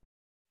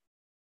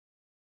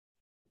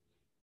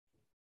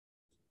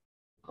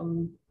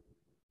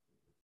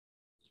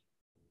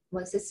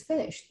 Once it's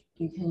finished,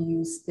 you can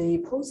use the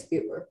pose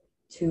viewer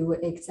to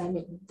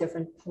examine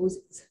different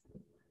poses.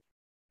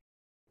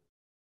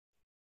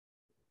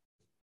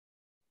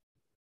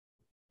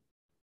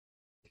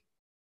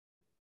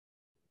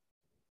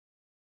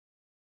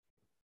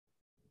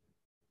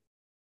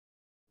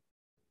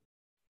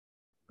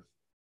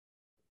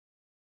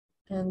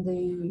 And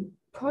the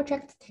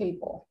project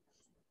table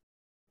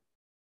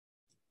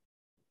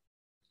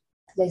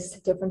lists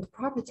different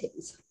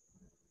properties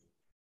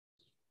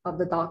of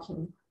the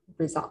docking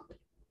result.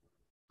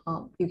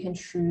 You can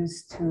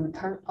choose to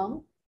turn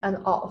on and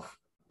off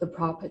the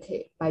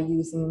property by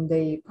using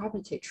the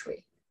property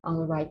tree on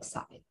the right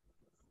side.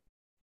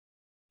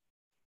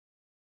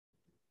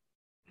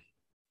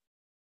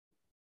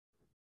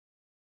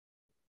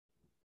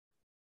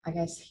 I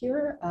guess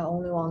here I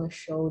only want to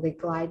show the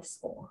glide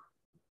score.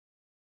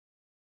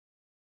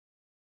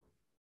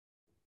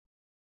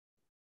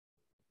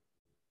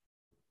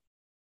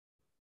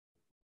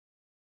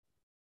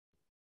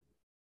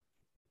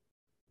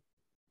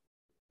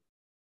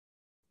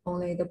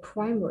 Only the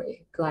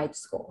primary glide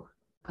score,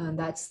 and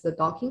that's the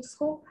docking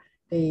score,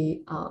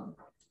 the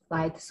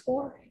glide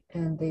score,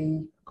 and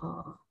the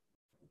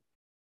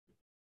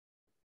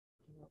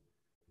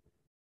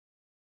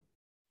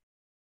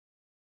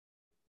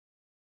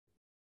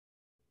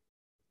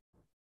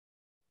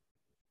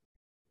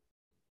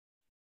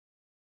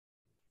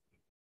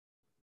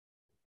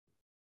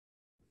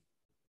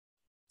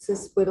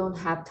since we don't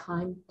have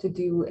time to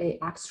do a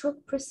extra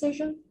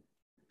precision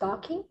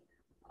docking,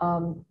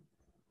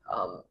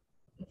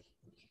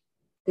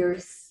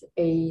 there's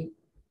a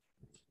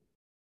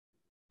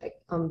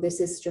this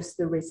is just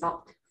the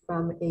result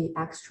from a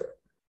extra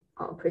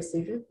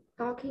precision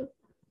docking,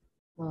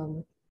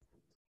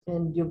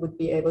 and you would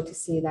be able to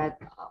see that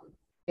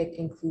it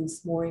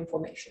includes more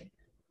information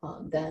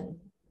than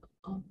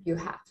you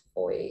have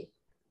for a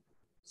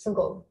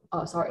single,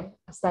 a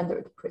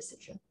standard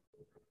precision.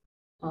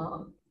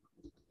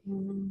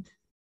 And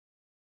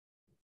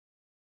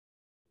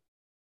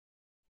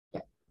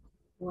yeah,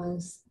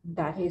 once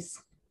that is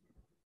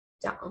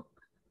done,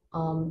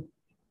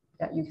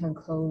 that you can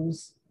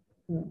close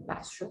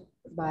Master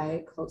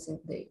by closing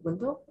the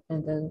window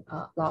and then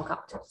log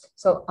out.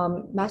 So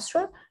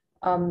Master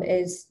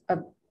is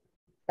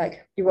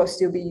like you will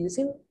still be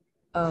using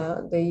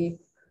the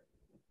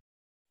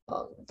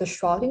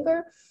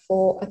Schrodinger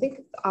for, I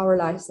think our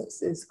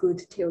license is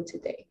good till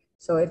today.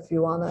 So if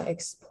you want to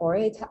explore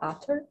it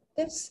after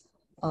this,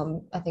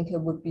 I think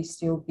it would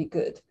still be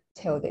good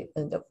till the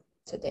end of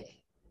today.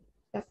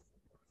 Yeah.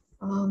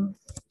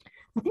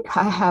 I think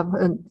I have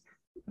a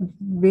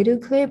video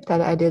clip that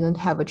I didn't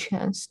have a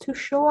chance to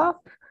show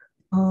up.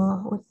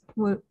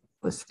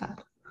 what's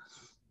that?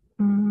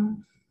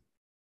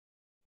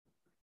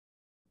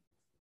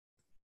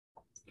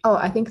 Oh,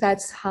 I think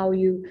that's how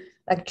you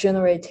like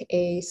generate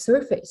a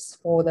surface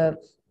for the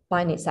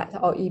binding site,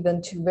 or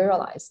even to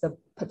visualize the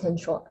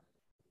potential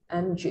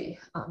energy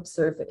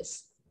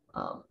surface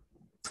of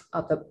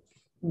the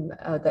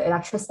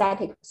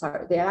electrostatic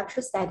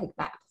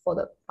map for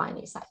the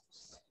binding site.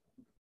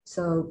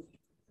 So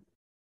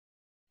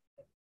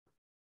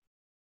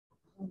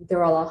there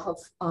are a lot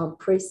of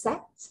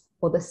presets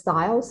for the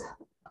styles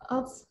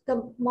of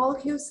the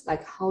molecules,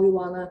 like how you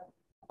wanna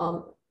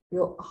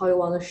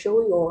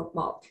show your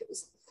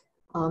molecules.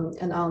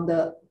 And on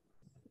the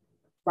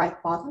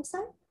right bottom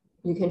side,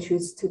 you can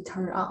choose to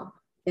turn on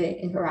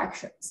the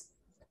interactions.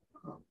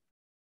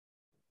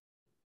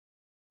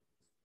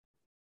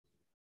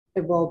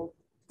 It will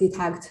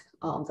detect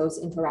those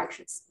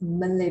interactions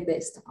mainly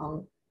based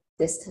on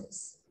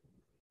distance,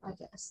 I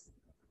guess.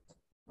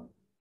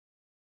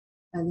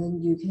 And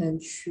then you can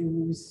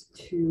choose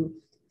to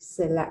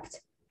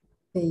select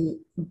a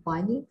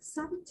binding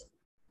site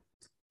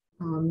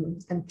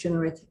and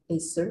generate a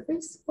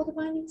surface for the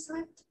binding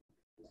site.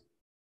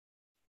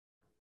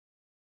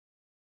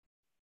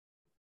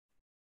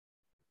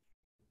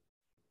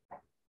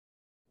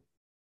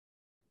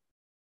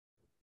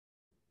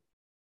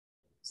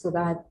 So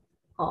that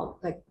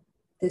like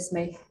this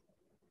may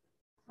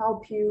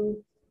help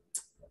you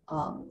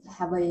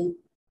have a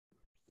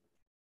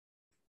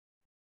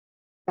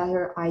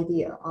better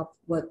idea of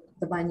what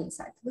the binding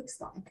site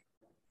looks like.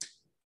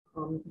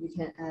 You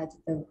can add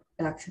the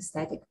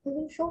electrostatic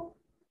potential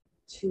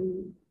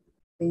to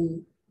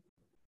the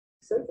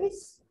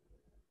surface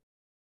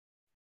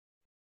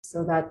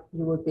so that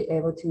you would be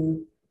able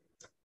to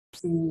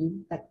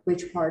see like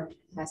which part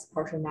has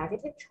partial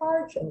negative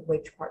charge and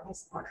which part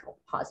has partial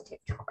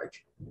positive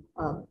charge,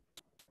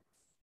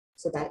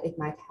 so that it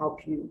might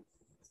help you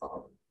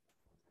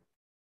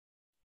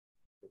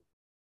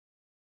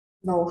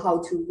know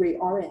how to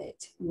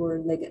reorient your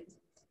ligand.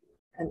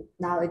 And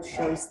now it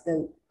shows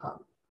the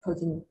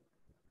protein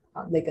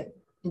ligand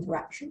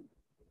interaction.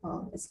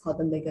 It's called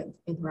the ligand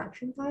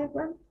interaction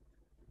diagram.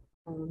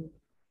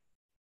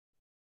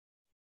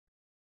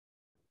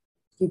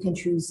 You can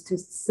choose to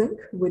sync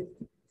with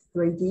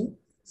 3D.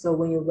 So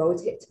when you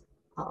rotate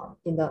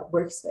in the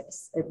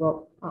workspace, it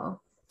will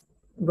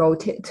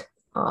rotate.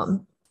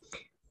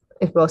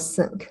 It will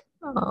sync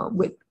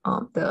with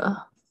the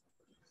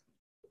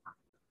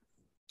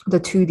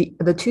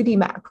 2D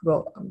map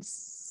will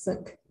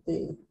sync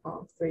the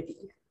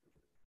 3D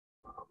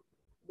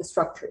the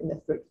structure in the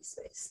 3D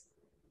space.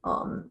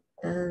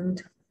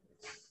 And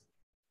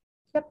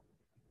yep.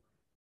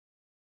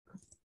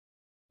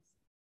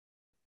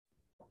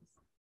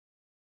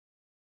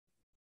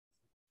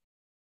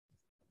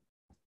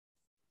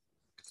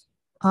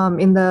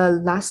 In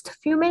the last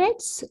few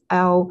minutes,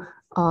 I'll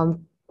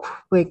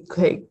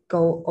quickly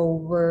go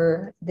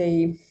over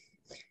the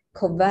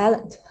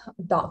covalent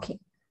docking.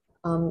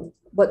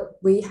 What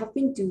we have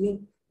been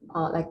doing,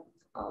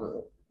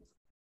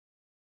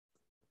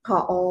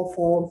 are all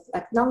for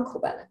like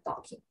non-covalent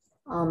docking.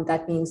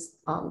 That means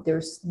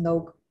there's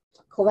no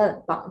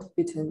covalent bond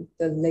between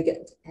the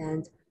ligand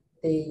and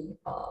the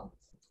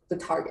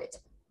target.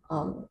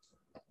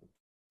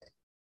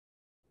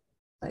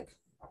 Like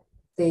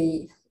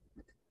the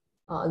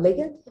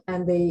ligand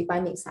and the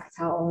binding sites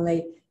are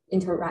only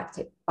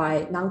interacted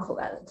by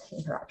non-covalent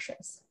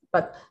interactions.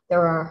 But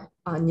there are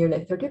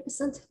nearly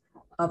 30%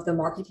 of the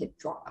marketed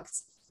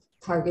drugs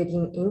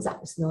targeting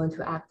enzymes known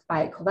to act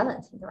by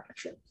covalent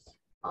interaction.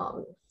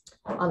 On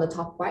the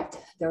top right,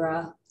 there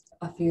are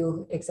a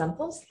few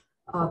examples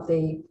of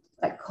the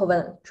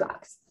covalent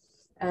drugs,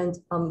 and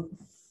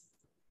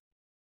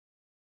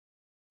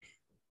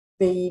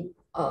the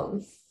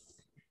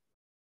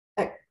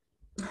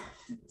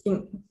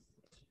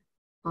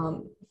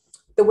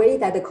way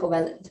that the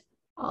covalent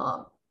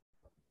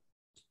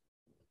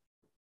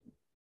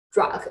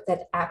drug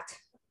that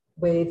act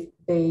with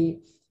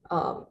the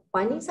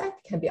binding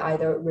site can be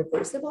either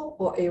reversible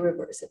or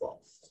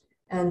irreversible.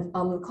 And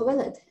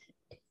covalent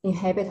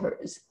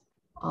inhibitors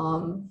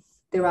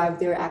derive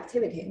their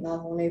activity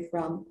not only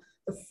from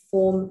the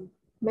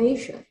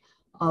formation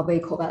of a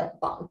covalent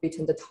bond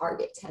between the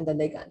target and the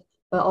ligand,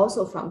 but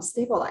also from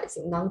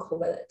stabilizing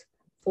non-covalent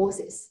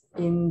forces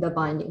in the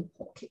binding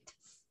pocket.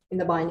 I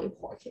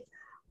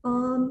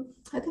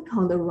think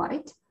on the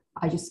right,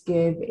 I just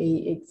gave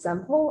an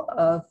example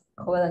of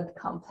covalent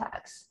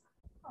complex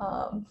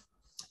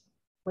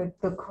with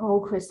the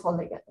co-crystal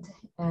ligand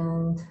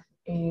and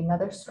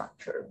another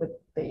structure with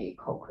the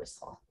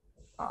co-crystal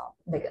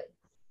ligand.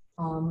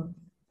 And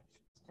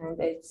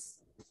it's,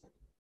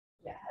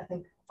 yeah, I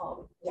think,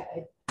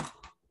 it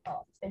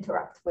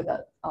interact with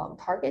a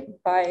target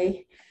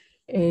by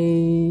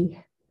a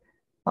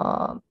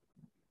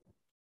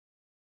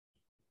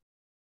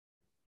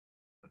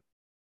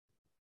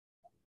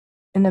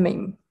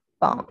enamine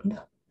bond.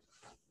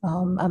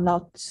 I'm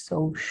not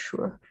so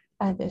sure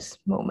at this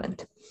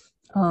moment,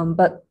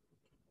 but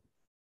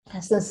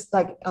since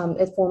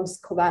it forms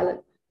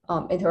covalent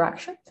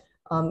interaction,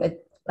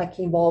 it like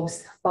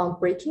involves bond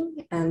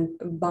breaking and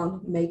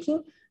bond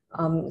making.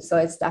 So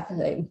it's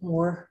definitely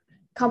more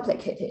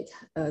complicated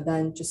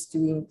than just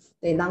doing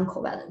the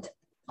non-covalent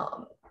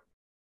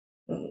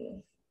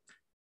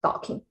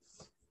docking.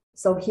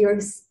 So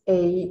here's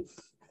a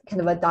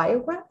kind of a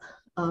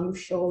diagram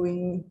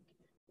showing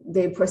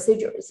the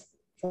procedures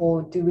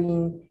for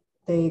doing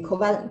the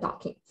covalent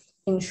docking.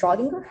 In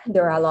Schrodinger,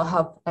 there are a lot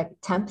of like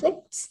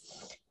templates.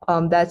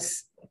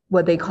 That's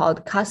what they call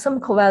custom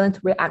covalent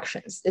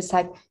reactions. It's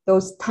like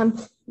those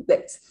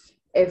templates.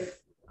 If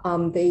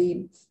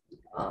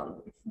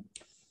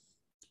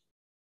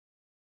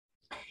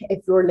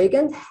if your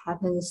ligand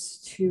happens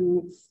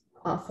to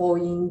fall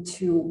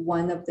into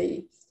one of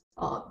the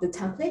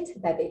templates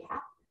that they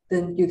have,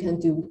 then you can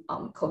do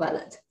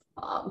covalent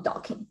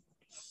docking.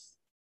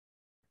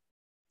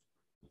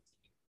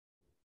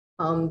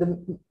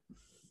 The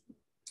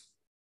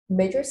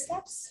major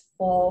steps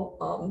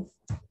for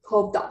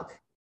CovDock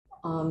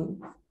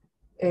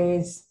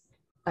is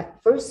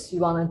like first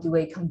you want to do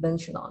a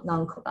conventional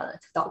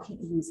non-covalent docking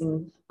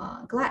using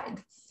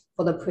GLIDE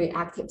for the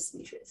pre-active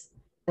species,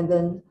 and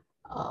then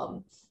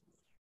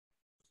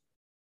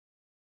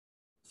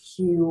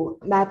you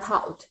map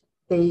out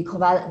the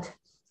covalent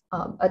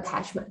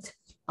attachment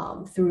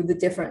through the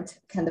different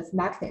kind of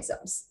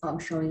mechanisms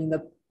shown in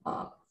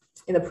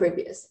the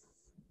previous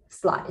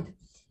slide.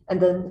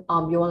 And then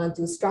you want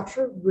to do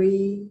structure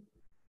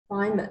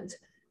refinement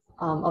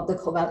of the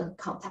covalent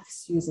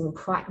complex using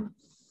prime.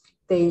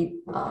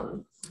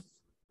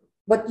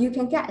 What you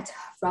can get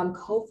from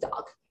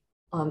CovDock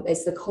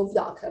is the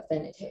CovDock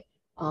affinity,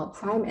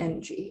 prime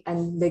energy,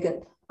 and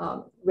ligand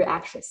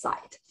reaction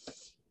site.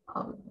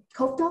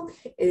 CovDock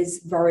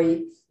is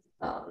very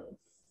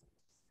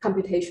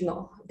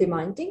computational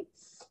demanding.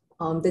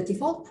 The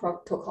default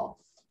protocol,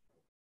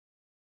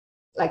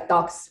 like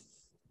docks,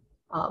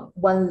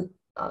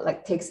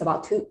 takes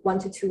about 1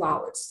 to 2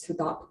 hours to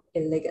dock a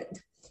ligand.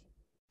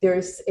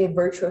 There's a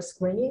virtual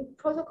screening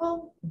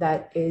protocol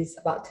that is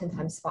about 10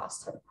 times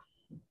faster.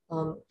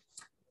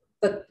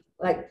 But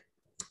like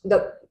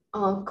the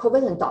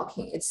covalent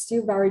docking, it's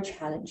still very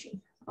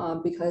challenging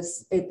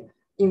because it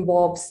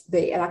involves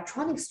the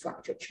electronic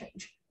structure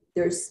change.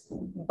 There's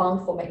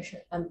bond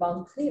formation and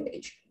bond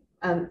cleavage,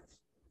 and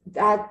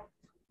that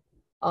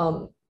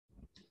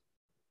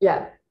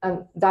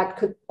that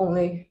could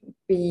only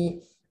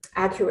be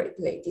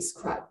accurately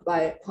described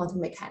by quantum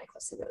mechanical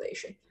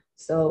simulation.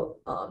 So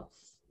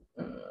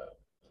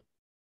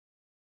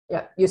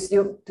you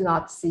still do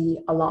not see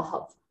a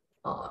lot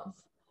of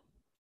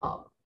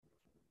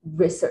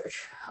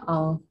research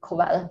on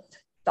covalent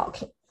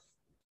docking.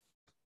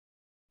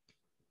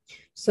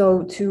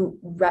 So to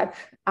wrap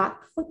up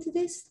for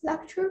today's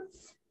lecture,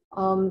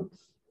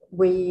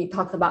 we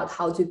talked about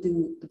how to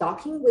do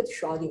docking with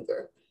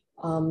Schrodinger.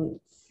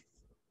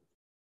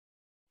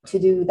 To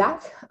do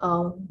that,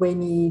 we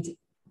need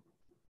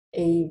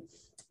a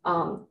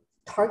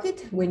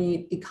target, we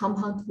need the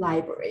compound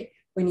library,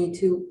 we need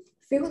to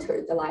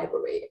filter the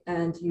library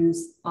and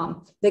use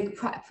lig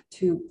prep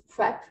to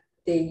prep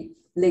the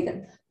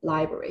ligand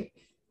library.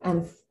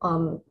 And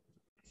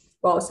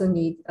we also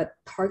need a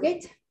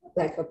target,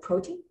 like a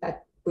protein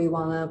that we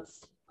want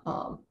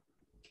to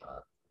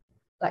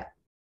like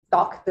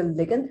dock the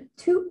ligand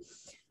to.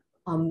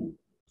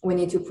 We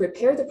need to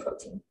prepare the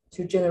protein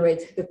to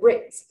generate the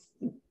grids.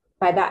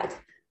 By that,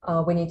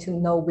 we need to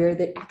know where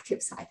the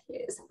active site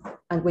is,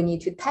 and we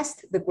need to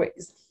test the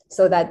grids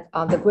so that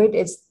the grid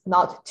is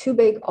not too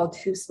big or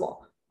too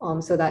small,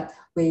 so that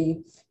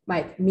we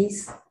might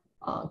miss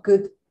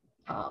good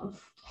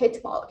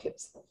hit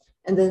molecules.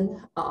 And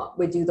then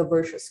we do the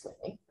virtual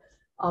screening.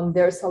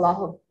 There's a lot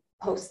of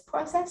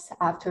post-process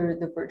after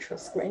the virtual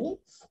screening.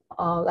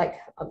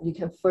 You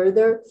can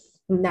further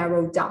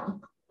narrow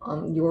down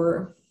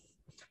your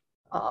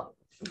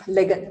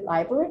ligand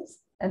libraries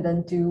and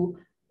then do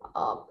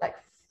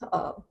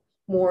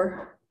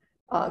more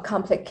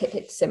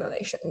complicated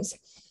simulations.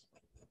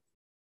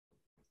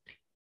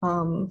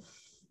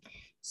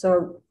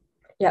 So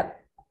yeah,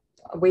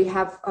 we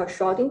have a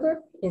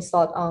Schrodinger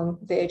installed on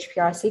the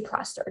HPRC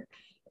cluster.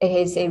 It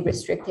is a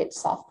restricted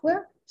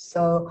software,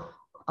 so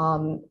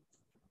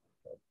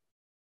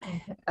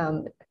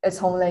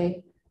it's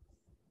only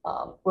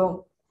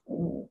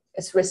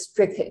it's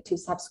restricted to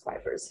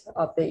subscribers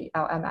of the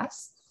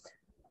LMS.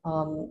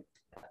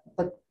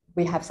 But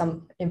we have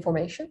some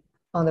information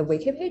on the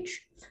wiki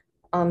page.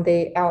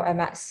 The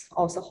LMS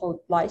also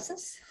holds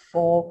license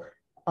for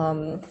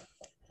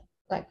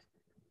like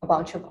a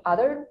bunch of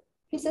other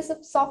pieces of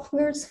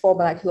softwares for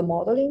molecular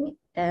modeling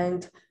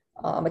and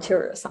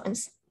material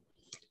science.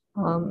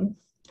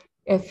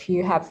 If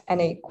you have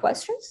any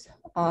questions,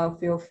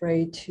 feel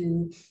free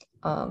to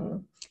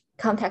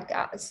contact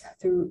us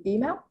through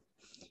email.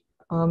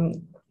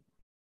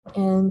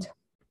 And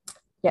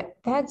yeah,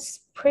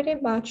 that's pretty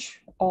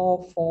much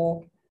all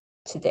for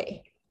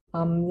today.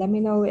 Let me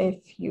know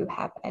if you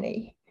have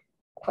any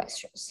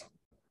questions.